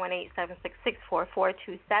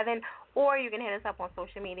 718-766-4427, or you can hit us up on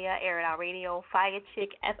social media, Air It Out Radio, Fire Chick,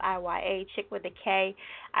 F-I-Y-A, Chick with a K.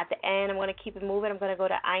 At the end, I'm going to keep it moving. I'm going to go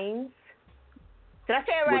to Ains. Did I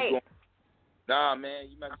say it right? Nah, man,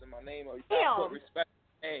 you messing my name up. You Damn. gotta put respect on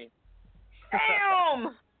my name.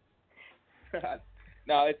 Damn.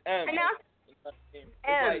 No, it's M.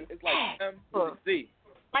 It's like M with a Z.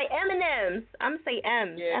 Like M&M's. I'm going to say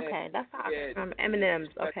M. Yeah, okay, that's how yeah, from M&M's.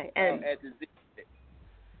 Okay, M. At the Z.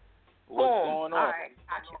 What's going on? All right,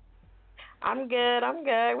 gotcha. I'm good.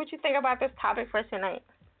 What you think about this topic for tonight?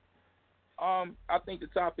 I think the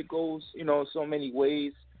topic goes, you know, so many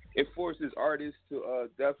ways. It forces artists to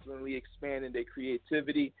definitely expand in their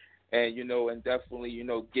creativity and, you know, and definitely, you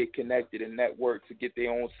know, get connected and network to get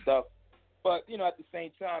their own stuff. But, you know, at the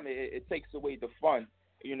same time, it takes away the fun,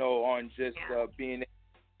 you know, on just being able to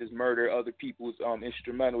just murder other people's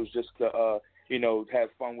instrumentals just to, you know, have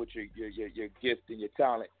fun with your gift and your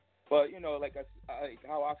talent. But, you know, like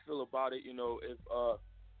how I feel about it, you know,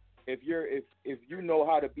 if you know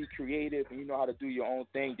how to be creative and you know how to do your own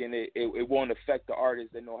thing, then it won't affect the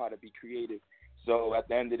artists that know how to be creative. So at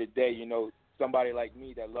the end of the day, you know, somebody like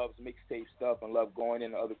me that loves mixtape stuff and love going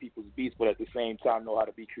into other people's beats, but at the same time know how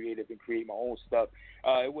to be creative and create my own stuff,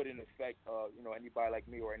 it wouldn't affect, you know, anybody like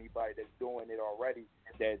me or anybody that's doing it already,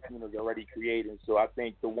 that, you know, they're already creating. So I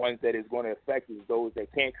think the ones that is going to affect is those that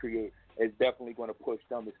can't create. Is definitely going to push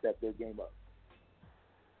them to step their game up.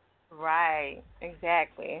 Right,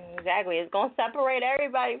 exactly. It's going to separate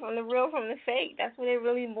everybody from the real from the fake. That's what it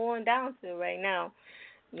really boiling down to right now.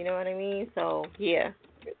 You know what I mean? So, yeah.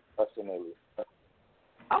 Definitely.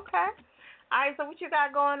 Okay. All right, so what you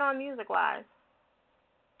got going on music-wise?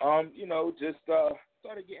 You know, just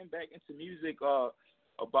started getting back into music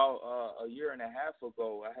about a year and a half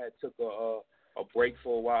ago. I had took a break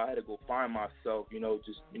for a while. I had to go find myself,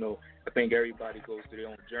 I think everybody goes through their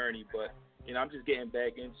own journey, but, I'm just getting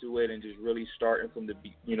back into it and just really starting from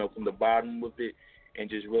the bottom of it and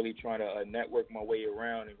just really trying to network my way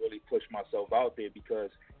around and really push myself out there because,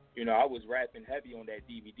 I was rapping heavy on that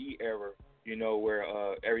DVD era, where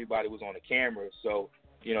everybody was on the camera. So,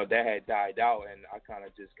 that had died out and I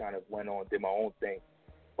kind of went on, did my own thing.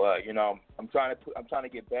 But, I'm trying to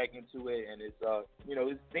get back into it and it's,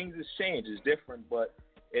 things has changed. It's different, but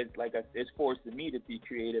it's forcing me to be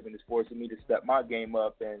creative and it's forcing me to step my game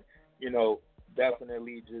up and,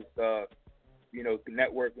 definitely just,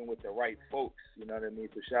 networking with the right folks, you know what I mean?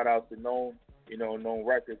 So shout out to Known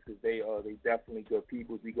Records because they definitely good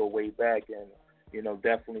people. We go way back and,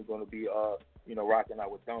 definitely going to be, rocking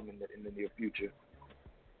out with them in the near future.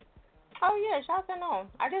 Oh, yeah, shout out to Known.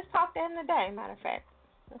 I just talked to him today, matter of fact.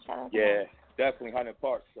 Shout out to Yeah, him. definitely 100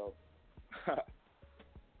 parts, so.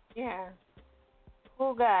 Yeah.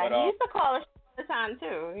 Cool guy. But, he used to call us all the time,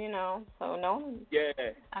 too, so no.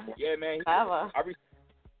 Yeah, man.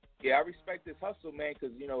 I respect his hustle, man,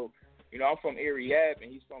 because, I'm from Erie Ave,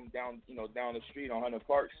 and he's from down the street on 100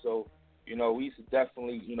 Park, so, we used to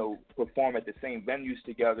definitely, perform at the same venues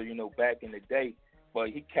together, back in the day, but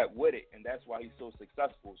he kept with it, and that's why he's so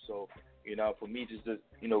successful. So, for me just to,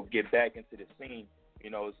 get back into the scene,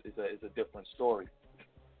 it's a different story.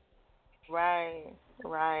 Right,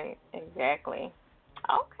 exactly.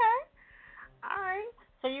 Okay. All right.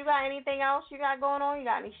 So you got anything else you got going on? You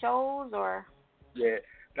got any shows or? Yeah.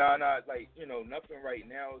 No, nothing right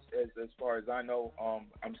now as far as I know.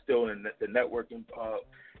 I'm still in the networking,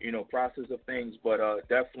 process of things, but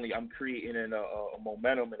definitely I'm creating a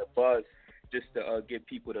momentum and a buzz just to get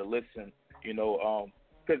people to listen,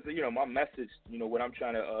 because, my message, what I'm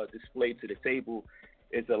trying to display to the table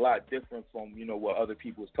is a lot different from, what other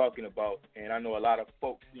people is talking about. And I know a lot of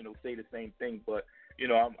folks, say the same thing, but,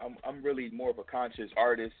 I'm really more of a conscious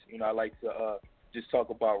artist. I like to just talk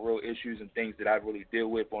about real issues and things that I really deal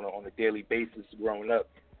with on a daily basis growing up.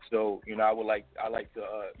 So, I like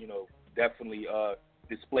to, definitely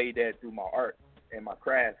display that through my art and my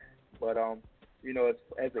craft. But,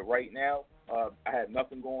 as of right now, I have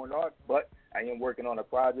nothing going on, but I am working on a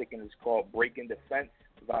project, and it's called Breaking the Fence,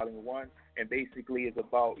 Volume 1. And basically it's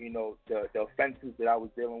about, the offenses that I was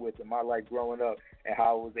dealing with in my life growing up and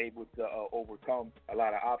how I was able to overcome a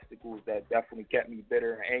lot of obstacles that definitely kept me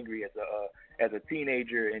bitter and angry as a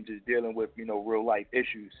teenager and just dealing with, real life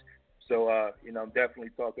issues. So, I'm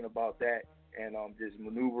definitely talking about that and just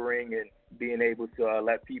maneuvering and being able to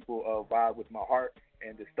let people vibe with my heart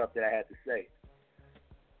and the stuff that I had to say.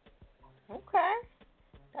 Okay.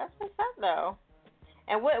 That's what's up, though.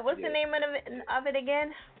 And what's the name of it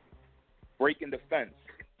again? Breaking the Fence.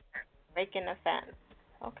 Breaking the Fence.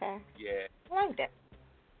 Okay. Yeah. I like that.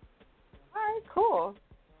 All right, cool. All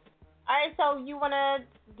right, so you want to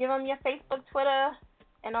give them your Facebook, Twitter,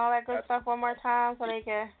 and all that good stuff one more time so they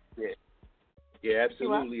can... Yeah,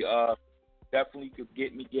 absolutely. Definitely could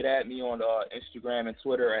get at me on Instagram and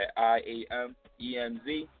Twitter at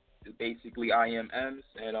IAMEMZ. Basically IMMs,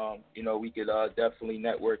 and we could definitely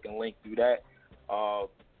network and link through that.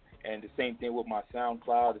 And the same thing with my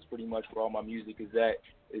SoundCloud. It's pretty much where all my music is at.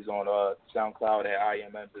 Is on SoundCloud at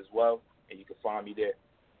IMMs as well, and you can find me there.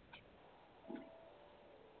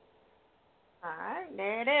 All right,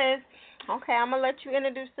 there it is. Okay, I'm gonna let you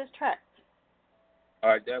introduce this track.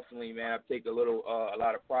 All right, definitely, man. I take a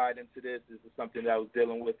lot of pride into this. This is something that I was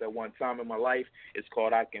dealing with at one time in my life. It's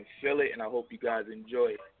called I Can Feel It, and I hope you guys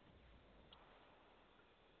enjoy it.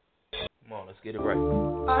 Come on, let's get it right.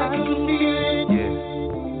 I can feel it. Yeah.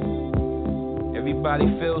 Everybody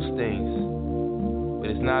feels things, but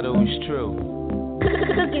it's not always true.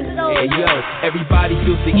 Hey yo, everybody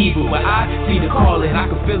feels the evil, but I see the calling. I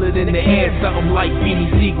can feel it in the air, something like Beanie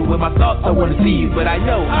Siegel. With my thoughts, I wanna see you, but I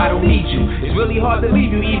know I don't need you. It's really hard to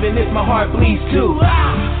leave you, even if my heart bleeds too.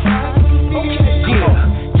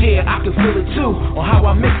 Yeah, I can feel it too, on how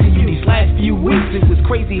I'm missing you these last few weeks. This is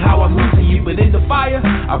crazy how I'm losing you, but in the fire,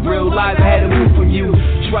 I realized I had to move from you.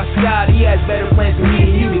 Trust God, He has better plans for me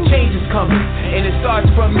and you. The change is coming, and it starts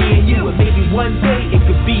from me and you. And maybe one day it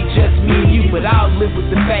could be just me and you, but I'll live with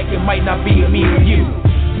the fact it might not be me or you.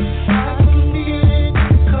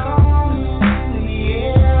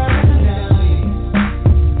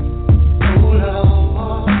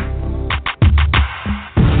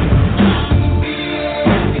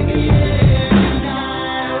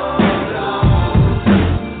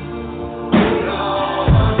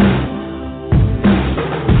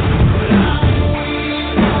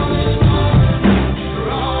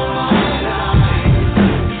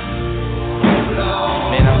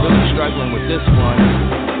 This one.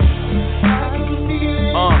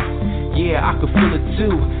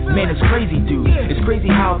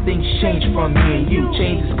 things change from me and you.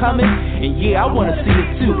 Change is coming, and yeah, I wanna see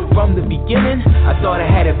it too. From the beginning, I thought I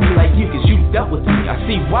had to be like you, cause you dealt with me. I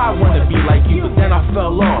see why I wanna be like you, but then I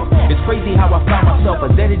fell off. It's crazy how I found myself,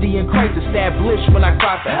 identity in Christ established when I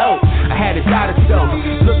cried for help. I had to die to self,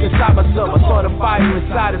 look inside myself, I saw the fire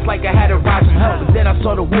inside, it's like I had to rise from hell. But then I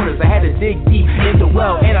saw the waters, I had to dig deep in the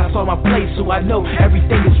well, and I saw my place, so I know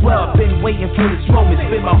everything is well. I've been waiting for this moment,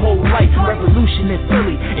 it's been my whole life. Revolution in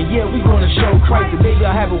Philly, and yeah, we gonna show Christ. And maybe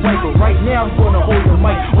I'll have a wife, but right now I'm gonna hold the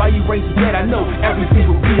mic. While you raise the dead, I know everything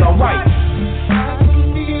will be alright.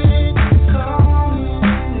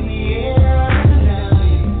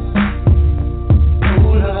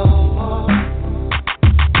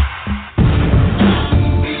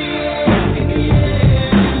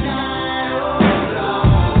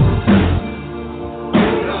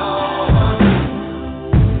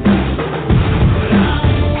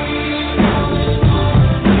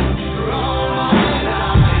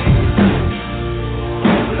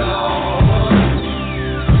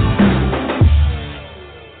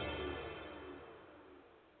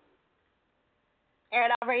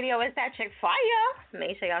 Radio is that chick fire.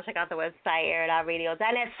 Make sure y'all check out the website,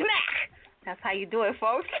 airitoutradio.net. Smack! That's how you do it,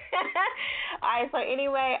 folks. All right, so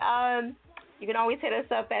anyway, you can always hit us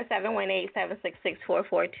up at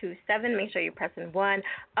 718-766-4427. Make sure you're pressing 1.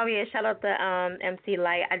 Oh, yeah, shout out to MC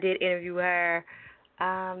Light. I did interview her,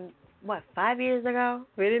 5 years ago?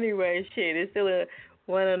 But anyway, shit, it's still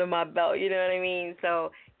one under my belt, you know what I mean?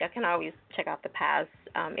 So y'all can always check out the past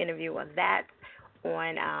interview of that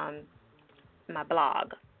on my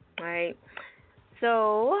blog. All right.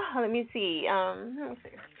 So let me see. I'm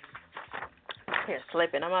here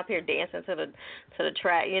slipping. I'm up here dancing to the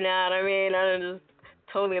track. You know what I mean? I just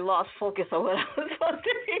totally lost focus on what I was supposed to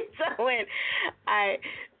be doing. All right.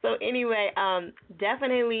 So anyway,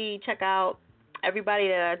 definitely check out everybody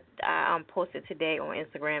that I posted today on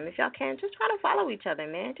Instagram. If y'all can, just try to follow each other,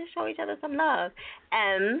 man. Just show each other some love.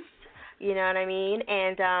 You know what I mean?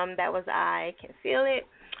 And that was I Can Feel It.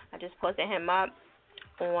 I just posted him up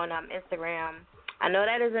on Instagram. I know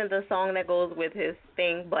that isn't the song that goes with his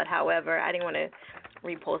thing, but however, I didn't want to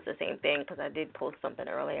repost the same thing because I did post something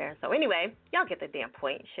earlier. So anyway, y'all get the damn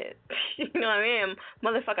point, shit. You know what I mean?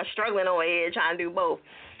 Motherfucker struggling over here trying to do both.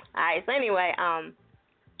 All right, so anyway,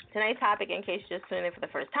 tonight's topic, in case you're just tuning in for the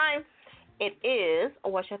first time, it is,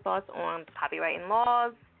 what's your thoughts on copyright and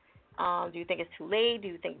laws? Do you think it's too late? Do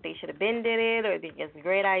you think they should have been did it? Or do you think it's a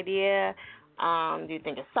great idea? Do you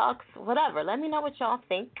think it sucks? Whatever. Let me know what y'all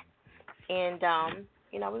think. And,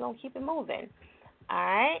 we're going to keep it moving. All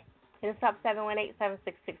right? Hit us up,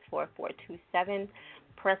 718-766-4427.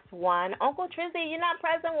 Press 1. Uncle Trizzy, you're not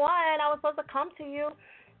pressing 1. I was supposed to come to you.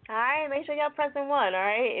 All right? Make sure y'all pressing 1, all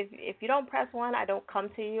right? If you don't press 1, I don't come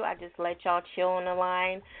to you. I just let y'all chill on the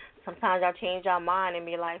line. Sometimes y'all change y'all mind and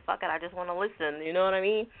be like, fuck it, I just want to listen. You know what I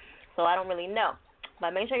mean? So I don't really know.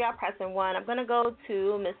 But make sure y'all pressing 1. I'm going to go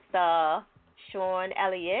to Mr. Sean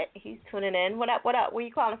Elliott. He's tuning in. What up? Where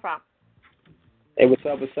you calling from? Hey, what's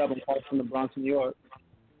up? I'm calling from the Bronx, New York.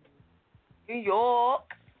 New York.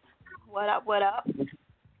 What up?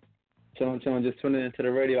 Chilling, just tuning into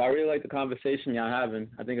the radio. I really like the conversation y'all having.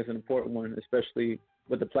 I think it's an important one, especially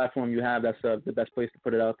with the platform you have. That's the best place to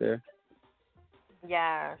put it out there.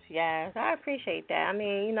 Yes. I appreciate that. I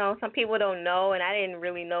mean, some people don't know, and I didn't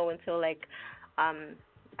really know until, I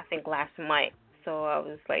think last month. So I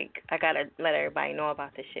was like, I got to let everybody know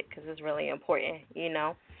about this shit because it's really important,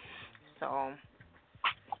 So,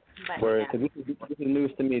 but word, because this is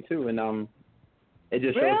news to me, too. And it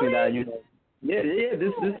just shows me that,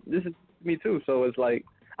 this is me, too. So it's like,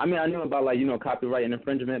 I mean, I knew about, copyright and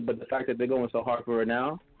infringement, but the fact that they're going so hard for it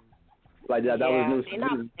now, that was news to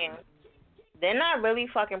me. They're not really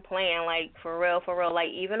fucking playing, for real.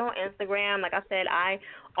 Even on Instagram, like I said, I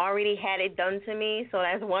already had it done to me, so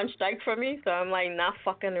that's one strike for me. So I'm, not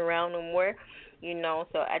fucking around no more,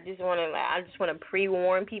 So I just want to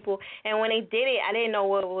pre-warn people. And when they did it, I didn't know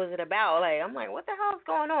what was it about. I'm like, what the hell is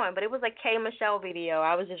going on? But it was a K. Michelle video.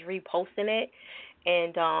 I was just reposting it,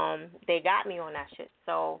 and they got me on that shit.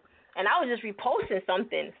 So, and I was just reposting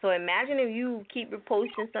something. So imagine if you keep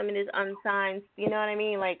reposting some of this unsigned, you know what I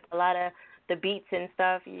mean? A lot of the beats and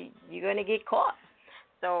stuff, you're going to get caught.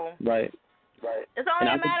 So Right. It's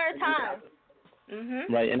only a matter of time.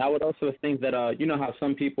 Mm-hmm. Right, and I would also think that how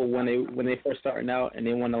some people when they first starting out and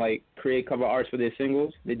they want to create cover arts for their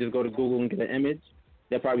singles, they just go to Google and get an image.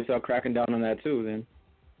 They'll probably start cracking down on that too. Then.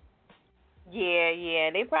 Yeah,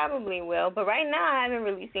 they probably will. But right now, I haven't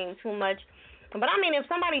really seen too much. But I mean, if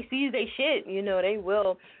somebody sees they shit, they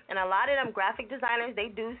will. And a lot of them graphic designers, they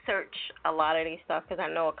do search a lot of these stuff because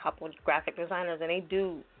I know a couple of graphic designers and they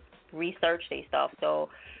do research their stuff. So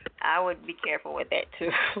I would be careful with that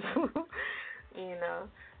too. You know.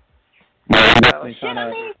 So, shit, I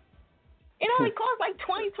mean, it only costs like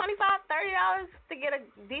 $20, $25, $30 to get a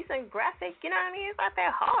decent graphic. You know what I mean? It's not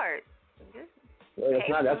that hard. It's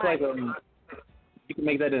not. That's like you can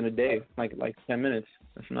make that in a day, like 10 minutes.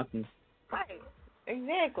 That's nothing. Right.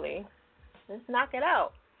 Exactly. Let's knock it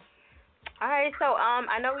out. All right. So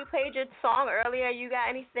I know we played your song earlier. You got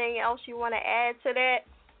anything else you want to add to that?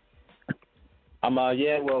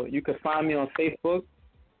 Yeah. Well, you can find me on Facebook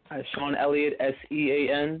at Sean Elliott,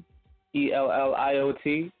 SeanElliot.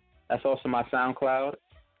 That's also my SoundCloud.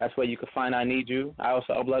 That's where you can find I Need You. I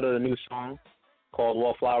also uploaded a new song called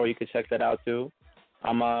Wallflower. You can check that out too.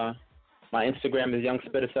 My Instagram is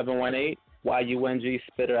YoungSpitter718, YUNG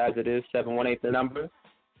Spitter as it is, 718 the number.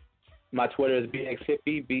 My Twitter is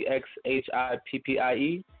BXHippie,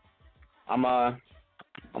 BXHIPPIE. I'm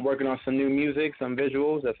working on some new music, some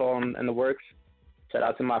visuals. That's all in the works. Shout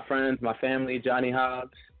out to my friends, my family, Johnny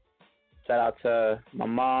Hobbs. Shout out to my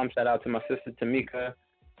mom. Shout out to my sister, Tamika.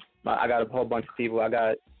 I got a whole bunch of people. I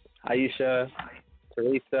got Aisha,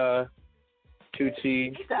 Teresa,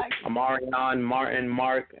 Tucci, Amarion, Martin,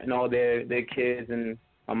 Mark, and all their kids and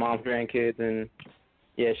my mom's grandkids. And,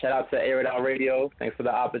 yeah, shout out to Air It Out Radio. Thanks for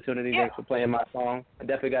the opportunity. Yeah. Thanks for playing my song. I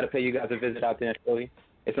definitely got to pay you guys a visit out there in Philly.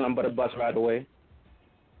 It's nothing but a bus ride away.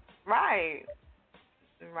 Right.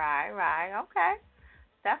 Okay.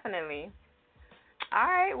 Definitely. All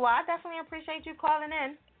right. Well, I definitely appreciate you calling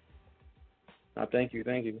in. Thank you.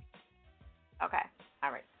 Okay.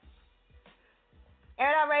 All right.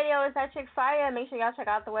 Air It Out Radio is at Chick Fire. Make sure y'all check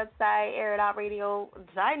out the website,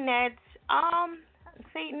 airitoutradio.net.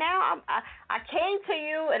 See, now I came to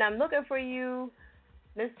you and I'm looking for you,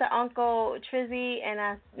 Mr. Uncle Trizzy, and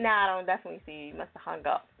I don't definitely see you. You must have hung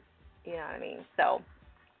up. You know what I mean? So,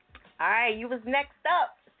 all right, you was next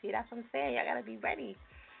up. See, that's what I'm saying. Y'all gotta be ready.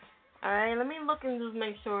 All right, let me look and just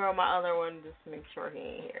make sure on my other one, just make sure he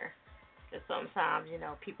ain't here. Just sometimes,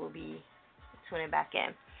 people be tuning back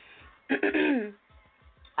in.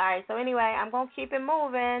 All right, so anyway, I'm going to keep it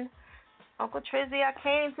moving. Uncle Trizzy, I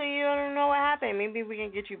came to you. I don't know what happened. Maybe we can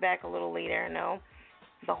get you back a little later. No,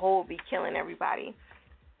 the whole be killing everybody.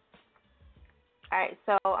 All right,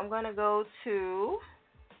 so I'm going to go to,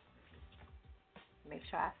 make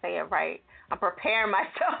sure I say it right. I'm preparing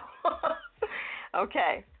myself.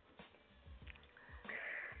 Okay.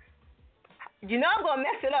 You know I'm gonna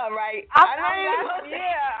mess it up, right? I'm laughing.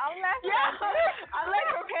 I'm like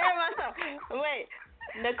preparing myself. Wait,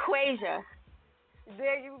 Naquasia.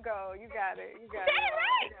 There you go. You got it. Say it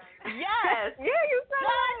right. Yes. Yeah, you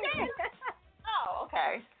said it. Oh,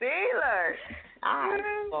 okay. See, look.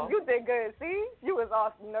 Right. You did good. See, you was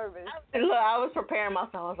all nervous. Look, I was preparing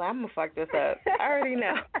myself. I was like, I'm gonna fuck this up. I already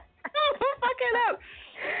know. Fuck it up.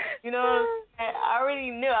 I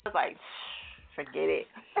already knew. I was like, forget it.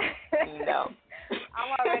 I'm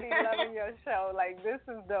already loving your show. Like, this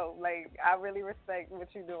is dope. Like, I really respect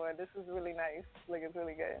what you're doing. This is really nice. Like, it's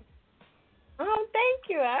really good. Oh, thank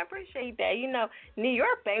you. I appreciate that. New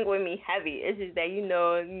York bang with me heavy. It's just that,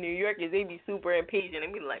 New Yorkers, they be super impatient.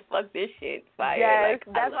 They be like, fuck this shit. Fire. Yes,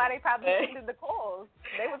 that's why they probably ended the calls.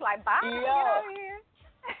 They was like, bye. You know what I mean?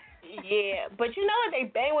 Yeah, but you know what? They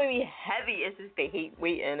bang with me heavy. It's just they hate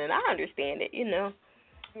waiting, and I understand it, Yeah.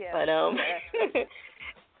 But, all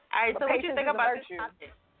right, so what you think about this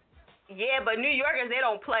topic? Yeah, but New Yorkers, they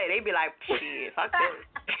don't play. They be like, shit, fuck this.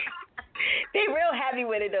 They real happy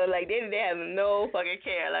with it, though. Like, they have no fucking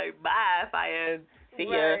care. Like, bye, fire, see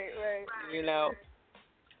ya. Right.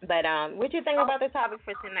 But, what you think about the topic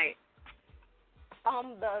for tonight?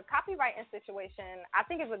 The copywriting situation, I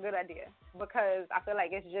think is a good idea because I feel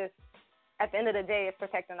like it's just, at the end of the day, it's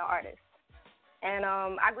protecting the artist. And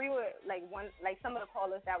I agree with some of the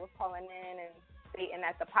callers that was calling in and stating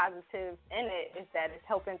that the positive in it is that it's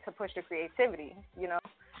helping to push the creativity.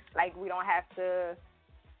 Like we don't have to.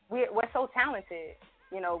 We're so talented.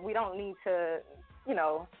 We don't need to.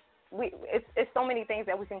 It's so many things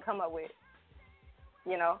that we can come up with.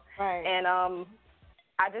 Right. And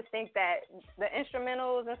I just think that the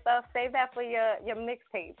instrumentals and stuff, save that for your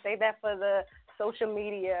mixtape. Save that for the social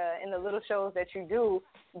media and the little shows that you do.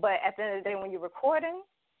 But at the end of the day, when you're recording,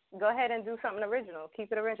 go ahead and do something original.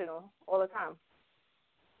 Keep it original all the time.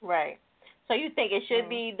 Right. So you think it should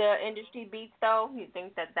be the industry beats, though? You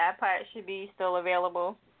think that part should be still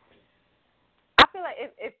available? I feel like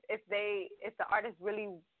if the artist really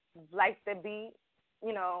likes the beat,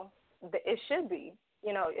 it should be.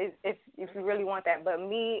 If you really want that. But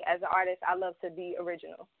me as an artist, I love to be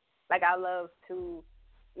original. Like I love to,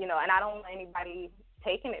 and I don't want anybody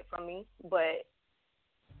taking it from me. But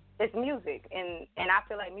it's music, and I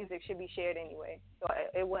feel like music should be shared anyway. So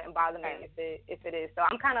it wouldn't bother me if it is. So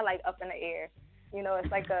I'm kind of like up in the air. You know,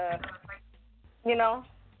 it's like a, you know.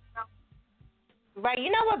 Right.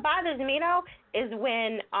 You know what bothers me though is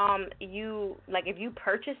when you like if you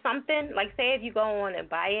purchase something, like say if you go on and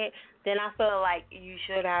buy it, then I feel like you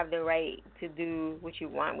should have the right to do what you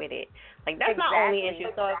want with it. Like that's my only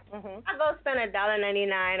issue. So if I go spend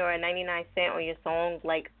 $1.99 or 99 cents on your song,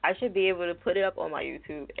 like I should be able to put it up on my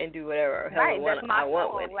YouTube and do whatever right, that's my I want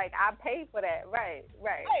song. with it. Like I pay for that. Right.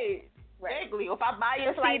 Exactly. If I buy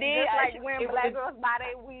your just CD, like when black girls buy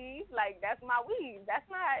their weed, like that's my weed. That's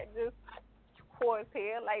not just chords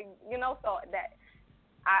here, like, you know, so that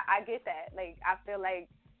I get that. Like I feel like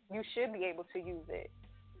you should be able to use it,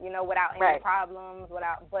 you know, without any problems,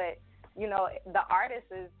 but you know, the artist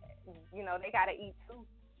is, you know, they gotta eat too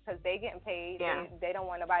because they getting paid. Yeah. They don't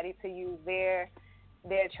want nobody to use their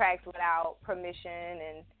tracks without permission,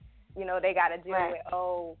 and you know they gotta deal with,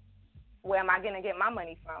 oh, where am I gonna get my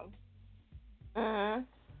money from?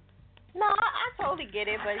 No, I totally get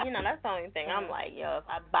it, but, you know, that's the only thing. I'm like, yo, if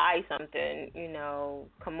I buy something, you know,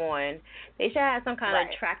 come on. They should have some kind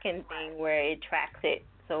of tracking thing where it tracks it.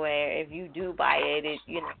 So where if you do buy it,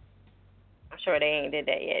 you know, I'm sure they ain't did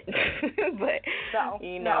that yet. But,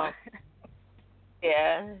 you know.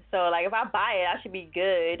 Yeah. So, like, if I buy it, I should be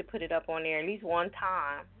good to put it up on there at least one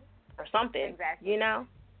time or something. Exactly. You know?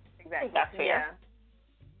 Exactly. That's fair.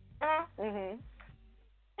 Yeah.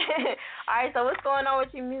 All right, so what's going on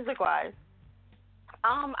with you music-wise?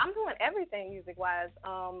 I'm doing everything music-wise.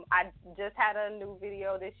 I just had a new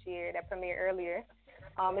video this year that premiered earlier.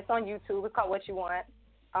 It's on YouTube. It's called What You Want.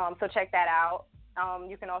 So check that out.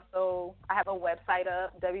 You can also, I have a website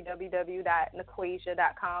up,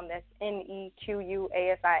 www.nequasia.com. That's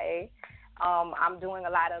NEQUASIA. I'm doing a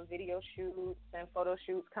lot of video shoots and photo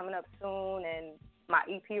shoots coming up soon, and my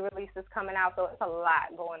EP release is coming out. So it's a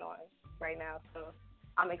lot going on right now. So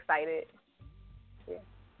I'm excited. Yeah.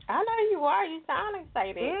 I know you are. You sound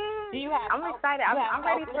excited. Yeah. Do you have? I'm excited. I'm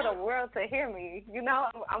ready for the world to hear me. You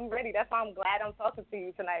know, I'm ready. That's why I'm glad I'm talking to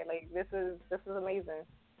you tonight. Like this is amazing.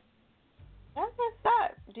 That's what's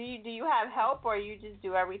up. Do you have help, or you just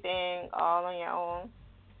do everything all on your own?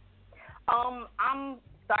 I'm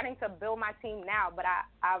starting to build my team now, but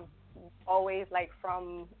I've always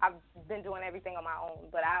I've been doing everything on my own,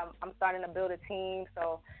 but I'm starting to build a team.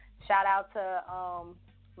 So shout out to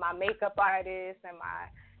my makeup artist and my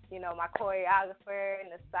choreographer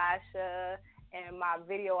Nasasha and my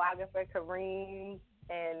videographer Kareem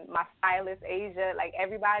and my stylist Asia. Like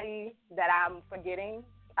everybody that I'm forgetting,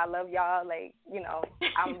 I love y'all. Like, you know,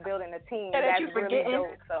 I'm building a team that's really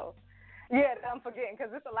dope. So yeah, I'm forgetting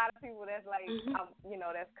because there's a lot of people that's like, you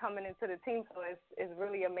know, that's coming into the team. So it's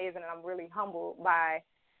really amazing, and I'm really humbled by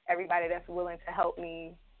everybody that's willing to help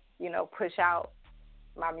me, you know, push out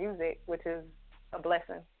my music, which is a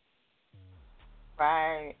blessing.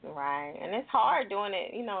 Right. And it's hard doing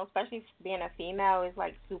it, you know, especially being a female is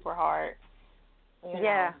like super hard.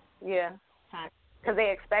 Yeah. Because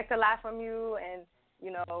they expect a lot from you, and,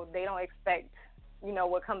 you know, they don't expect, you know,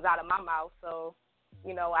 what comes out of my mouth. So,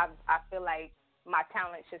 you know, I feel like my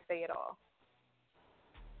talent should say it all.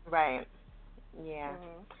 Right. Yeah.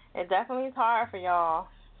 It definitely is hard for y'all,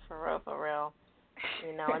 for real.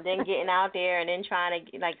 You know, and then getting out there and then trying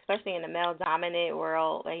to, like, especially in the male-dominant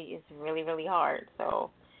world, like, it's really, really hard.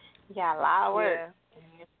 So, you got a lot of work.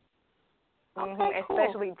 Yeah. Okay, cool.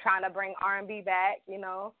 Especially trying to bring R&B back, you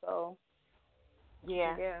know, so.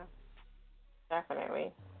 Yeah. Yeah.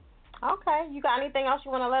 Definitely. Okay. You got anything else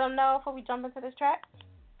you want to let them know before we jump into this track?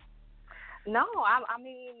 No, I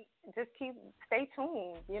mean, just stay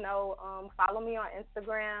tuned. You know, follow me on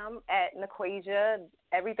Instagram at Nequasia.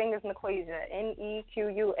 Everything is Nequasia,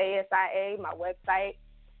 NEQUASIA. My website,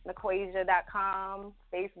 Nequasia.com.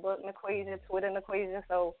 Facebook, Nequasia. Twitter, Nequasia.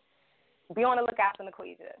 So be on the lookout for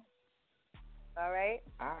Nequasia. All right.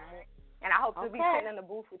 And I hope to be sitting in the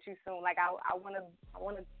booth with you soon. Like I want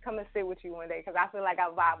to come and sit with you one day because I feel like I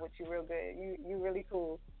vibe with you real good. You really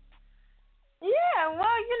cool. Yeah, well,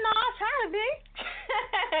 you know, I'm trying to be.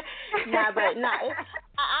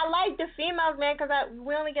 I like the females, man, because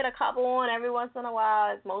we only get a couple on every once in a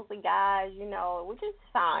while. It's mostly guys, you know, which is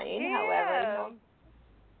fine. Yeah. However, you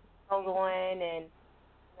know, go in and,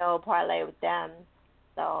 you know, parlay with them.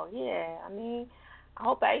 So, yeah, I mean, I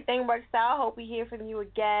hope everything works out. I hope we hear from you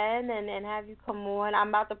again and have you come on. I'm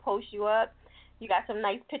about to post you up. You got some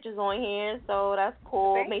nice pictures on here, so that's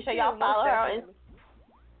cool. Thank Make sure you. y'all follow her on Instagram.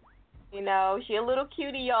 You know, she a little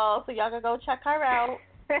cutie, y'all, so y'all can go check her out.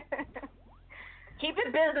 Keep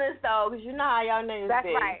it business, though, because you know how y'all niggas That's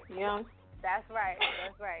be. right. You know? That's right.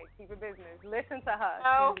 Keep it business. Listen to her.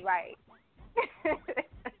 No. She's right.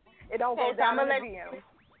 It don't go down in the DM.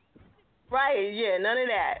 Right, yeah, none of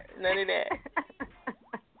that.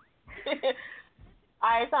 All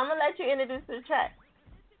right, so I'm going to let you introduce the track.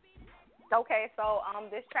 Okay, so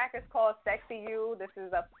this track is called Sexy You. This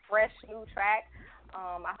is a fresh new track.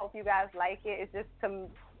 I hope you guys like it. It's just to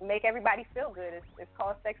make everybody feel good. It's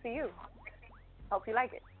called Sexy You. Hope you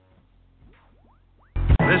like it.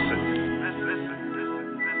 Listen.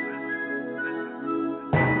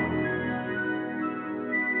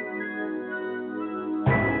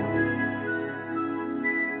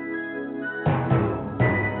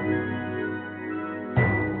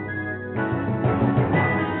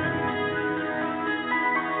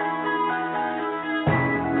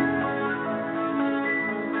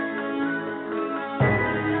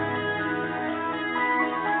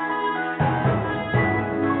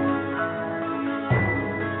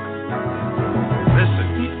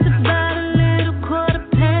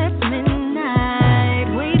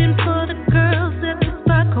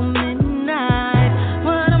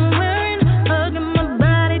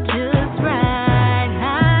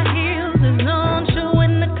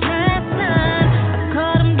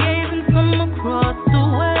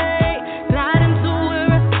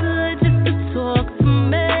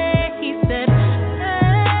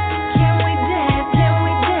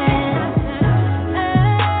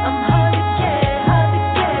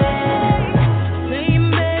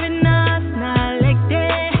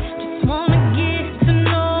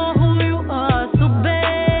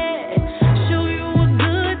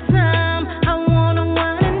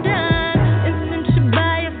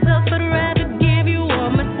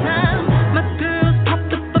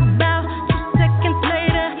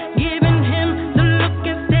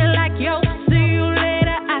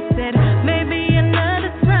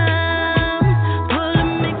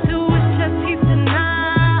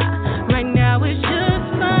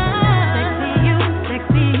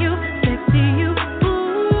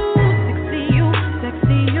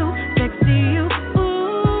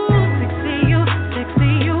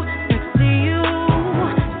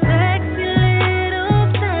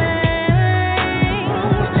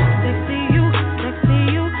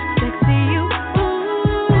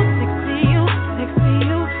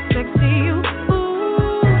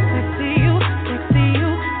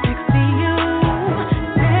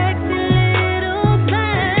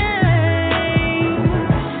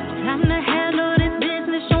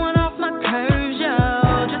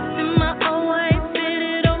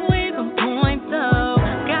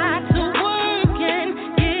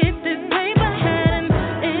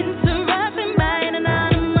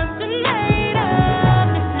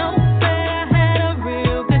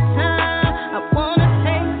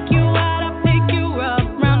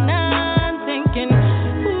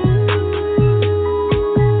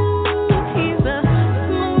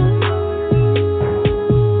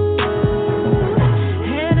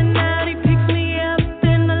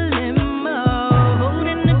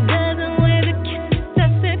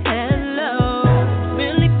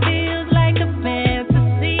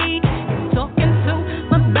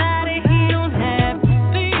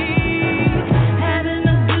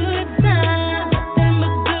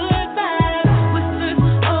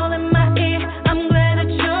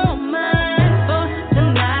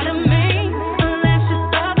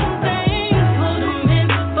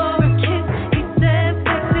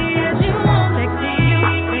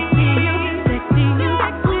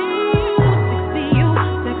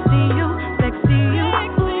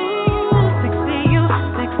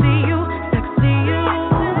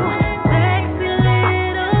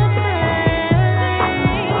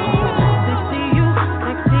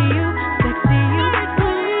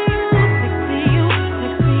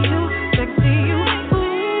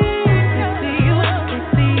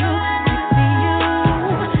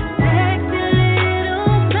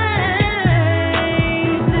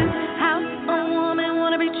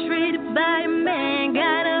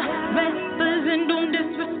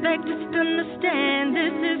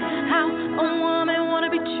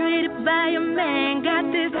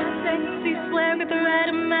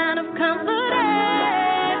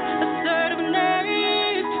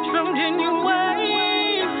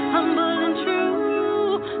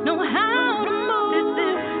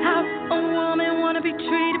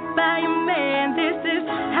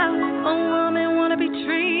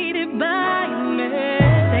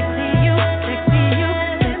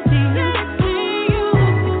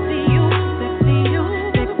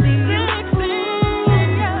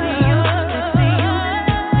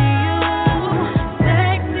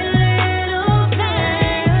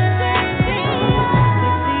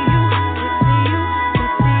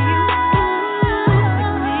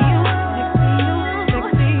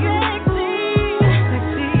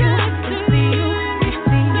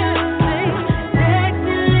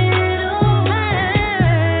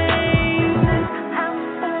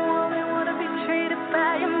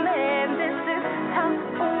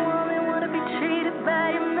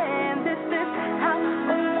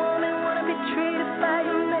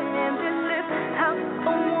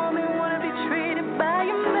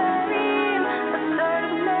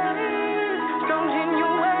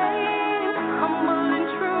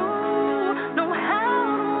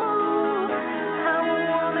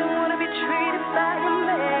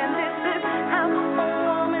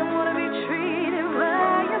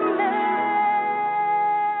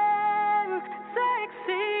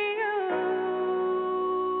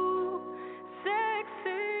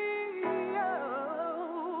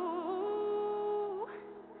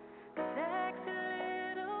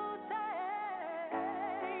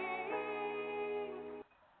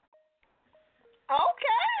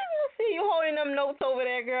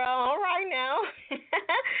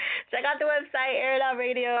 out the website,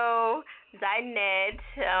 airitoutradio.net.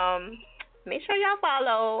 Make sure y'all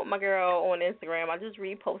follow my girl on Instagram. I just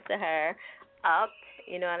reposted her up.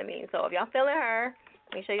 You know what I mean? So if y'all feeling her,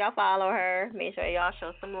 make sure y'all follow her. Make sure y'all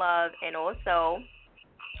show some love. And also,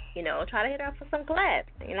 you know, try to hit her up for some collabs.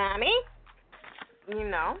 You know what I mean? You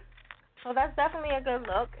know. So that's definitely a good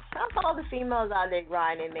look. Shout out to all the females out there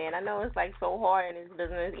grinding, man. I know it's like so hard in this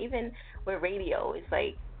business. Even with radio, it's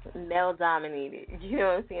like male dominated. You know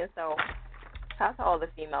what I'm saying? So shout out to all the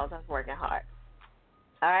females that's working hard.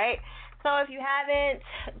 All right. So if you haven't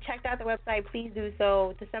checked out the website, please do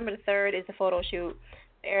so. December the 3rd is the photo shoot.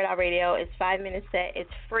 Air It Out Radio. It's 5-minute set.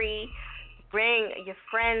 It's free. Bring your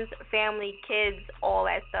friends, family, kids, all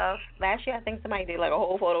that stuff. Last year, I think somebody did like a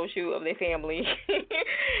whole photo shoot of their family,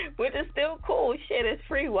 which is still cool. Shit, it's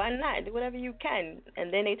free. Why not? Do whatever you can.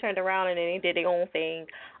 And then they turned around and then they did their own thing.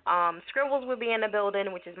 Scribbles will be in the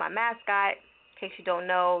building, which is my mascot. In case you don't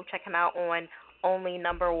know, check him out on Only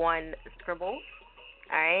Number One Scribbles.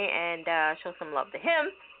 All right, and show some love to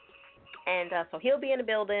him. And so he'll be in the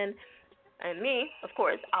building. And me, of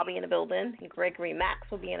course, I'll be in the building. Gregory Max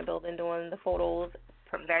will be in the building doing the photos.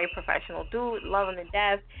 Very professional dude, love him to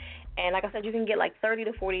death. And like I said, you can get like 30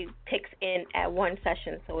 to 40 pics in at one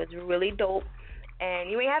session. So it's really dope. And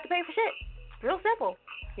you ain't have to pay for shit. Real simple.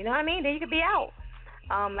 You know what I mean? Then you could be out.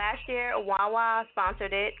 Last year, Wawa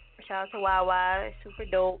sponsored it. Shout out to Wawa. It's super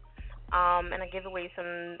dope. And I give away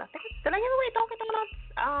some, did I give away Dunkin'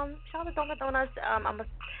 Donuts? Shout out to Dunkin' Donuts. I'm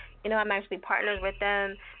actually partnered with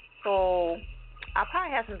them. So I'll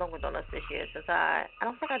probably have some Dunkin' Donuts this year since I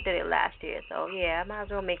don't think I did it last year. So, yeah, I might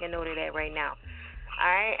as well make a note of that right now. All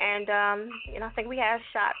right, and, I think we have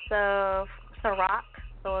shots of Ciroc.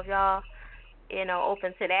 So if y'all,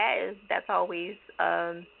 open to that, that's always,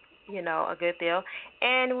 a good deal.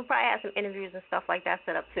 And we'll probably have some interviews and stuff like that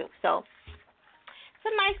set up, too. So it's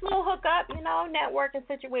a nice little hookup, networking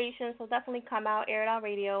situation. So definitely come out, Air It Out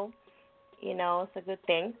Radio. It's a good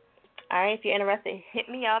thing. All right, if you're interested, hit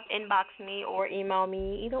me up, inbox me, or email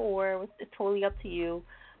me. Either or, it's totally up to you.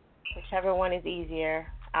 Whichever one is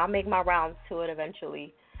easier. I'll make my rounds to it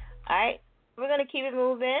eventually. All right, we're going to keep it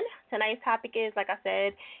moving. Tonight's topic is, like I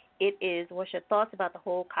said, it is what's your thoughts about the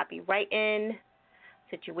whole copywriting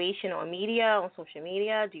situation on media, on social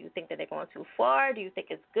media? Do you think that they're going too far? Do you think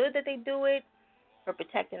it's good that they do it for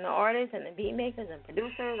protecting the artists and the beat makers and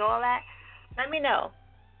producers, all that? Let me know.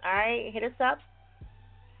 All right, hit us up.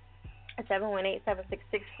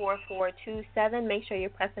 718-766-4427. Make sure you're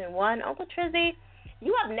pressing 1. Uncle Trizzy,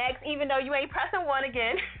 you up next, even though you ain't pressing 1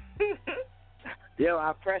 again. Yo,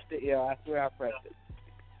 I pressed it. Yo, I swear I pressed it.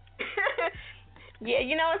 Yeah,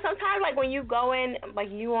 sometimes like when you go in,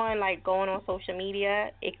 like you on like going on social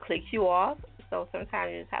media, it clicks you off. So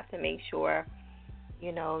sometimes you just have to make sure,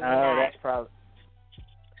 you're not. That's probably.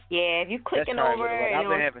 Yeah, if you clicking over, I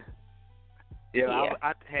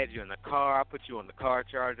had you in the car. I put you on the car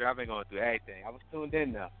charger. I've been going through everything. I was tuned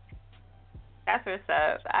in now. That's what's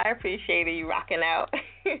up. I appreciate you rocking out.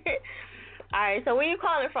 All right, so where you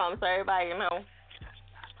calling from so everybody know?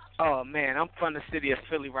 Oh, man, I'm from the city of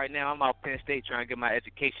Philly right now. I'm out Penn State trying to get my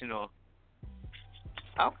education on.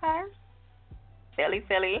 Okay. Philly.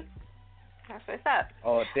 That's what's up.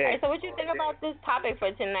 All day. All right, so what you think about this topic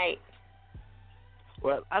for tonight?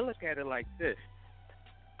 Well, I look at it like this.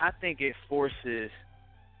 I think it forces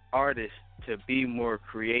artists to be more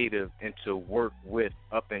creative and to work with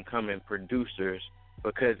up-and-coming producers,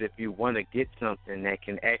 because if you want to get something that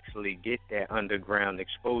can actually get that underground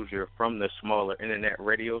exposure from the smaller internet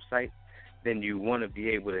radio sites, then you want to be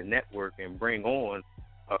able to network and bring on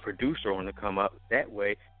a producer on to come up. That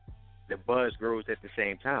way, the buzz grows at the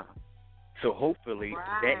same time. So hopefully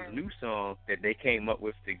that new song that they came up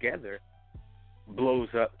with together blows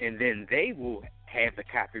up, and then they will have the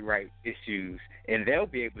copyright issues, and they'll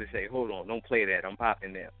be able to say, hold on, don't play that, I'm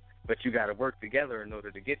popping that. But you got to work together in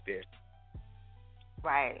order to get there.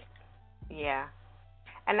 Right. Yeah.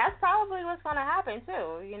 And that's probably what's going to happen,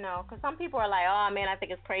 too, because some people are like, oh, man, I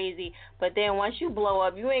think it's crazy. But then once you blow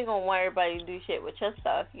up, you ain't going to want everybody to do shit with your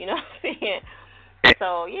stuff, you know what I'm saying?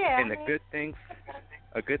 So, yeah. And a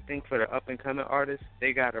good thing for the up-and-coming artists,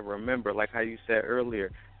 they got to remember, like how you said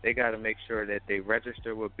earlier, they got to make sure that they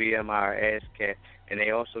register with BMI or ASCAP, and they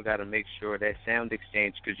also got to make sure that Sound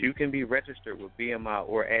Exchange, because you can be registered with BMI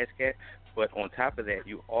or ASCAP, but on top of that,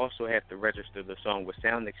 you also have to register the song with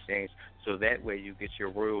Sound Exchange, so that way you get your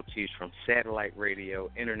royalties from satellite radio,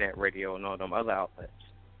 internet radio, and all them other outlets.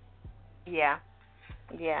 Yeah.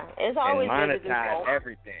 It's always and good to do monetize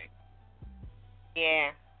everything.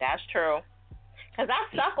 Yeah, that's true. Because I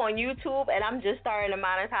suck on YouTube, and I'm just starting to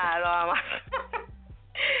monetize all my...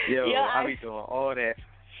 Yo, I be doing all that.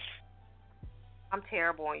 I'm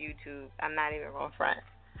terrible on YouTube. I'm not even going to front.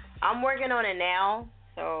 I'm working on it now,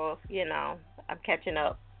 so, you know, I'm catching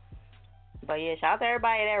up. But, yeah, shout out to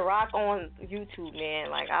everybody that rock on YouTube, man.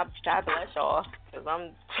 Like, God bless y'all, because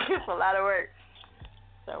it's a lot of work.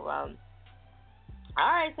 So, all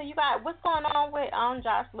right, so you got, what's going on with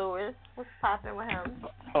Josh Lewis? What's popping with him?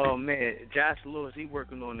 Oh, man, Josh Lewis, he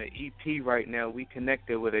working on an EP right now. We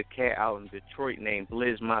connected with a cat out in Detroit named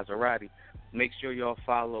Blizz Maserati. Make sure y'all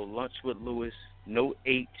follow Lunch with Lewis, no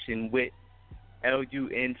H in wit,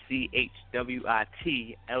 LUNCHWIT,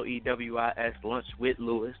 LEWIS, Lunch with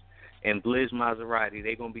Lewis, and Blizz Maserati.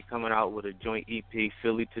 They're going to be coming out with a joint EP,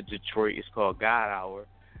 Philly to Detroit. It's called God Hour.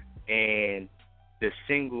 And the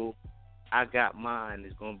single, I Got Mine,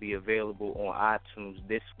 is going to be available on iTunes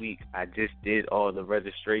this week. I just did all the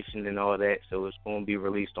registration and all that, so it's going to be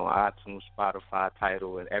released on iTunes, Spotify,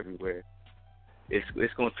 Tidal, and everywhere. It's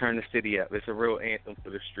going to turn the city up. It's a real anthem for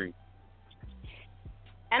the street.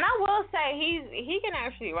 And I will say he can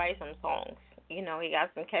actually write some songs. You know, he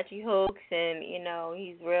got some catchy hooks, and you know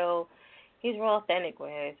he's real authentic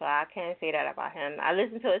with it. So I can't say that about him. I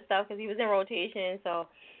listened to his stuff because he was in rotation, so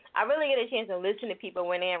I really get a chance to listen to people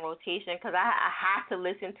when they're in rotation because I have to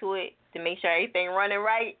listen to it to make sure everything running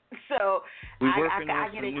right. So we're working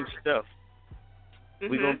on some new stuff. Mm-hmm.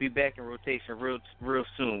 We're going to be back in rotation real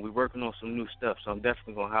soon. We're working on some new stuff, so I'm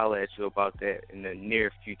definitely going to holler at you about that in the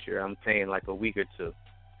near future. I'm saying like a week or two.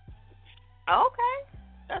 Okay.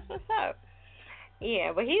 That's what's up.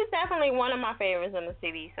 Yeah, but he's definitely one of my favorites in the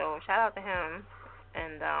city, so shout out to him.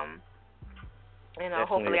 And, you know,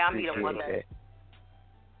 hopefully I'll meet him one day.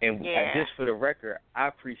 And just for the record, I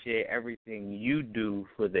appreciate everything you do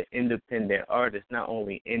for the independent artists, not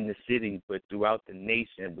only in the city, but throughout the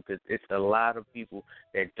nation, because it's a lot of people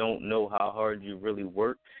that don't know how hard you really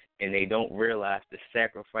work, and they don't realize the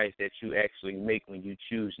sacrifice that you actually make when you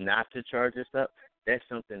choose not to charge us up. That's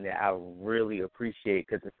something that I really appreciate,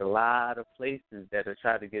 because it's a lot of places that are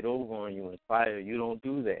trying to get over on you and fire. You don't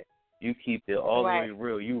do that. You keep it all the way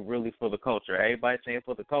real. You really for the culture. Everybody saying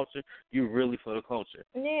for the culture, you really for the culture.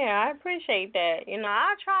 Yeah, I appreciate that. You know,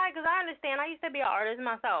 I try because I understand. I used to be an artist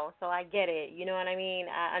myself, so I get it. You know what I mean?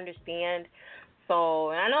 I understand. So,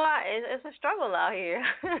 and I know it's a struggle out here.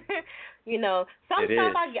 You know, some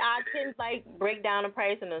stuff I tend to like break down the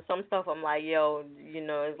price, and then some stuff I'm like, yo, you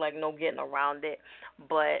know, it's like no getting around it.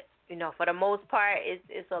 But you know, for the most part,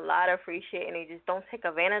 it's a lot of free shit, and they just don't take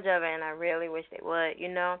advantage of it, and I really wish they would, you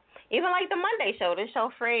know. Even like the Monday show, this show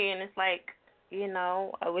free, and it's like, you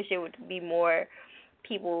know, I wish it would be more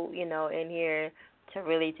people, you know, in here to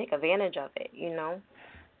really take advantage of it, you know.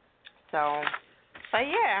 So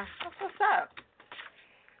yeah, that's what's up.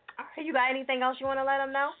 All right, you got anything else you want to let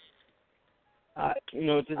them know? You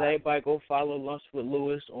know, just everybody go follow Lunch with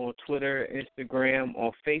Lewis on Twitter, Instagram.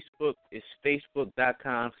 On Facebook, it's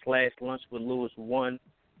facebook.com/lunchwithlewis1.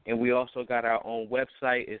 And we also got our own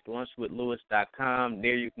website. It's lunchwithlewis.com.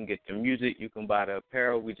 There you can get the music. You can buy the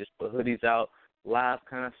apparel. We just put hoodies out, live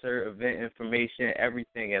concert, event information,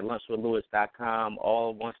 everything at lunchwithlewis.com,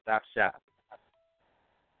 all one-stop shop.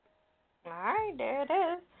 All right, there it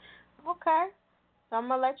is. Okay. So I'm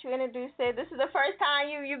going to let you introduce it. This is the first time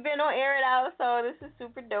you've been on Air It Out, so this is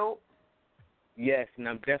super dope. Yes, and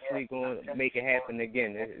I'm definitely going to make it happen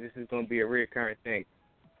again. This is going to be a recurring thing.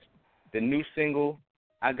 The new single,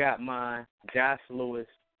 I Got Mine, Josh Lewis,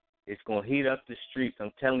 it's going to heat up the streets.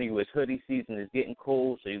 I'm telling you, it's hoodie season. It's getting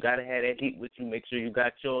cold, so you got to have that heat with you. Make sure you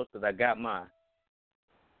got yours, because I got mine.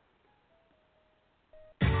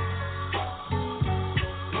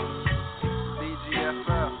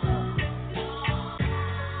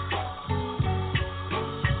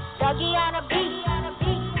 Dougie on a beat.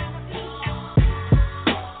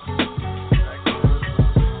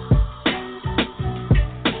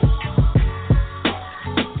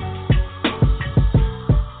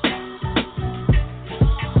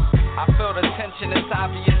 I feel the tension, it's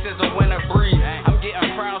obvious as a winter breeze. I'm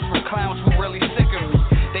getting frowns from clowns who really sick of me.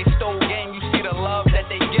 They stole game, you see the love that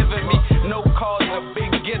they giving me. No cards or big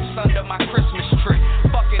gifts under my Christmas tree.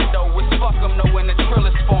 Fuck it though, it's fuck them though when the trill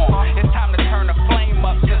is formed. It's time to turn the flame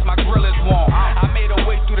up since my grill is warm. I made a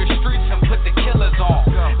way through the streets and put the killers on.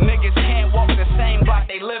 Niggas can't walk the same block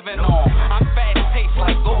they living on. I'm fast paced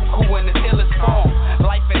like Goku in his illest form.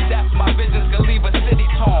 Life and death, my visions could leave a city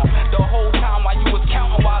torn. The whole time while you was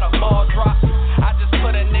counting while the ball dropped, I just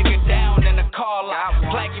put a nigga down in the car lot.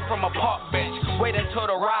 Flag you from a park bench, wait until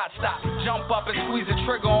the ride stops. Jump up and squeeze the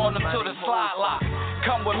trigger on them till the slide lock.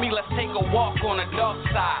 Come with me, let's take a walk on the dark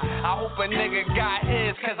side. I hope a nigga got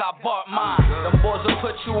his, cause I bought mine. Them boys will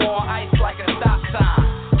put you on ice like a stop sign.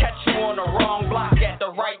 Catch you on the wrong block at the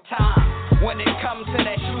right time. When it comes to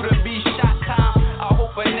that shooter be shot time,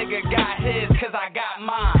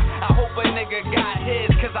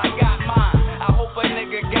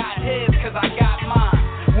 got his, cause I got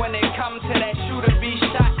mine. When it comes to that shooter be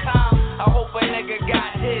shot time, I hope a nigga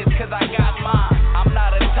got his, cause I got mine. I'm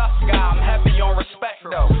not a tough guy, I'm heavy on respect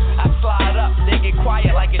though. I slide up, they get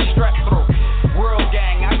quiet like it's strep through. Real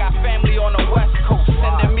gang, I got family on the west coast,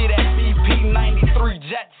 sending me that BP 93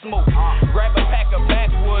 jet smoke. Grab a pack of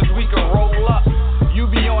backwoods, we can roll up. You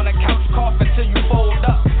be on the couch coughing till you fold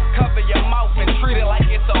up. Cover your mouth and treat it like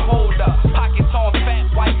it's a hold up. Pockets on fat,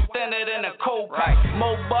 white, thinner than a cold cut.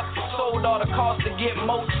 More bucks, sold all the cars to get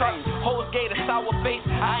more trucks. Hoes gave a sour face,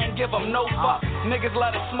 I ain't give them no fuck. Niggas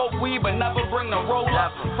let us smoke weed but never bring the roll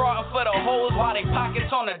up. Fraudin' for the hoes while they pockets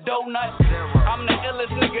on the donut. I'm the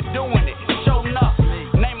illest nigga doing it, show enough.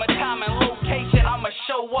 Name a time and location, I'ma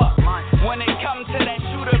show up. When it comes to that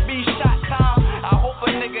shooter be shot time, I hope a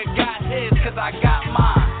nigga got his, cause I got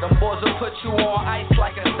mine. Them boys will put you on ice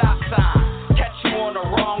like a stop sign. Catch you on the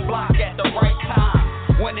wrong block at the right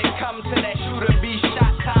time. When it comes to that shooter be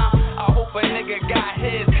shot time, I hope a nigga got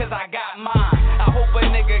his, cause I got mine. I hope a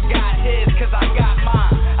nigga got his, cause I got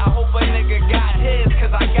mine. I hope a nigga got his,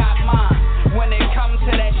 cause I got mine. When it comes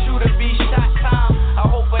to that shooter be shot time, I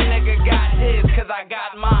hope a nigga got his, cause I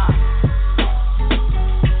got mine.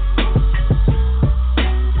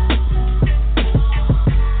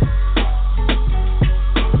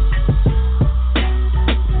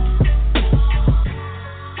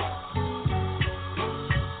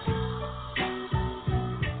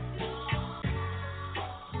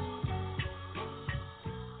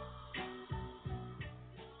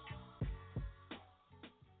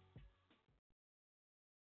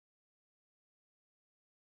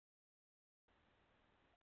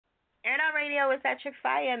 Air It Out Radio is Electric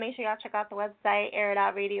Fire. Make sure y'all check out the website,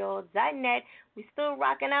 airitoutradio.net. We still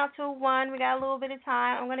rocking out till 1. We got a little bit of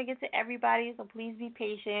time. I'm going to get to everybody, so please be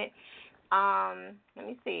patient. Let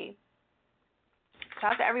me see.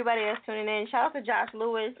 Shout out to everybody that's tuning in. Shout out to Josh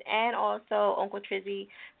Lewis and also Uncle Trizzy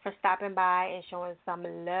for stopping by and showing some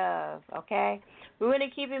love, okay? We're going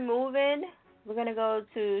to keep it moving. We're going to go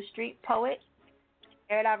to Street Poet,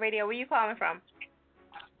 Air It Out Radio. Where you calling from?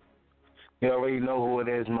 You already know who it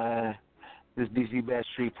is, man. This DC Bad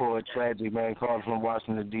Street Poet Tragic, man, calling from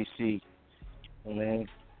Washington, D.C. Man.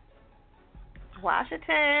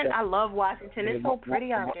 Washington. I love Washington. It's so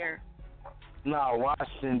pretty out there. No,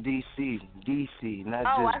 Washington, D.C., not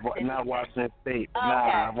not Washington State. Oh,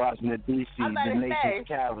 nah, okay. Washington, D.C., the nation's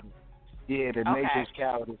capital. Yeah, the nation's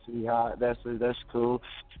capital, sweetheart. That's cool.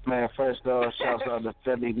 Man, first off, shouts out to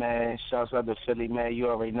Philly, man. Shouts out to Philly, man. You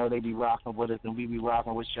already know they be rocking with us, and we be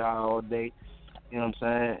rocking with y'all all day. You know what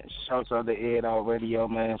I'm saying? Shouts out to Air It Out Radio,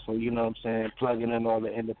 man, for, you know what I'm saying, plugging in all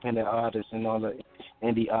the independent artists and all the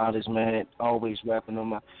indie artists, man. Always rapping on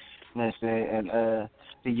my, man, and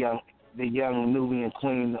the young Nubian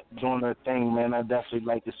queen doing her thing, man. I definitely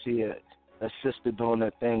like to see a sister doing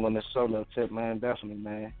her thing on the solo tip, man. Definitely,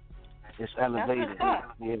 man. It's elevated.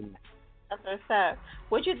 Yeah. That's what's up.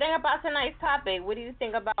 What you think about tonight's topic? What do you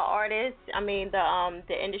think about artists? I mean,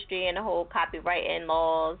 the industry and the whole copyright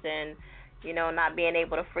laws and, you know, not being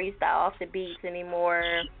able to freestyle off the beats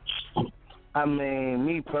anymore. I mean,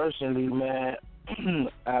 me personally, man,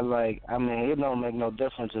 it don't make no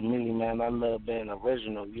difference to me, man. I love being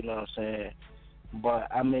original, you know what I'm saying? But,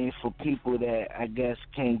 I mean, for people that, I guess,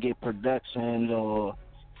 can't get production or,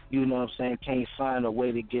 you know what I'm saying, can't find a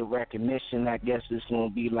way to get recognition, I guess it's going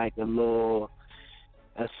to be like a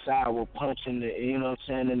sour punch in the, you know what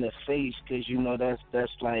I'm saying, in the face, because, you know,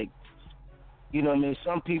 that's like, you know what I mean,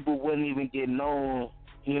 some people wouldn't even get known,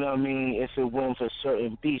 you know what I mean, if it wasn't for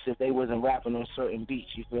certain beats, if they wasn't rapping on certain beats,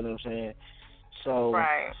 you feel what I'm saying? So,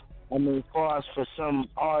 right. I mean, as far as for some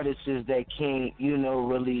artists that can't, you know,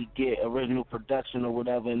 really get original production or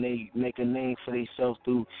whatever, and they make a name for themselves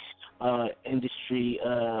through industry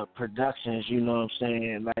productions, you know what I'm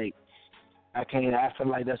saying? Like, I feel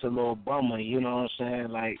like that's a little bummer, you know what I'm saying?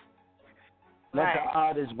 Like, let the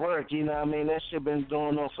artists work, you know what I mean? That shit been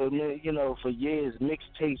going on for, you know, for years.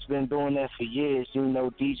 Mixtapes been doing that for years, you know,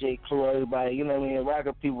 DJ Clue, everybody, you know what I mean?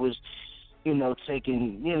 Rocker people was, you know,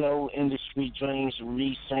 taking, you know, industry dreams,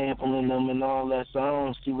 resampling them and all that, so I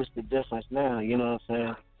don't see what's the difference now, you know what I'm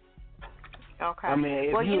saying? Okay. I mean,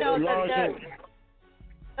 if well, you know, as long as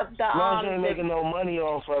you ain't making no money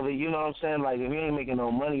off of it, you know what I'm saying? Like, if you ain't making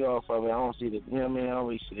no money off of it, I don't see the, you know what I mean? I don't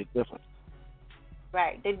really see the difference.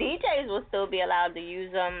 Right. The DJs will still be allowed to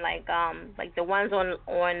use them, like the ones on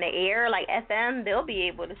the air, like FM, they'll be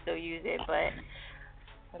able to still use it, but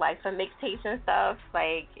like for mixtapes and stuff,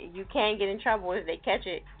 like you can't get in trouble if they catch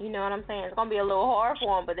it. You know what I'm saying? It's gonna be a little hard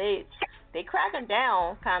for them, but they cracking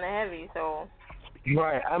down kind of heavy. So.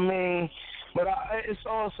 Right. I mean, but it's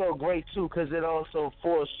also great too, because it also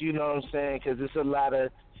forced, you know what I'm saying? Because it's a lot of,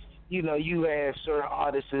 you know, you have certain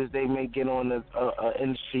artists, they may get on the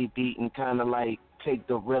industry beat and kind of like take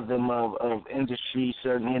the rhythm of industry,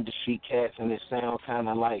 certain industry cats, and it sound kind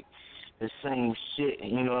of like the same shit,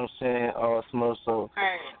 you know what I'm saying? So,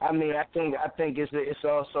 I mean, I think it's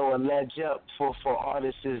also a ledge up for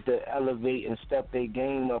artists to elevate and step their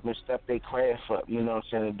game up and step their craft up, you know what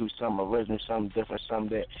I'm saying, and do something original, something different,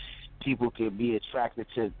 something that people could be attracted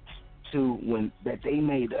to when that they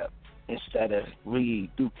made up, instead of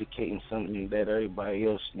reduplicating something that everybody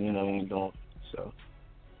else, you know, ain't doing. So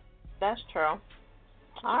that's true.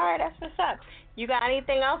 All right, that's what's up. You got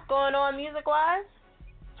anything else going on music-wise?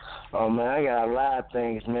 Oh man, I got a lot of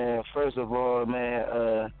things, man. First of all,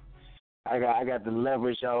 man, I got the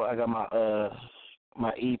Leverage out. I got my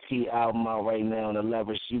EP album out right now, The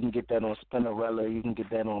Leverage. You can get that on Spinnerella. You can get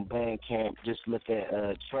that on Bandcamp. Just look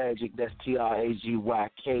at Tragic. That's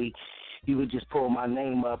Tragyk. You would just pull my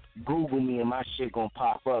name up, Google me, and my shit gonna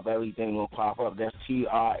pop up. Everything gonna pop up. That's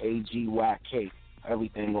Tragyk.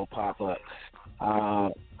 Everything gonna pop up.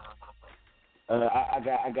 I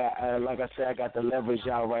got like I said, I got the Leverage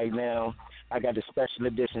out right now. I got the special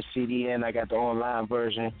edition CD and I got the online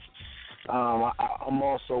version. I'm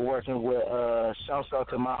also working with shouts out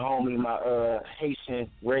to my homie, my Haitian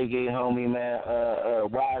reggae homie, man,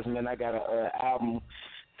 Wiseman. I got a album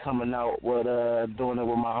coming out with doing it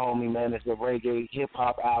with my homie, man. It's a reggae hip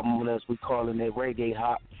hop album, as we calling it, reggae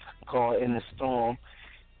hop, called In the Storm.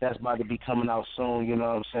 That's about to be coming out soon, you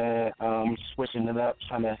know what I'm saying? Switching it up,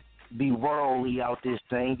 trying to be worldly out this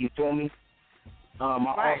thing, you feel me?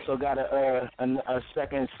 I also got a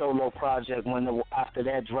second solo project. After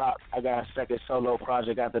that drop, I got a second solo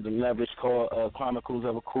project after the Leverage called Chronicles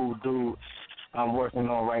of a Cool Dude I'm working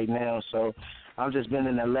on right now. So I've just been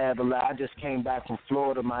in the lab a lot. I just came back from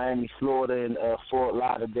Florida, Miami, Florida, and Fort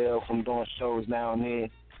Lauderdale from doing shows down there.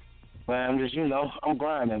 Man, I'm just, you know, I'm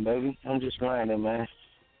grinding, baby. I'm just grinding, man.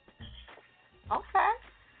 Okay.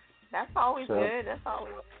 That's always good. That's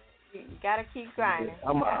always good. You gotta keep grinding.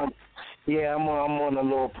 I'm on a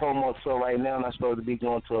little promo tour right now, and I'm supposed to be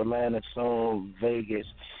going to Atlanta soon, Vegas.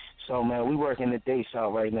 So, man, we working the dates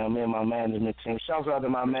out right now, me and my management team. Shouts out to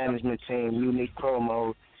my management team, Unique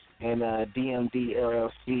Promo, and DMD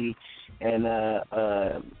LLC, and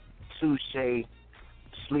Touche,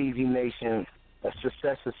 Sleazy Nation,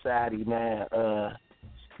 Success Society, man.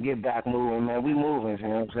 Get back moving, man. We moving, you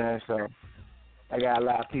know what I'm saying? So I got a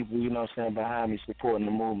lot of people, you know what I'm saying, behind me supporting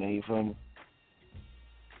the movement, you feel me?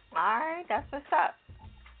 All right, that's what's up.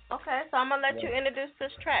 Okay, so I'm going to let you introduce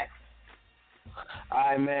this track. All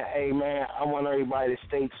right, man. Hey, man, I want everybody to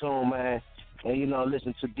stay tuned, man. And, you know,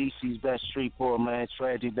 listen to DC's best street boy, man,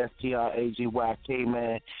 Tragic, that's Tragyk,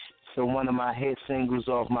 man. So one of my hit singles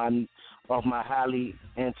off my highly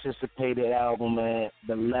anticipated album, man,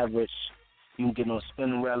 The Leverage. You can get on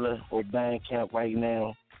Spinnerella or Bandcamp right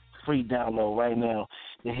now. Free download right now.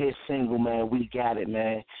 The hit single, man, We Got It,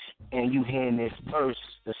 man. And you hearing this first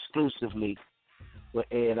exclusively with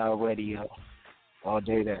Ed Out Radio. All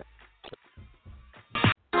day that.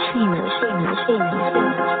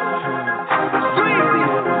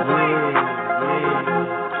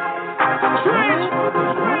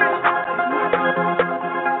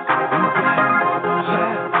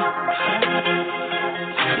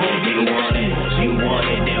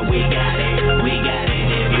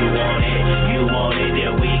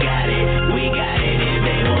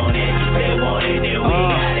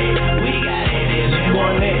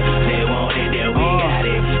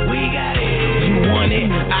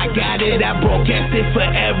 I broadcast it for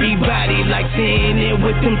everybody, like CNN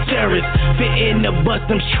with them terrorists. Fit in the bus,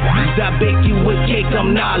 them shoes. I bake you a cake,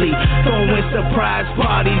 I'm Nolly. Throwing surprise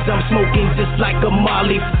parties, I'm smoking just like a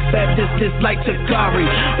Molly. Baptist just like Takari.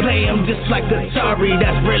 Play them just like Atari,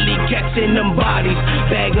 that's really catching them bodies.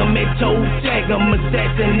 Bag them and toe tag them,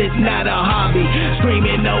 assassin is not a hobby.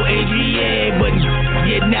 Screaming no Adrian, but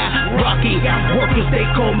you're not Rocky. Workers, they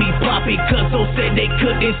call me Poppy, cause so said they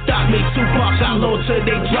couldn't stop me. Tupac, I lost till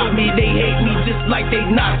they drop me. They hate me just like they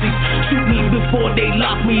Nazis. Shoot me before they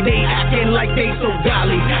lock me. They acting like they so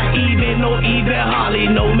golly. Even or even Holly.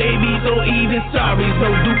 No maybes or even sorries.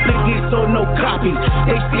 No duplicates or no copies.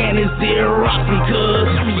 They stand as Xerox because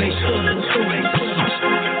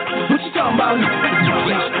what you talking about?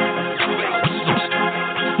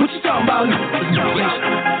 What you talking about?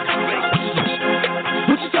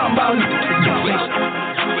 What you talking about?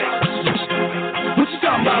 What you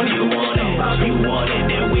talking about? You want it,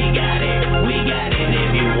 then we got it. We got it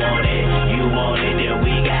if you want it. You want it, then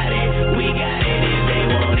we got it. We got it if they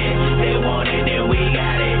want it. They want it, then we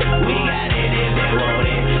got it. We got it if they want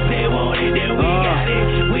it. They want it, then we got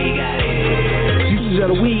it. We got it. Uses of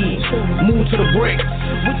the weed, move to the bricks.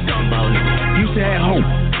 What you talking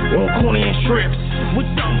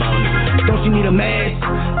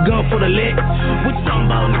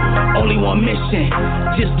mission,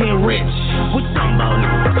 just getting rich. What's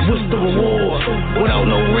the reward? Without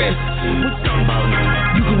no risk.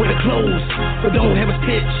 You can wear the clothes, but don't have a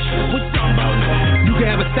stitch. You can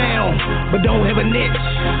have a sound, but don't have a niche.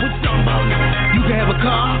 You can have a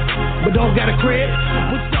car, but don't got a crib.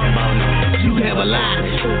 You can have a lot,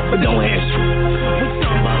 but don't have shit.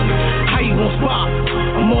 How you gon' spot?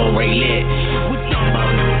 I'm already lit.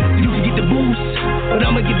 You can get the boost, but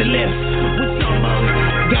I'ma get the lift.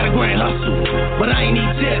 Got a grand hustle, but I ain't need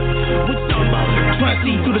tip. Tryna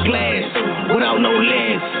see through the glass without no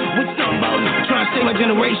lens. Tryna save my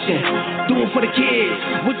generation, do it for the kids.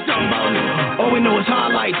 All we know is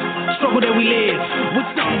hard life, struggle that we live.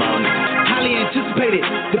 Highly anticipated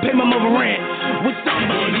to pay my mother rent.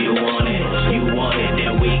 If you want it,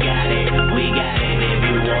 then we got it. We got it if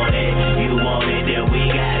you want it. You want it, then we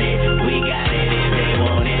got it. We got it if they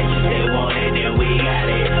want it. They want it, then we got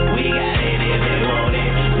it. We got it if they want it.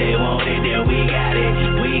 They want it, then we got it.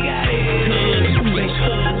 We got it.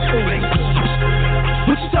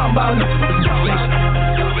 What you talking about?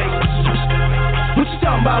 What you talking about? What you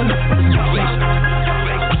talking about?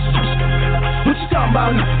 What you talking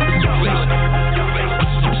about?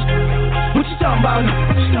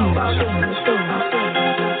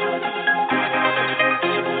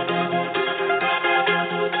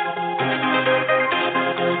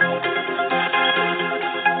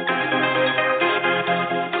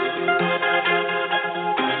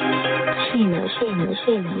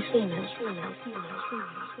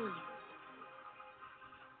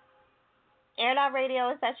 Air It Out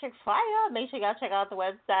Radio is that chick fire. Make sure y'all check out the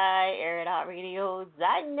website,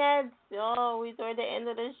 airitoutradio.net. Oh, we toward the end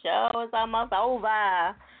of the show. It's almost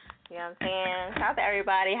over. You know what I'm saying? Shout out to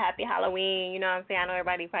everybody. Happy Halloween. You know what I'm saying? I know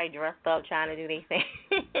everybody probably dressed up trying to do their thing.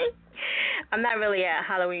 I'm not really a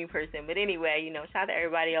Halloween person, but anyway, you know, shout out to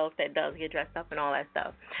everybody else that does get dressed up and all that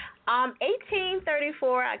stuff.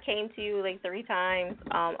 1834, I came to you like 3 times.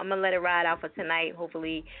 I'm going to let it ride out for tonight.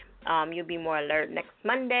 Hopefully, you'll be more alert next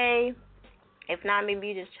Monday. If not, maybe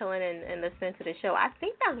you're just chilling and listening to the show. I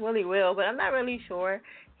think that's Willie Will, but I'm not really sure.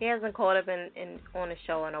 He hasn't called up on the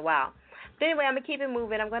show in a while. But anyway, I'm going to keep it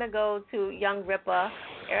moving. I'm going to go to Young Ripper,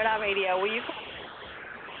 Air It Out Radio. Will you call?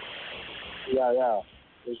 Yeah.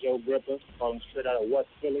 It's Joe Ripper, calling straight out of West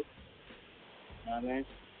Philly. You know what I mean?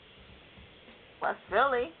 West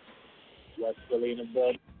Philly? West Philly in the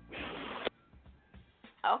bud.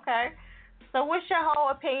 Okay. So what's your whole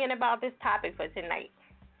opinion about this topic for tonight?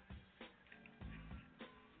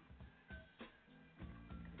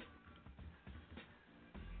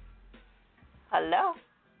 Hello?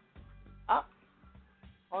 Oh.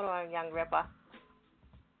 Hold on, Young Ripper.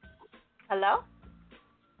 Hello?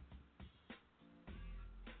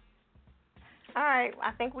 All right,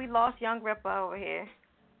 I think we lost Young Ripper over here.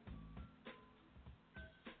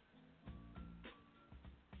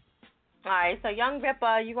 All right, so Young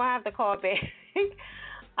Ripper, you're going to have to call back.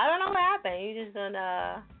 I don't know what happened. You just don't,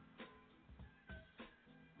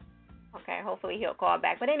 Okay, hopefully he'll call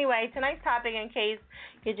back. But anyway, tonight's topic, in case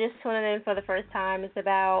you're just tuning in for the first time, is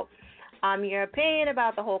about your opinion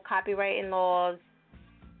about the whole copyright laws.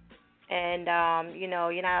 And, you know,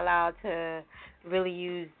 you're not allowed to really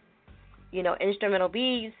use, you know, instrumental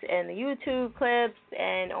beats and the YouTube clips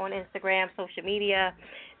and on Instagram, social media.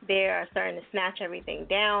 They are starting to snatch everything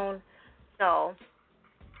down. So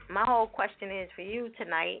my whole question is for you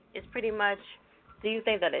tonight is pretty much, do you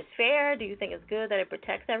think that it's fair? Do you think it's good that it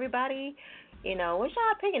protects everybody? You know, what's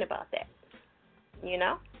your opinion about that? You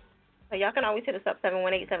know? So y'all can always hit us up,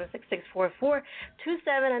 718-766-4427.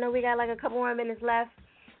 I know we got like a couple more minutes left.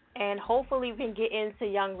 And hopefully we can get into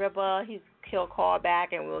Young Ripper. He'll call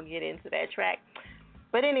back and we'll get into that track.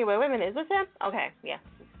 But anyway, wait a minute. Is this him? Okay, yeah.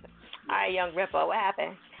 All right, Young Ripper, what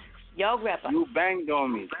happened? Young Ripper. You banged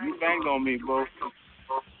on me, bro.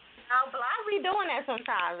 Oh, but I be doing that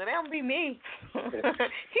sometimes. It don't be me. He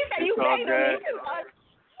said you blamed on me. You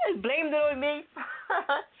just blamed it on me.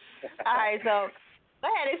 All right, so go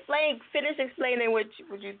ahead, finish explaining what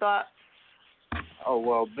you thought. Oh,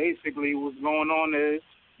 well, basically what's going on is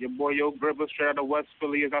your boy Yo Gripper, straight out of West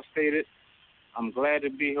Philly, as I stated. I'm glad to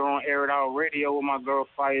be here on Air It Out Radio with my girl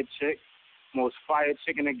Fire Chick. Most fire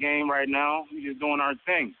chick in the game right now. We just doing our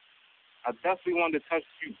thing. I definitely wanted to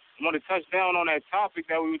touch down on that topic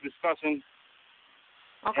that we were discussing.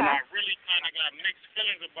 Okay. And I really kind of got mixed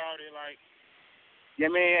feelings about it. Like, yeah,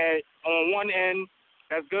 man, on one end,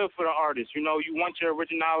 that's good for the artist. You know, you want your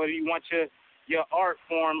originality, you want your art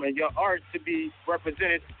form and your art to be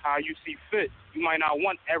represented how you see fit. You might not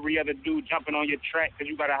want every other dude jumping on your track because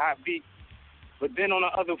you got a hot beat. But then on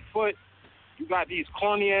the other foot, you got these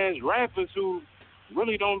corny-ass rappers who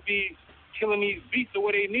really don't be killing these beats the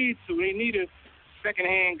way they need to. They need a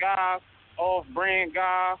secondhand guy, off-brand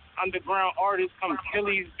guy, underground artist come kill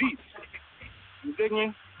these beats. You dig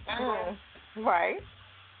me? Right.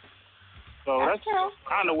 So that's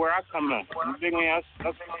kind of where I come in. You dig me?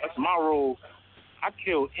 That's my role. I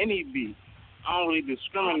kill any beat. I don't really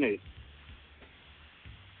discriminate.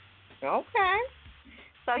 Okay.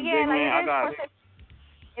 So yeah, like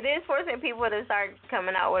it is forcing people to start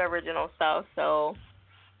coming out with original stuff. So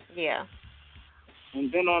yeah.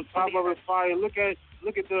 And then on top of it, fire. Look at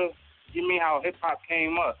the. You mean how hip hop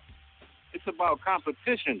came up? It's about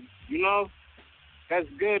competition. You know, that's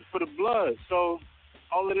good for the blood. So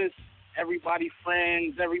all of this, everybody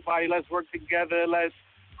friends, everybody, let's work together, let's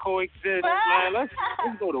coexist, man. Let's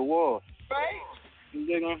go to war. Right. You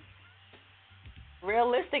dig me?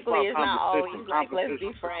 Realistically, it's not always like let's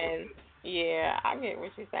be friends. Yeah, I get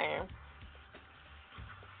what you're saying.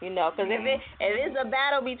 You know, because if it's a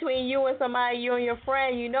battle between you and somebody, you and your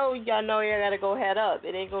friend, y'all know you gotta go head up.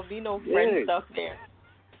 It ain't gonna be no friend stuff there.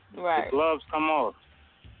 Right. The gloves come off.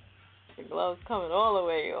 The gloves coming all the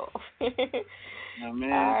way off. Yeah,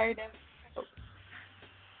 man. All right.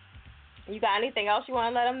 You got anything else you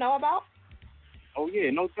want to let them know about? Oh,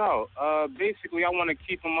 yeah, no doubt. Basically, I want to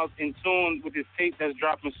keep them up in tune with this tape that's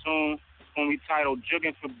dropping soon. It's going to be titled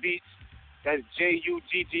Juggin' for Beats. That's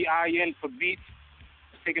Juggin for Beats.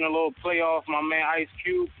 Taking a little play off my man Ice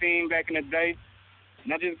Cube theme back in the day.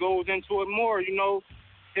 And that just goes into it more, you know.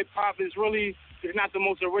 Hip-hop is really, it's not the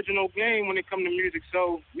most original game when it comes to music.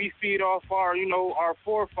 So we feed off our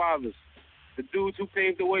forefathers, the dudes who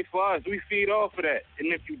paved the way for us. We feed off of that.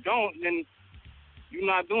 And if you don't, then you're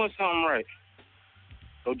not doing something right.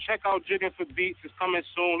 So check out Juggin' for Beats. It's coming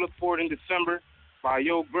soon. Look for it in December by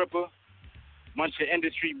Yo Gripper. Bunch of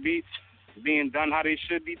industry beats being done how they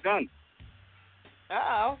should be done.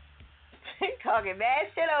 Uh-oh. Talking bad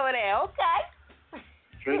shit over there. Okay.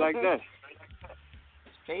 Straight like that.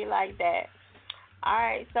 Straight like that. All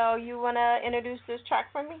right, so you want to introduce this track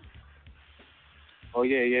for me? Oh,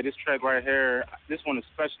 yeah, this track right here, this one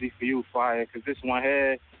especially for you, Fire, because this one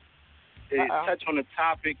here, it touch on the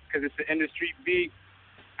topic because it's an industry beat.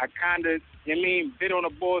 I kind of, bit on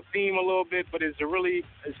the ball theme a little bit, but it's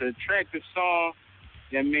an attractive song.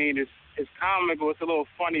 It's comical, it's a little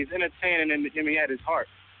funny, it's entertaining, and at his heart.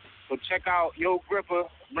 So check out Yo Gripper,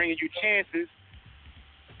 bringing you chances,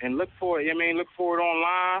 and look for it. Look for it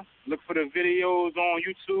online. Look for the videos on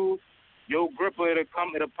YouTube. Yo Gripper,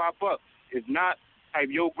 it'll pop up. If not, type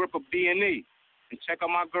Yo Gripper B&E. And check out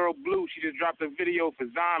my girl Blue. She just dropped a video for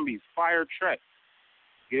Zombies, Fire Track.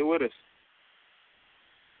 Get with us.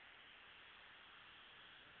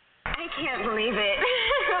 I can't believe it.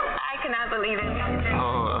 I cannot believe it.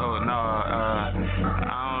 Oh no, I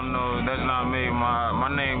don't know. That's not me. My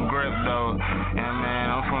name Grip though. Yeah, man,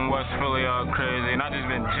 I'm from West Philly, all crazy, and I just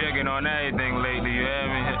been jigging on everything lately. You hear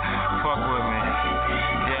me? Fuck with me.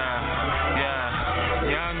 Yeah.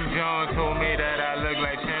 Young John told me that I look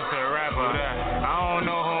like Chance the Rapper. I don't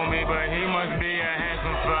know, homie, but he must be a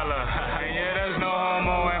handsome fella. And yeah, there's no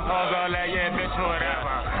homo and pause all that, yeah, bitch,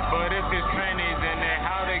 whatever. But if it's fannies in there,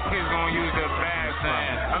 how the kids gonna use the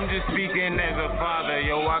bathroom? I'm just speaking as a father,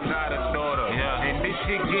 yo, I got a daughter. And this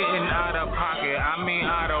shit getting out of pocket,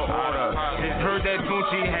 out of order. Just heard that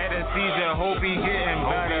Gucci had a seizure, hope he getting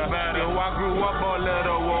better. Yo, I grew up a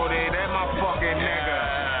little woody, that my fucking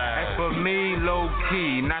nigga. For me, low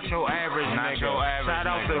key, not your average nigga. Shout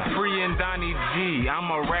out to Free and Donnie G, I'm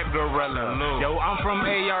a rap gorilla. Yo, I'm from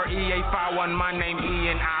ARE851, my name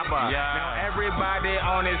Ian Abba. Now everybody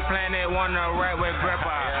on this planet wanna rap with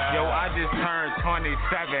Gripper. Yo, I just turned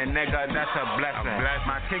 27, nigga, that's a blessing.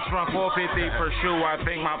 My kicks run 450 per shoe, I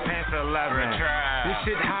think my pants 11. This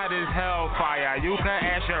shit hot as hell, Fire, you can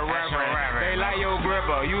ask your reverend. They like Yo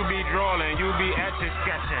Gripper, you be drawing, you be etching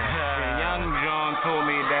sketching. Young John told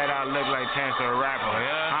me that I look like Chance the Rapper.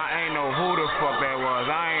 I ain't know who the fuck that was.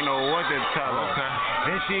 I ain't know what to tell her.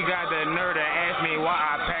 Then she got the nerve to ask me why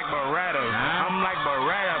I pack Berettas. I'm like,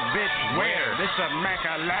 Beretta, bitch, where? This a Mac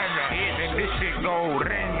 11. And this shit go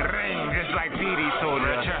ring, ring, just like PD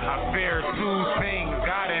Soldier. I fear two things,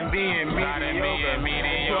 God and being mediocre.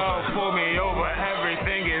 12 pull me over,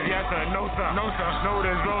 everything is yes or no, sir. No, sir. No,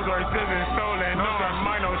 this Rolls Royce isn't stolen. No, sir,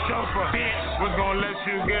 mine no chauffeur. Was gonna let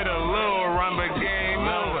you get a little run, but game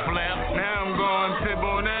over. Now I'm going tip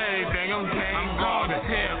on everything. I'm going to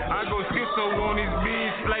tip. I go schizo on these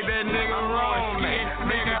beats like that nigga wrong, man.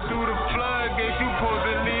 Nigga through the floodgates, you supposed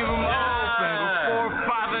to leave them open. Before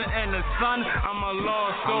father and the son, I'm a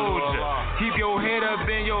lost soldier. Keep your head up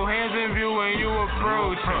and your hands in view when you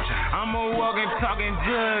approach. I'm a walking, talking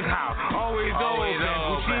jug house, always open.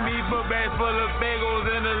 Gucci me book bag full of bagels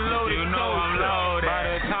and a loaded toaster. I'm loaded.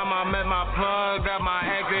 By the time I met my plug, got my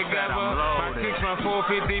act together. My kicks run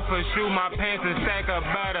 450 per shoe, my pants a stack of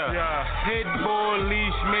butter. Pit bull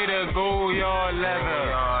leash made of gold yard leather.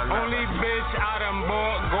 Only bitch I done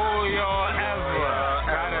bought gold yard ever.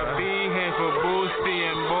 Gotta be here for Boosty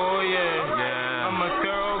and boy, yeah. I'm a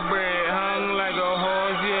thoroughbred, hung like a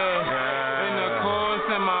horse, yeah. In the course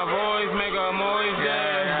and my voice make a noise,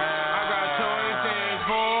 yeah. I got choices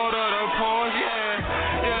for the Porsche,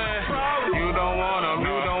 yeah. You don't want them,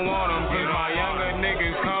 cause my younger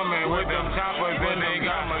niggas coming with them choppers and they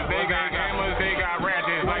got us. They got gamers, they got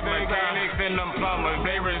ratchets, like mechanics and them plumbers.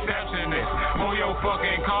 They receptionists. Pull your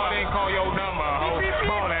fucking card and call your number, ho.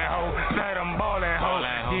 Ballin' ho, let them ballin' ho.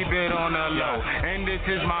 Keep it on the low. And this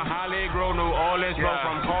is my Holly Grove, New Orleans flow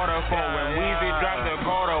from Carter 4. When Weezy dropped the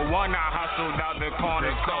Carter 1, I hustled out the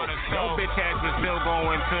corner store. Your bitch ass was still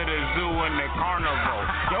going to the zoo and the carnival.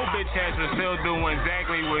 Your bitch ass was still doing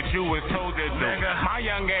exactly what you was told to do. My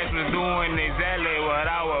young ass was doing exactly what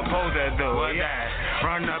I was supposed to do. Yeah.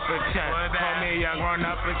 Run up a check, call me young, run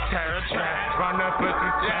up a check. Run up a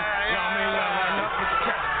check, call me young, run up a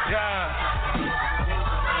check. Yeah.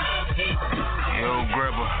 Yo,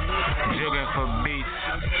 Gribber, jigging for beats,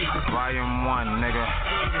 volume 1, nigga.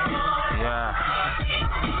 Yeah.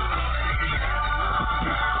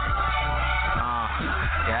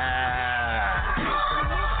 Yeah.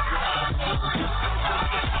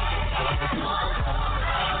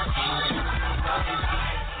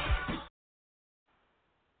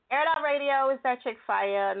 Air It Out Radio is that chick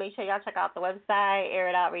fire. Make sure y'all check out the website,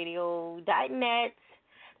 airitoutradio.net.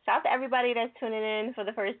 Shout out to everybody that's tuning in for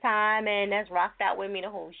the first time and that's rocked out with me the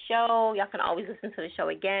whole show. Y'all can always listen to the show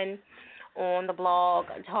again on the blog,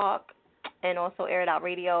 Talk, and also Air It Out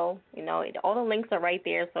Radio. You know, all the links are right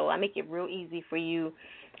there, so I make it real easy for you.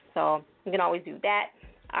 So you can always do that.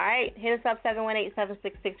 All right, hit us up,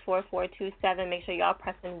 718-766-4427. Make sure y'all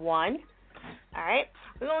pressing 1. All right,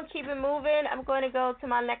 we're going to keep it moving. I'm going to go to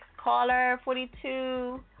my next caller,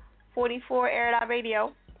 4244 Air It Out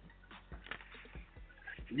Radio.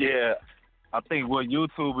 Yeah, I think what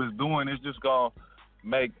YouTube is doing is just going to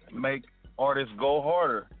make artists go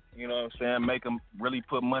harder. You know what I'm saying? Make them really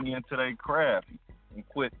put money into their craft and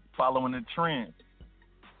quit following the trend.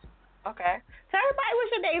 Okay. Tell everybody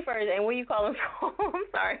what's your name first and where you calling from. I'm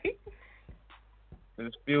sorry.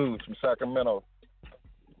 It's Fuse from Sacramento.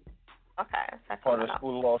 Okay, Sacramento. Part of the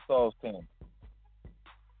School of Lost Souls team.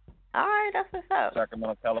 All right, that's what's up.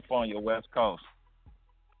 Sacramento, California, West Coast.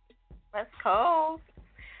 West Coast.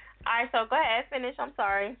 All right, so go ahead, finish. I'm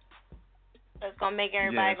sorry. It's going to make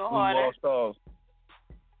everybody go harder. Lost Souls.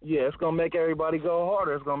 Yeah, it's going to make everybody go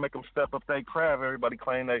harder. It's going to make them step up their craft. Everybody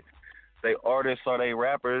claim they artists or they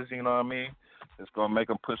rappers, you know what I mean? It's going to make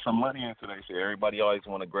them put some money into their shit. Everybody always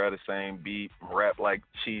want to grab the same beat, rap like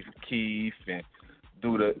Chief Keef, and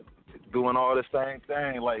doing all the same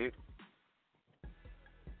thing. Like, you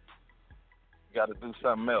got to do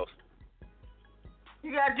something else.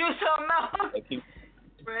 You got to do something else.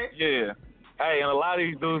 Right. Yeah. Hey, and a lot of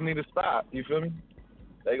these dudes need to stop. You feel me?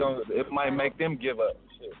 It might make them give up.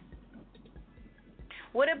 Shit.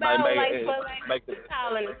 What about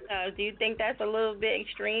freestyling and stuff? Do you think that's a little bit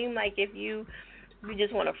extreme? Like if you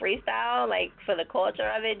just want to freestyle, like for the culture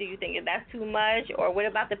of it, do you think that's too much? Or what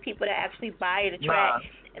about the people that actually buy the track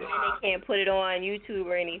and then they can't put it on YouTube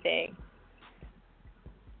or anything?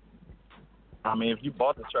 I mean, if you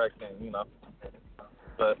bought the track, then you know.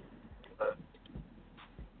 But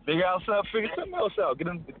figure something else out.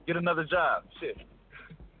 Get another job. Shit. Get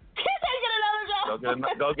another job.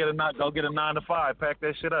 Go get a 9 to 5. Pack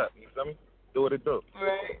that shit up. You feel me? Do what it do.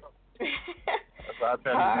 Right. That's what I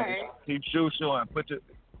tell you. Right. Keep shooing.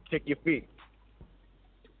 Kick your feet.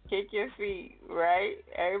 Kick your feet. Right.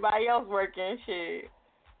 Everybody else working shit.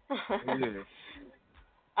 Yeah.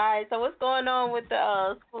 All right. So what's going on with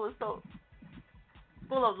the School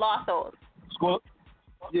of Lost Souls? School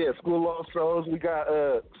of Lost Souls. We got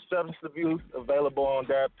Substance Abuse available on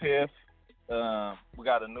that Piff. We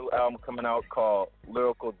got a new album coming out called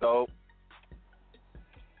Lyrical Dope.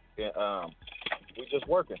 And we're just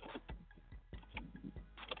working.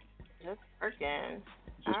 Just working.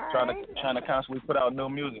 Just all trying to constantly put out new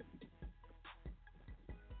music.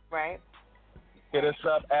 Right. Hit us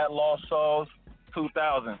up at Lost Souls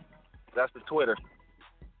 2000. That's the Twitter.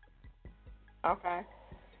 Okay.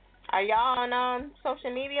 Are y'all on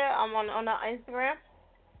social media? I'm on the Instagram.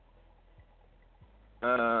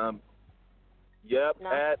 Yep.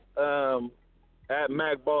 No. At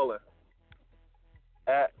Mac Baller.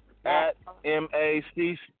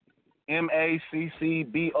 MACCBOLAN.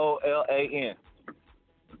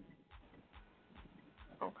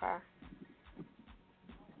 Okay.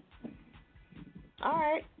 All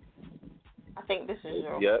right. I think this is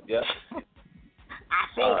you. Yep. I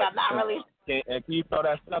think I'm not really. And can you throw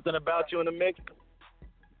that something about you in the mix?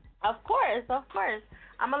 Of course.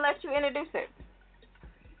 I'm gonna let you introduce it.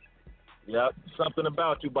 Yep, Something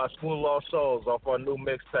About You by Spoon Lost Souls off our new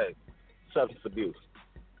mixtape, Substance Abuse.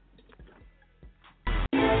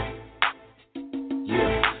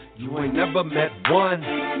 Yeah, you ain't never met one.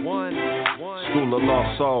 School of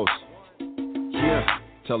Lost Souls. Yeah,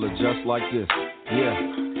 tell it just like this. Yeah.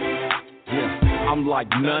 I'm like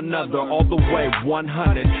none other, all the way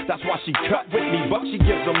 100. That's why she cut with me, but she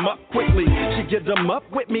gives them up quickly. She gives them up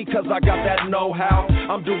with me, cause I got that know-how.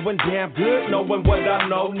 I'm doing damn good, knowing what I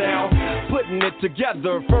know now. Putting it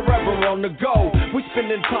together, forever on the go. We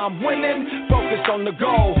spending time winning, focused on the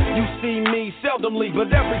goal. You see me seldomly,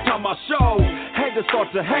 but every time I show, haters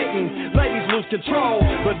start to hating, ladies lose control.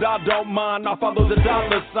 But I don't mind, I follow the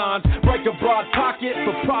dollar signs. Break a broad pocket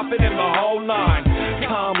for profit in the whole nine.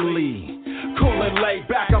 Calmly, cool and laid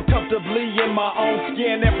back, I'm comfortably in my own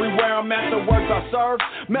skin. Everywhere I'm at, the words I serve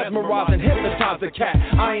mesmerize and hypnotize the cat.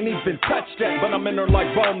 I ain't even touched that, but I'm in her like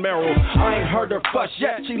bone marrow. I ain't heard her fuss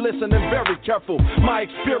yet, she listening very careful. My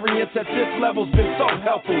experience at this level's been so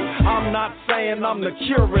helpful. I'm not saying I'm the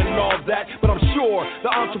cure and all that, but I'm sure the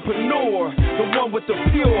entrepreneur, the one with the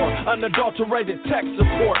pure, unadulterated tech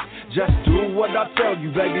support. Just do what I tell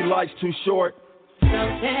you, baby, life's too short.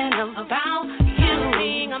 Something about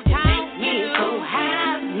you, I'm telling you, so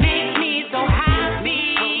happy, so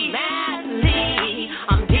madly.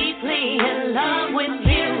 I'm deeply in love with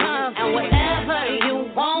you, and whatever you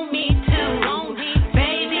want me to,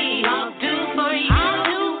 baby, I'll do for you.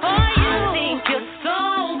 I think you're so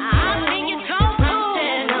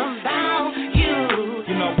something about you.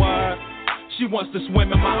 You know what? She wants to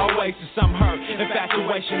swim in my oasis, I'm her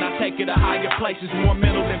infatuation. I take her to higher places, more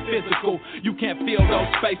mental than physical. You can't feel those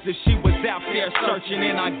spaces. She was out there searching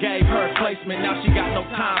and I gave her placement. Now she got no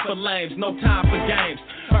time for lames, no time for games.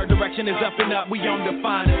 Her direction is up and up, we on the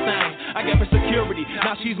finest thing. I gave her security,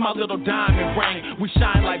 now she's my little diamond ring. We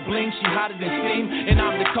shine like bling, she hotter than steam. And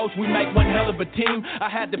I'm the coach, we make one hell of a team. I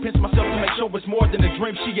had to pinch myself to make sure it's more than a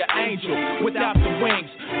dream. She an angel, without the wings.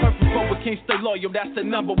 Perfect for a king, stay loyal, that's the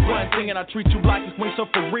number one thing. And I treat you like a queen, so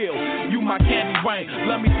for real, you my candy rain.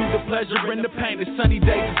 Love me through the pleasure and the pain, the sunny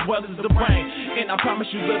days as well as the rain. And I promise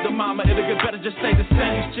you, little mama, it'll get better, just stay the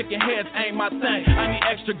same. These chicken heads ain't my thing, I need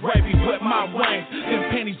extra gravy with my wings. Them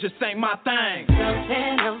pennies just ain't my thing.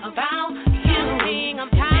 Something about you, I'm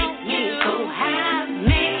telling you, so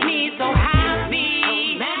happy, so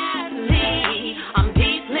madly. I'm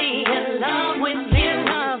deeply in love with you,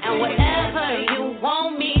 and whatever you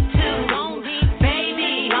want me to,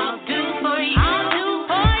 baby, I'll do for you.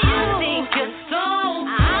 I think you're so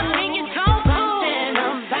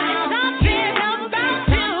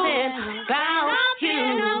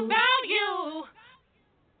something about you.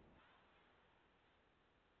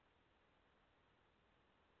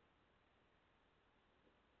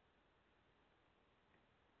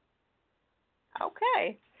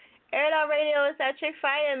 Okay. Air It Out Radio is at Chick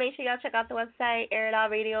Fire. Make sure y'all check out the website,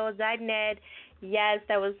 airitoutradio.net. Yes,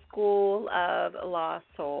 that was School of Lost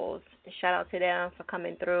Souls. Shout out to them for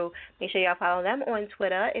coming through. Make sure y'all follow them on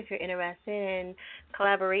Twitter if you're interested in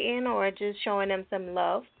collaborating or just showing them some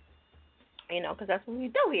love. You know, because that's what we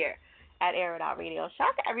do here at Air It Out Radio. Shout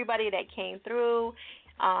out to everybody that came through,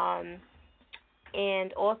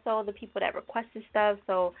 and also the people that requested stuff.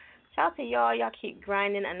 So shout out to y'all. Y'all keep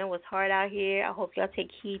grinding. I know it's hard out here. I hope y'all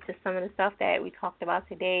take heed to some of the stuff that we talked about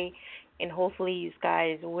today, and hopefully you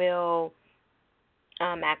guys will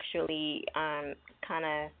actually kind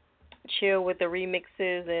of chill with the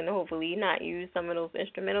remixes and hopefully not use some of those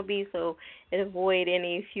instrumental beats so it avoid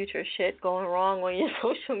any future shit going wrong on your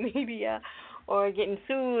social media or getting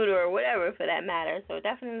sued or whatever for that matter. So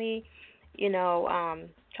definitely, you know,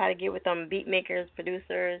 try to get with them beat makers,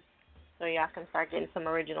 producers, so y'all can start getting some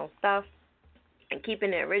original stuff and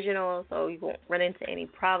keeping it original so you won't run into any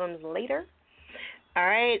problems later. All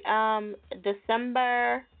right,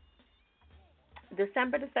 December the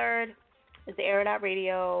 3rd is the Air It Out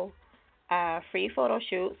Radio free photo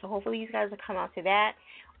shoot, so hopefully you guys will come out to that.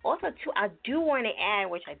 Also, too, I do want to add,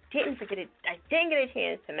 which I didn't get a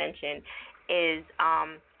chance to mention, is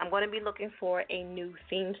I'm going to be looking for a new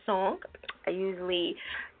theme song. I usually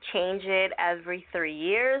change it every 3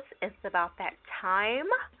 years. It's about that time.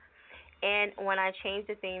 And when I change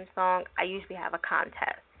the theme song, I usually have a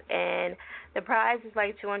contest. And the prize is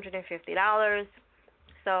like $250.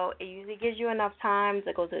 So it usually gives you enough time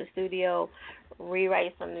to go to the studio,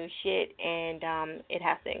 rewrite some new shit, and it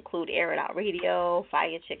has to include Air It Out Radio,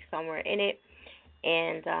 Fire Chick somewhere in it,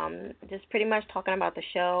 and just pretty much talking about the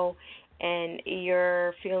show and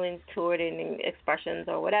your feelings toward it and expressions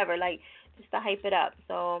or whatever, like just to hype it up.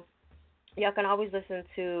 So y'all can always listen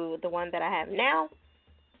to the one that I have now,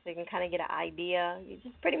 so you can kind of get an idea. You're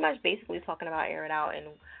just pretty much basically talking about Air It Out and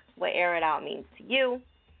what Air It Out means to you.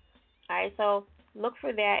 All right, so look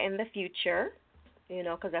for that in the future, you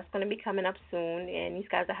know, because that's going to be coming up soon, and these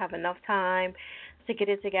guys will have enough time to get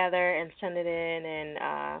it together and send it in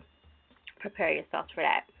and prepare yourselves for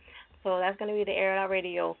that. So that's going to be the Air It Out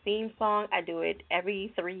Radio theme song. I do it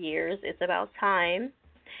every 3 years. It's about time.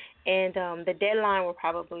 And the deadline will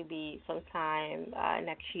probably be sometime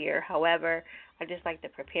next year. However, I just like to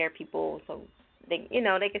prepare people so they, you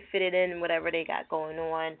know, they can fit it in whatever they got going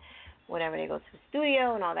on, whenever they go to the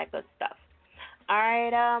studio and all that good stuff. All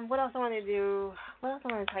right, what else I want to do? What else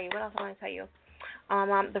I want to tell you?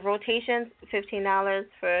 The rotation's $15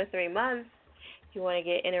 for 3 months. If you want to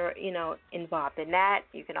get involved in that,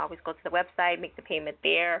 you can always go to the website, make the payment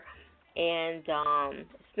there, and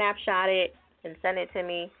snapshot it and send it to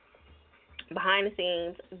me. Behind the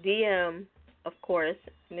scenes, DM, of course,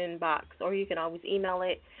 an inbox, or you can always email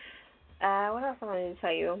it. What else I wanted to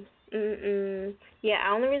tell you? Yeah,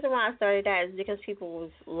 the only reason why I started that is because people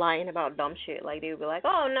was lying about dumb shit. Like, they would be like,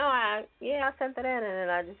 oh, no, I sent it in, and then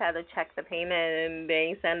I just had to check the payment, and they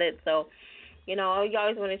ain't send it. So, you know, you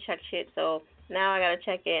always want to check shit. So now I got to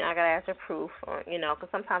check it, and I got to ask for proof, because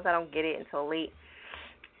sometimes I don't get it until late.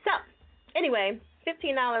 So, anyway,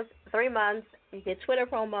 $15, 3 months. You get Twitter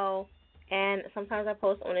promo. And sometimes I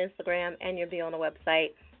post on Instagram, and you'll be on the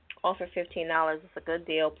website. All for $15. It's a good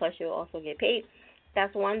deal. Plus, you'll also get paid.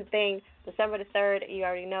 That's one thing. December the 3rd, you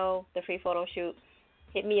already know, the free photo shoot.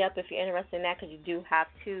 Hit me up if you're interested in that, because you do have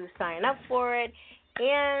to sign up for it.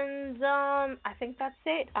 And I think that's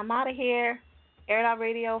it. I'm out of here. Air It Out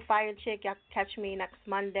Radio, Fire Chick. Y'all can catch me next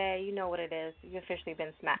Monday. You know what it is. You've officially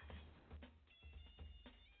been smacked.